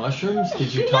draw your mushrooms?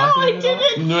 Did you No, talk to I him at all?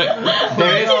 didn't. No,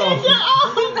 there is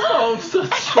Oh,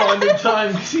 such squandered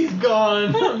time because he's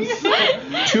gone.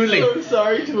 I'm truly. so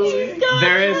sorry, Tuli.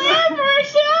 There is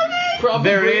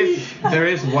Probably. there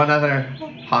is one other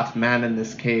hot man in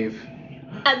this cave,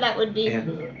 And that would be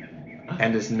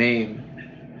and his name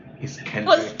is was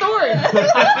Kendrick. Thorn.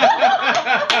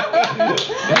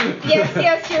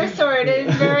 Yes, your sword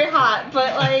is very hot,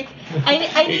 but like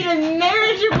I need a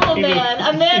marriageable man,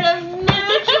 a man of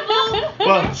marriageable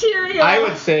Well, material. I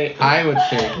would say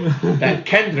that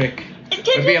Kendrick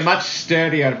would be a much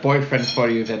sturdier boyfriend for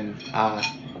you than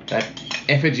that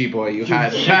effigy boy you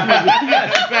had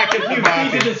back in If you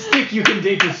dated a stick, you can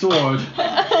date a sword.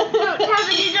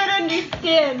 Tavern, you don't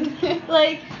understand.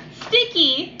 Like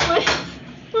Sticky was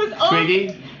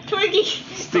Twiggy? Twiggy,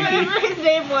 Sticky? whatever his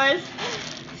name was.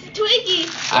 Twiggy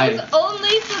was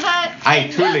only so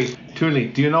that Truly,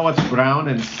 do you know what's brown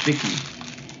and sticky?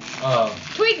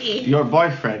 Twiggy. Your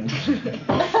boyfriend.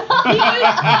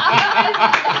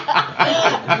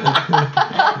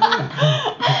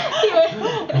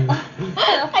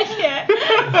 I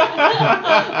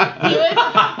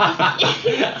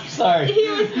can't. Sorry. He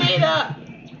was made up.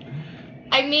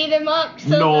 I made him up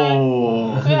so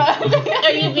No. that...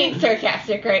 Are you being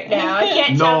sarcastic right now? I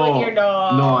can't tell with your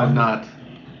no. No, I'm not.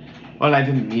 Well, I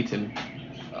didn't meet him.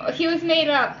 He was made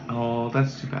up. Oh,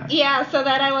 that's too bad. Yeah, so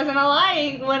that I wasn't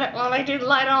lying when I didn't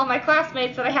lie to all my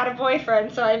classmates that I had a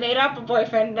boyfriend. So I made up a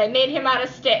boyfriend and I made him out of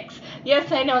sticks.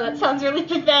 Yes, I know that sounds really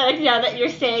pathetic now that you're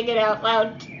saying it out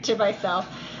loud to myself.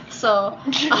 So,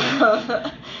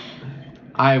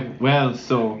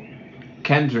 So,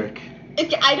 Kendrick.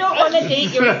 I don't want to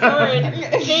date your sword.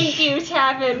 Thank you,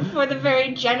 Tavin, for the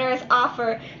very generous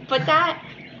offer. But that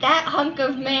hunk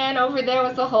of man over there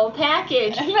was the whole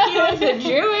package. He was a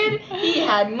druid. He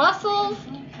had muscles.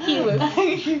 He was...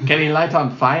 Can he light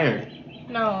on fire?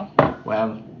 No.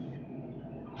 Well,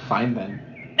 fine then.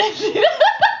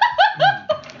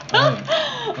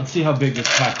 Alright, let's see how big this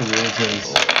pack of wolves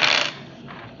is.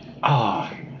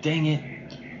 Ah, dang it.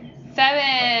 7.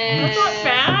 That's not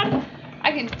bad.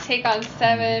 I can take on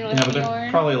 7 with Yeah, but they're Bjorn.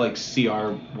 probably like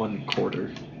CR 1/4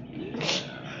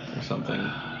 or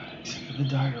something. Except for the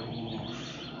dire wolf.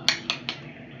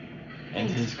 And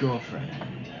his girlfriend.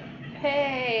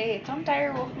 Hey, don't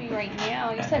direwolf me right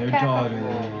now. You And said their pack daughter.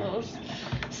 of wolves.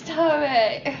 Stop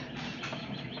it.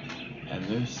 And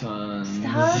their sons.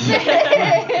 Stop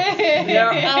it.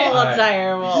 You're all Alright, a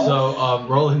dire wolf. So,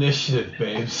 roll initiative,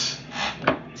 babes.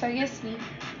 So I guess sneak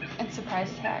and surprise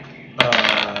attack.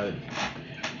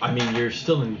 I mean, you're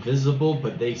still invisible,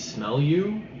 but they smell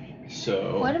you.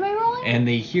 So. What am I rolling? And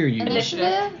they hear you.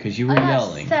 Initiative? Because you I were got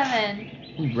yelling.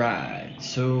 7. Right.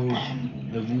 So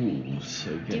the wolves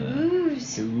are The gonna.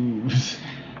 wolves. The wolves.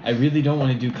 I really don't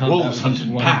want to do combat Wolves with just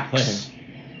hunting one packs.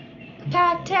 player.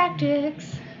 Pack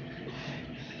tactics.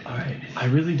 Alright. I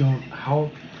really don't. How.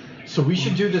 So we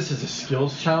should do this as a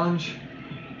skills challenge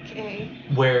Okay.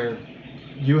 where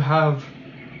you have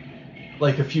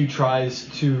like a few tries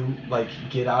to like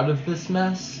get out of this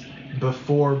mess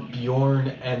before Bjorn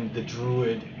and the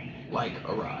druid like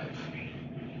arrive.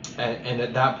 And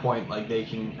at that point, like they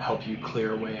can help you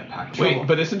clear away a pack of Wait, trouble.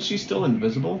 but isn't she still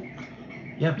invisible?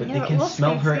 Yeah, but Yeah, they but can wolves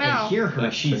smell can her smell. and hear her.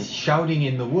 That's She's true. shouting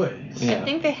in the woods. Yeah. I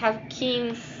think they have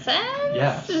keen sense.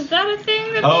 Yes. Is that a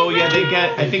thing that Oh they yeah, they have?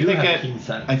 get. I think do they have get. keen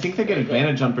sense. I think they get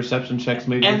advantage on perception checks.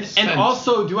 Maybe. And with and sense.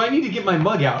 also, do I need to get my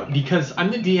mug out because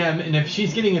I'm the DM, and if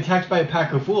she's getting attacked by a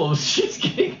pack of wolves, she's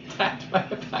getting attacked by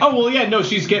a pack. Oh well, yeah. No,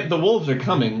 the wolves are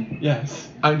coming. Yes.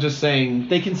 I'm just saying.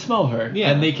 They can smell her, Yeah.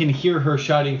 and they can hear her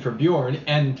shouting for Bjorn.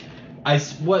 And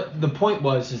what the point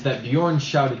was is that Bjorn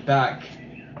shouted back,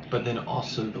 but then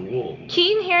also the wolves.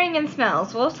 Keen hearing and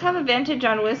smells. Wolves have advantage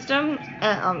on wisdom,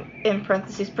 in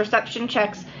parentheses, perception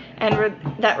checks, and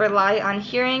that rely on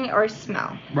hearing or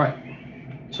smell. Right.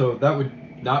 So that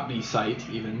would not be sight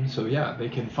even. So yeah, they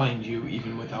can find you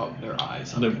even without their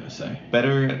eyes. I'm They're- gonna say.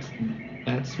 Better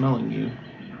at smelling you.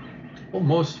 Well,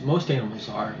 most animals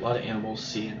are. A lot of animals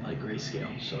see in like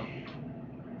grayscale. So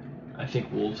I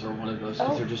think wolves are one of those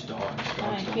because Oh. they're just dogs.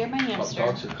 Dogs I hear my hamster.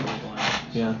 Dogs are colorblind.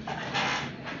 Yeah.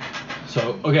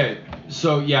 So okay,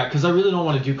 so yeah, because I really don't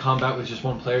want to do combat with just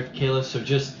one player, Kayla. So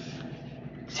just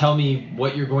tell me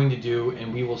what you're going to do,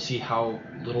 and we will see how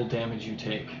little damage you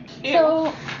take.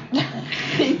 So,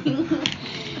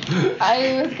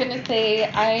 I was gonna say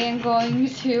I am going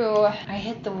to. I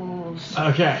hit the wolves.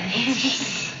 Okay.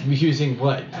 Using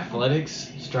what?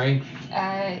 Athletics, strength.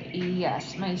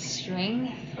 Yes, my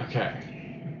strength. Okay.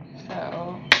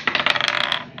 So,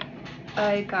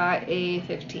 I got a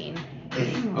 15.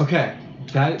 Okay.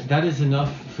 that is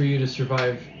enough for you to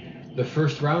survive the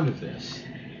first round of this.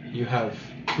 You have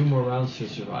 2 more rounds to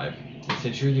survive. And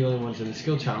since you're the only ones in the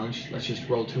skill challenge, let's just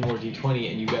roll 2 more d20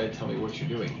 and you gotta tell me what you're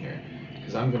doing here.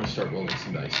 Because I'm gonna start rolling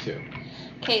some dice too.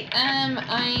 Okay,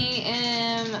 I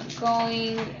am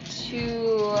going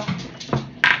to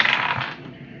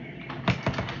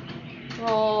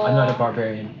roll. I'm not a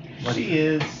barbarian. She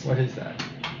is. What is that?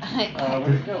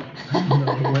 Where'd it go?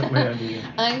 No, way under you.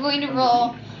 I'm going to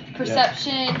roll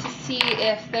perception to see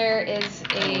if there is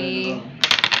a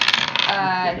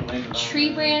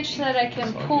tree branch that I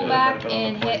can pull back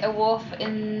and hit a wolf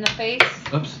in the face.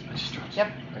 Oops, I just dropped.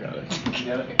 Yep. I got it. You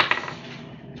got it?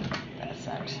 That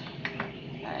sucks.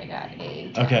 I got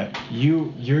a 10. Okay,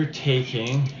 you're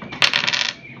taking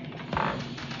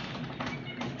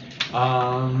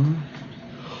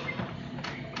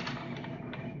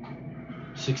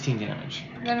 16 damage.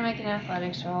 I'm gonna make an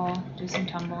athletics roll, do some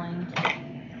tumbling.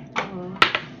 Ooh.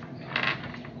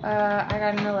 I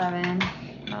got an 11.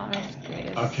 Not my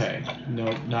greatest. Okay,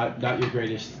 no, not your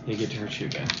greatest. They get to hurt you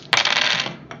again.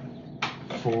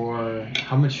 For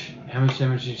how much damage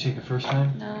did you take the first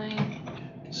time? 9.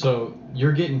 So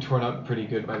you're getting torn up pretty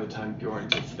good by the time Bjorn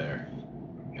gets there,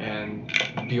 and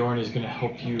Bjorn is gonna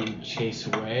help you chase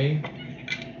away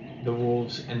the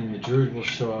wolves, and then the druid will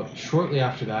show up shortly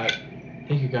after that.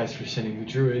 Thank you guys for sending the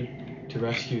druid to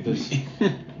rescue this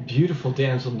beautiful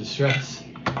damsel in distress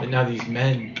that now these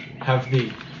men have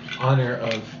the honor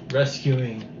of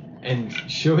rescuing and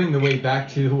showing the way back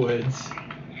to the woods.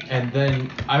 And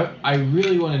then I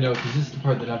really want to know, because this is the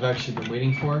part that I've actually been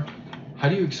waiting for, how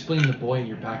do you explain the boy in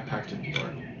your backpack to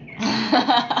Bjorn?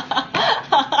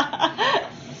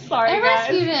 Sorry, I guys.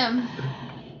 rescued him.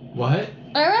 What?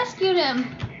 I rescued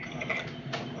him.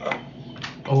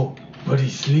 Oh, but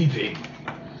he's sleeping.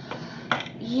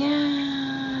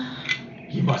 Yeah.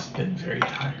 He must have been very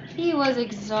tired. He was He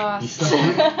exhausted.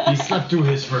 he slept through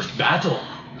his first battle.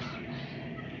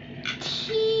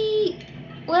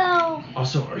 Well,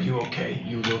 Also, are you okay?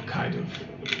 You look kind of...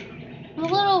 I'm a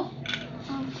little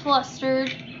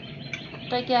flustered,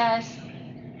 I guess.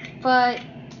 But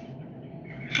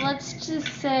let's just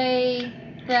say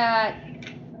that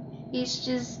he's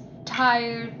just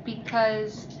tired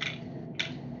because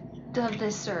of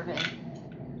this survey.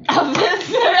 Of this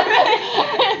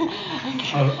survey.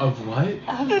 Of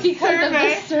what? Because of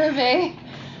this survey.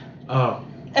 Oh.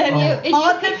 And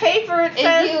on the paper it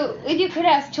says... And you could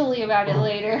ask Tully about it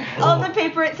later. On the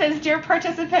paper it says, "Dear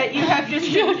participant, you have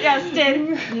just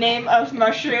suggested name of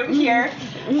mushroom here.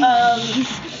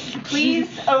 Please,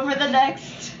 over the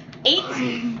next 8,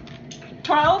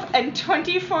 12, and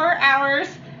 24 hours,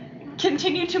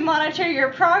 continue to monitor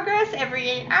your progress every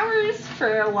 8 hours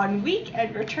for 1 week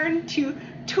and return to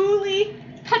Thule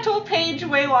Petal Page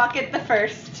Waywocket the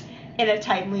First in a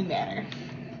timely manner."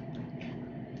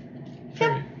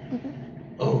 Very-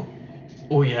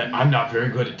 Oh yeah, I'm not very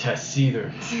good at tests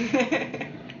either.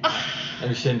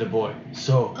 Understand the boy.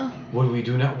 So, what do we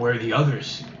do now? Where are the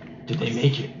others? Did they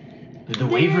make it? Did the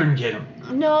Wyvern get them?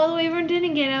 No, the Wyvern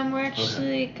didn't get him. We're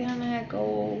actually gonna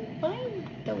go find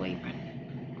the Wyvern.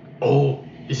 Oh,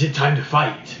 is it time to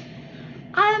fight?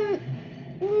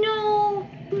 No,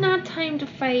 not time to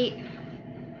fight.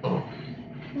 Oh,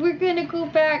 We're gonna go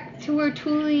back to where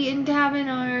Thule and Davin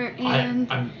are, and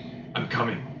I'm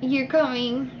coming. you're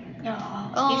coming. No,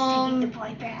 he's taking the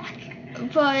boy back.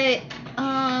 But,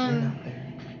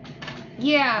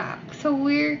 yeah, so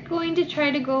we're going to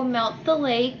try to go melt the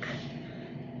lake,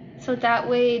 so that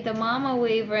way the mama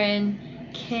Wyvern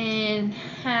can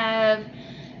have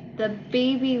the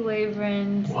baby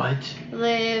Wyverns What?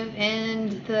 live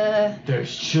in the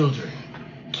There's children.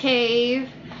 cave,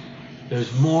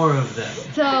 There's more of them.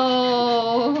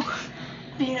 so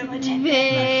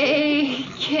they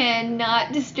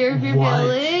cannot disturb your What?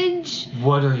 village.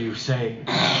 What are you saying?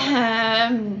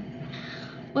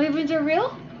 Wyverns are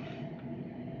real,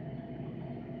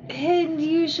 and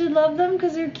you should love them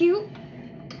because they're cute.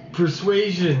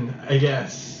 Persuasion, I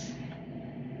guess.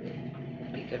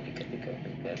 Be good.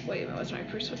 Wait, what was my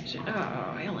persuasion? Oh,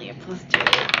 I only have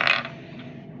 +2.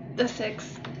 The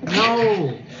 6.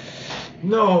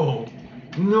 No,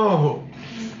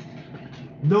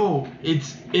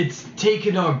 it's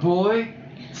taking our boy.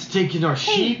 It's taking our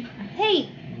sheep. Hey.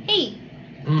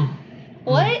 Mm.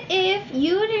 What if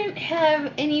you didn't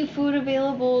have any food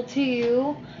available to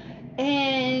you,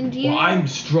 and you? Well, I'm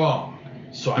strong,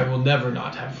 so I will never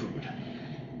not have food.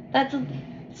 That's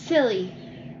silly.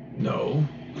 No,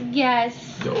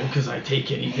 Yes. because I take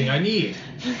anything I need.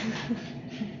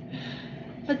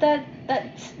 But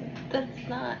that's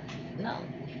not no.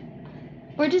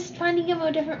 We're just finding him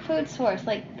a different food source,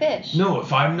 like fish. No,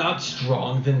 if I'm not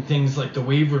strong, then things like the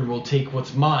Wyvern will take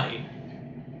what's mine.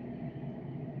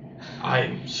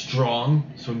 I'm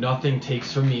strong, so nothing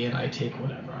takes from me, and I take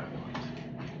whatever I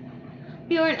want.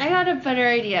 Bjorn, I got a better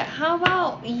idea. How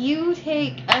about you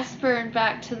take Esper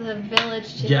back to the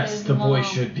village to Yes, his the boy mom?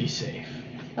 should be safe.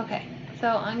 Okay, so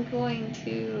I'm going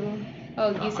to...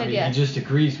 Oh, you said I mean, yes. He just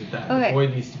agrees with that. Okay. The boy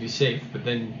needs to be safe, but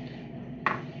then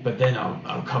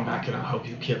I'll come back and I'll help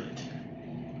you kill it.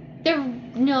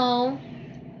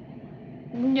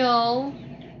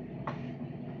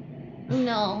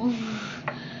 No.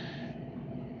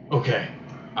 Okay,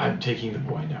 I'm taking the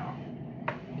boy now.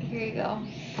 Here you go.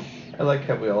 I like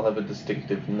how we all have a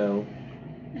distinctive no.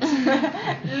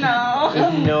 No.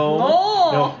 No.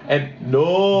 No. And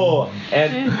no.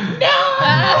 And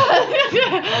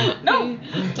No.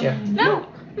 yeah. No.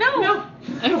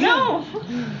 No.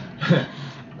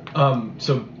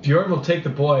 So Bjorn will take the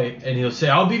boy and he'll say,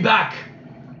 "I'll be back.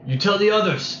 You tell the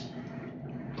others.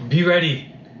 Be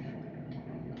ready."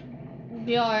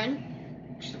 Bjorn.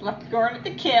 Should have left Bjorn at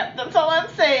the camp. That's all I'm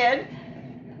saying.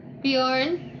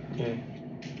 Bjorn, Yeah.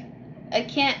 I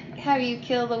can't have you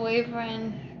kill the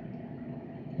Wyvern.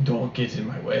 Don't get in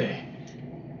my way.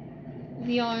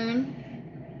 Bjorn,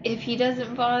 if he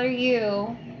doesn't bother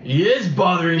you, He is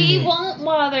bothering he me. won't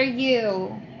bother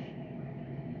you.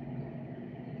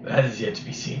 That is yet to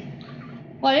be seen.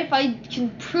 What if I can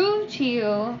prove to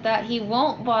you that he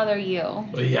won't bother you?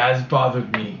 But he has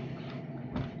bothered me.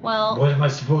 Well, What am I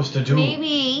supposed to do?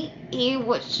 maybe he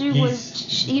was,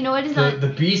 you know, it is not. The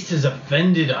beast has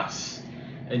offended us,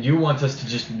 and you want us to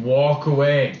just walk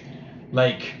away,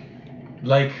 like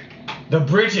the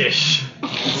British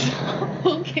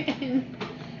Okay.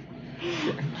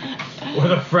 or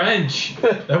the French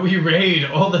that we raid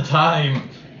all the time.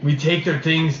 We take their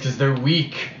things because they're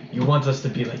weak. You want us to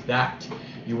be like that.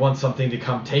 You want something to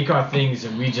come take our things,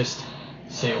 and we just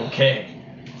say okay.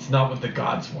 It's not what the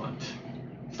gods want.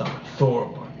 It's not what Thor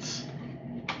wants.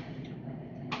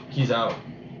 He's out.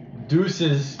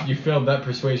 Deuces, you failed that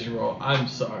persuasion roll. I'm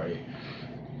sorry.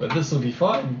 But this will be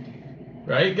fun.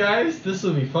 Right, guys? This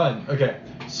will be fun. Okay,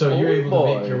 so you're able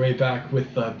to make your way back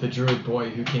with the druid boy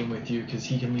who came with you because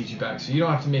he can lead you back. So you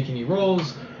don't have to make any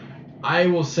rolls. I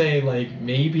will say,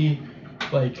 maybe,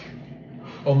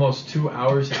 almost 2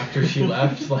 hours after she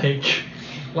left,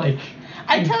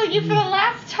 I tell you for the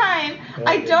last time,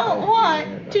 I don't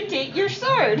want to take your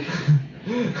sword.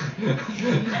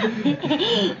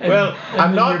 Well,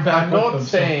 I'm then you're back with not them,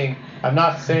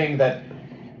 so- saying that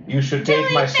you should take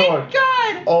Tilly, my thank sword.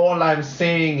 God. All I'm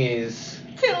saying is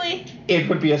Tilly. it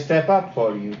would be a step up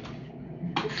for you.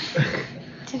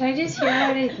 Did I just hear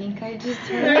what I think I just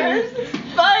There's heard?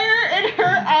 fire in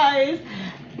her eyes.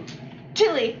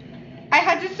 Tilly, I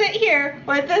had to sit here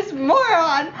with this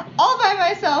moron all by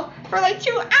myself for 2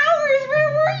 hours. Where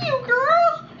were you,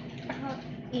 girl?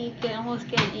 You can almost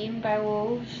get eaten by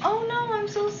wolves. Oh no, I'm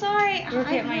so sorry. Look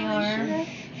I at my really arm. should've-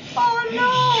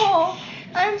 Oh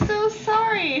no, I'm so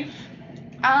sorry.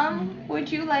 Would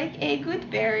you like a good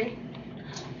berry?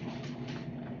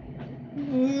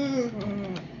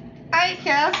 I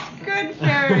cast good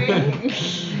berry.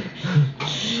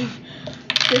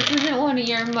 This isn't one of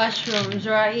your mushrooms,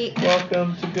 right?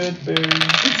 Welcome to Goodberry.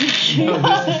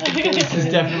 This is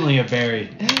definitely a berry.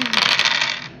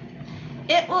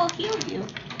 It will heal you.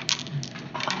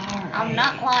 I'm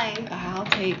not lying. I'll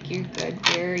take your good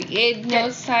berry. It no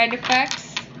side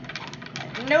effects.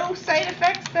 No side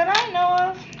effects that I know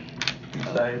of.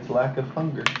 Besides lack of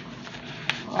hunger.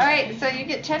 Alright, so you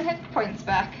get 10 hit points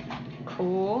back.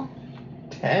 Cool.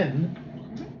 10?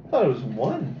 I thought it was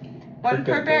 1. One For per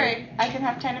good berry. I can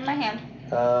have 10 in my hand.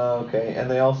 Okay. And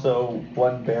they also,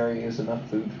 1 berry is enough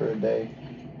food for a day.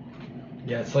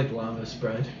 Yeah, it's like llama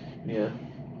spread. Yeah.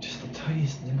 Just the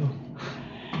tiniest nibble.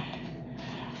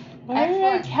 Where did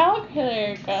Excellent. the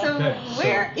calculator go? So, Okay,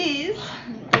 where is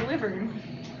the wyvern?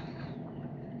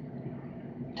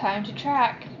 Time to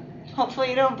track. Hopefully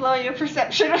you don't blow your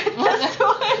perception with this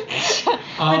one.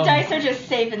 The dice are just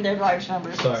saving their large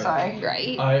numbers. sorry.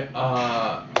 Right.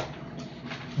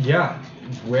 Yeah,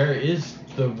 where is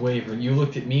the wyvern? You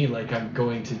looked at me like I'm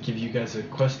going to give you guys a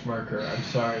quest marker. I'm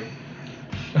sorry.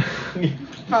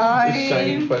 The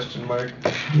shiny Fine. question mark.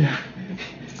 Yeah.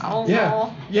 Oh Yeah,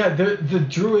 no. yeah. The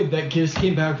druid that just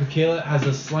came back with Kayla has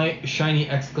a slight shiny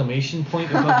exclamation point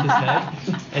above his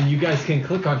head, and you guys can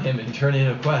click on him and turn in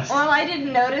a quest. Well, I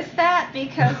didn't notice that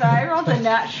because I rolled a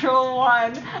natural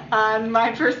 1 on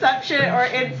my perception or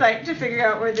insight to figure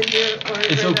out where the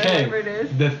It's okay. wyvern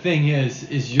is. The thing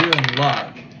is you're in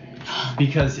luck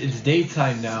because it's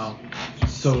daytime now.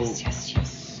 So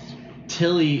Yes.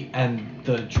 Tilly and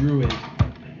the druid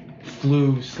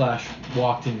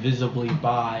flew/walked invisibly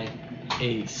by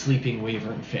a sleeping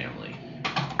wyvern family.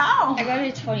 Oh. I got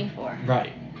a 24.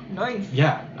 Right. Nice.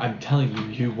 Yeah, I'm telling you,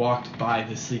 you walked by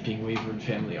the sleeping wyvern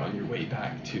family on your way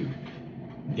back to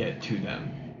get to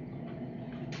them.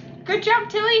 Good job,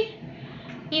 Tilly.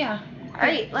 Yeah.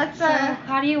 Alright, let's So,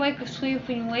 how do you wake a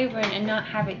sleeping wyvern and not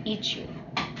have it eat you?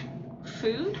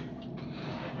 food?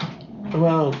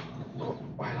 Well,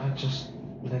 why not just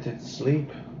let it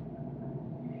sleep?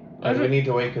 Why do we need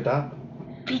to wake it up?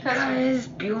 Because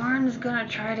Bjorn's gonna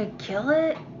try to kill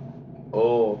it?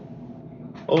 Oh,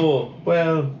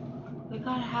 well, We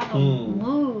gotta have a Hmm.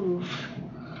 move.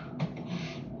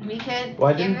 We could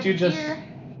Why give didn't it you just- here.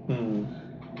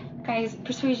 Guys,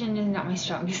 persuasion is not my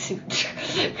strongest suit.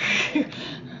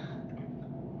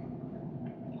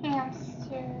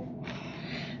 Hamster.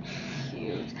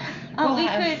 Cute.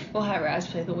 We'll have Raz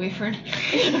play the wyvern.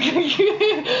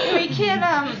 We could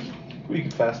we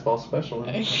could fastball special.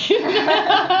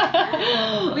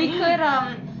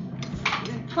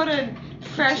 put a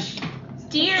fresh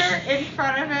deer in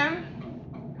front of him.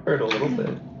 Hurt a little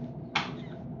bit.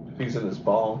 He's in his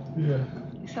ball. Yeah.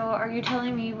 So, are you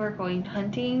telling me we're going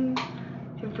hunting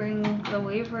to bring the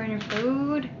wyvern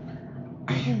food?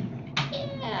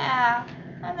 Yeah.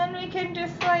 And then we can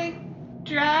just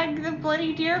drag the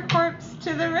bloody deer corpse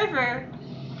to the river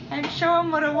and show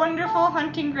him what a wonderful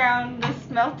hunting ground this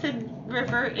melted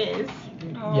river is.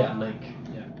 Yeah,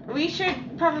 yeah. We should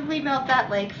probably melt that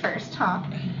lake first, huh?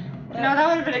 No, that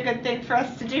would have been a good thing for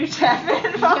us to do,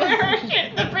 Tevin, while we were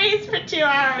shooting the breeze for 2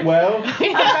 hours. Well,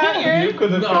 About your you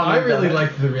could have. No, I really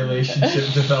liked the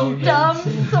relationship development. dumb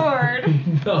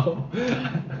sword. No.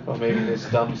 Well, maybe this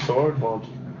dumb sword won't.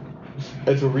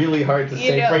 It's really hard to You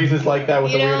say know- phrases like that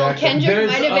with a weird accent. Kendrick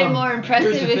There's, might have been more here's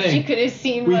impressive the if thing. you could have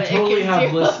seen We what totally it have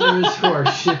can do. listeners who are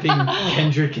shipping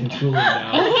Kendrick and Tulin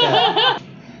now.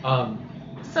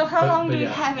 So how But- long but do we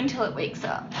yeah. have until it wakes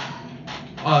up?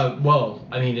 Well,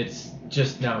 I mean, it's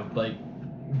just now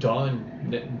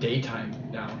daytime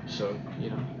now, so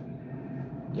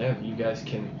yeah, you guys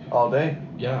can. All day.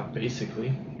 Yeah,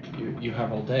 basically, you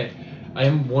have all day. I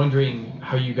am wondering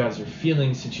how you guys are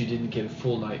feeling since you didn't get a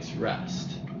full night's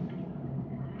rest.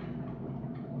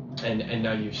 And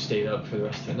now you've stayed up for the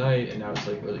rest of the night, and now it's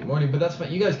early morning, but that's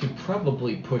fine. You guys could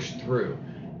probably push through.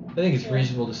 I think it's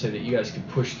reasonable to say that you guys could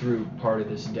push through part of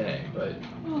this day, but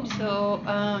So,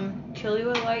 Tilly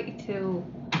would like to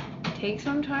take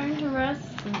some time to rest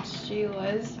since she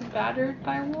was battered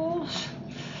by wolves.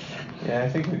 Yeah, I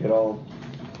think we could all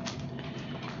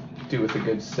do with a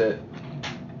good sit.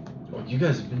 well, you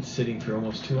guys have been sitting for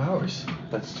almost 2 hours.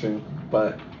 That's true.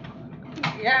 But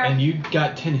Yeah. And you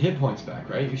got 10 hit points back,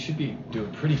 right? You should be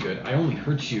doing pretty good. I only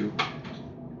hurt you.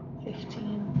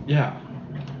 15. Yeah.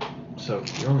 So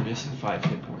you're only missing 5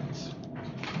 hit points.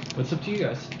 But it's up to you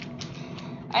guys.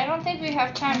 I don't think we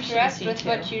have time to Actually, rest see with too.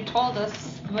 what you told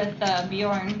us with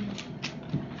Bjorn.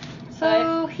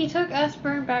 So, he took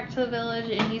Esper back to the village,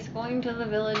 and he's going to the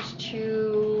village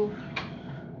to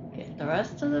get the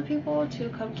rest of the people to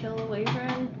come kill the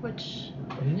wyvern, which,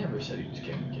 But he never said he was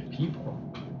going to get people.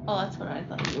 oh, that's what I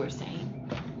thought you were saying.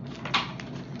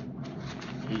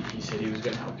 He said he was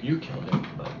going to help you kill him,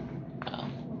 but Oh,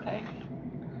 okay.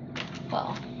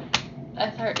 Well, I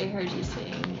thought I heard you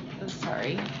saying, I'm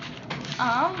sorry.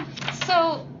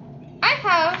 So I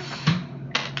have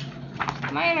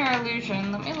minor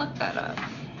illusion. Let me look that up.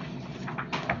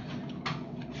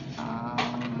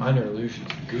 minor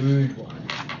illusion's a good one.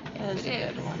 It was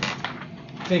a good one.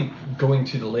 I think going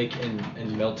to the lake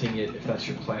and melting it, if that's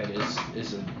your plan,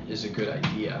 is a good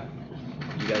idea.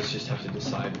 You guys just have to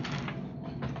decide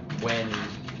when,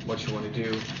 what you want to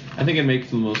do. I think it makes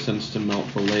the most sense to melt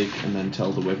the lake and then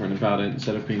tell the wyvern about it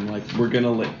instead of being like, we're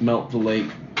gonna melt the lake,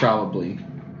 probably.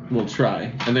 We'll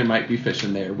try. And there might be fish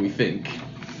in there, we think.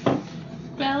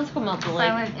 Yeah, let's go melt the lake.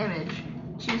 Silent image,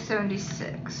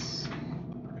 276.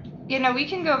 Yeah, no, we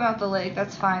can go melt the lake.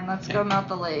 That's fine. Let's go melt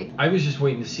the lake. I was just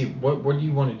waiting to see what do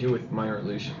you want to do with minor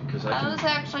illusion, because I I can. was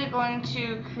actually going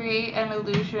to create an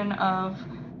illusion of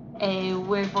a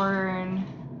wyvern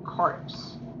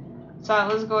corpse. So I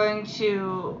was going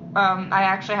to, I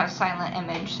actually have silent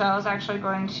image, so I was actually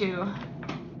going to,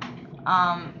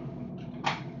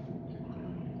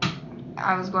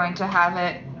 have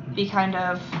it be kind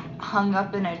of hung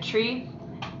up in a tree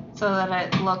so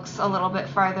that it looks a little bit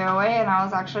farther away, and I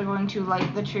was actually going to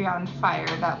light the tree on fire.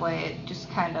 That way it just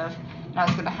kind of, and I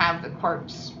was going to have the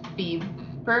corpse be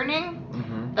burning.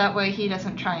 Mm-hmm. That way he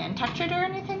doesn't try and touch it or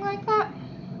anything like that.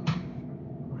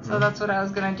 So that's what I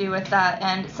was going to do with that.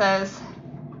 And it says,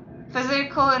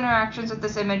 Physical interactions with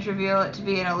this image reveal it to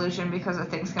be an illusion because the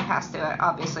things can pass through it,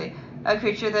 obviously. A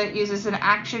creature that uses an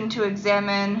action to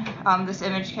examine this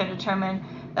image can determine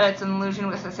that it's an illusion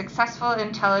with a successful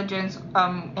intelligence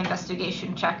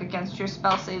investigation check against your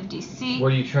spell save DC.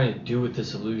 What are you trying to do with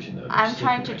this illusion, though? I'm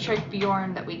trying to trick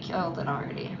Bjorn that we killed it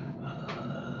already.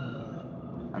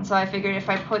 And so I figured if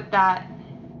I put that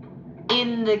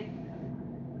in the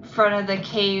front of the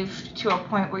cave to a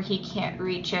point where he can't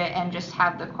reach it and just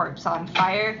have the corpse on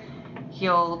fire,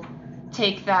 he'll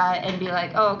take that and be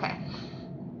like, oh, okay.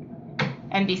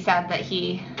 And be sad that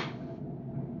he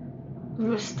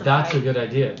missed the That's fight. a good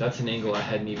idea. That's an angle I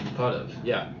hadn't even thought of.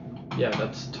 Yeah,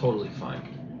 that's totally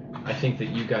fine. I think that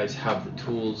you guys have the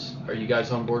tools. Are you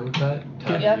guys on board with that?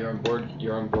 Tad, Yep. You're on board.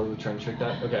 You're on board with trying to trick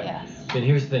that. Okay. Yes. Then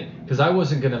here's the thing, because I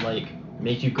wasn't gonna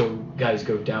make you guys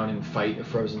go down and fight a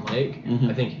frozen lake.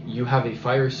 Mhm. I think you have a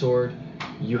fire sword,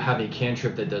 you have a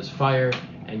cantrip that does fire,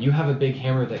 and you have a big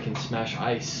hammer that can smash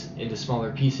ice into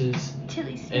smaller pieces.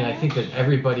 Tilly And I think that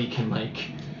everybody can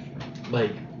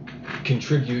like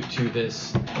contribute to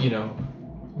this. You know,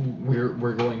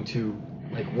 we're going to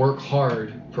work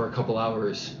hard for a couple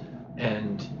hours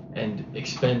and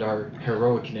expend our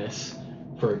heroicness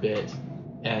for a bit,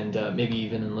 and maybe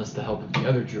even enlist the help of the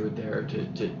other druid there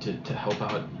to help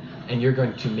out. And you're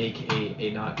going to make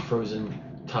a not frozen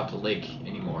top of the lake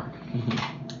anymore.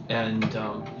 And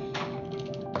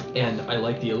I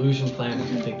like the illusion plan. I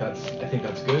think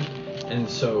that's good. And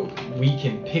so we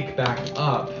can pick back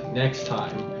up next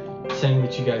time, saying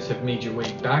that you guys have made your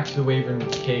way back to the Wyvern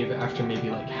Cave after maybe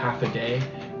half a day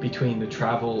between the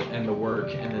travel and the work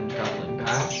and then traveling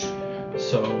back.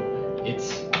 So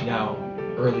it's now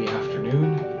early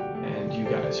afternoon and you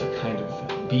guys are kind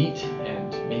of beat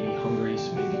and maybe hungry,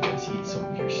 so maybe you guys eat some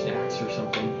of your snacks or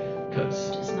something, because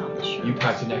Just not the shirt. you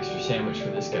packed an extra sandwich for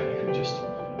this guy who just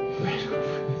ran over.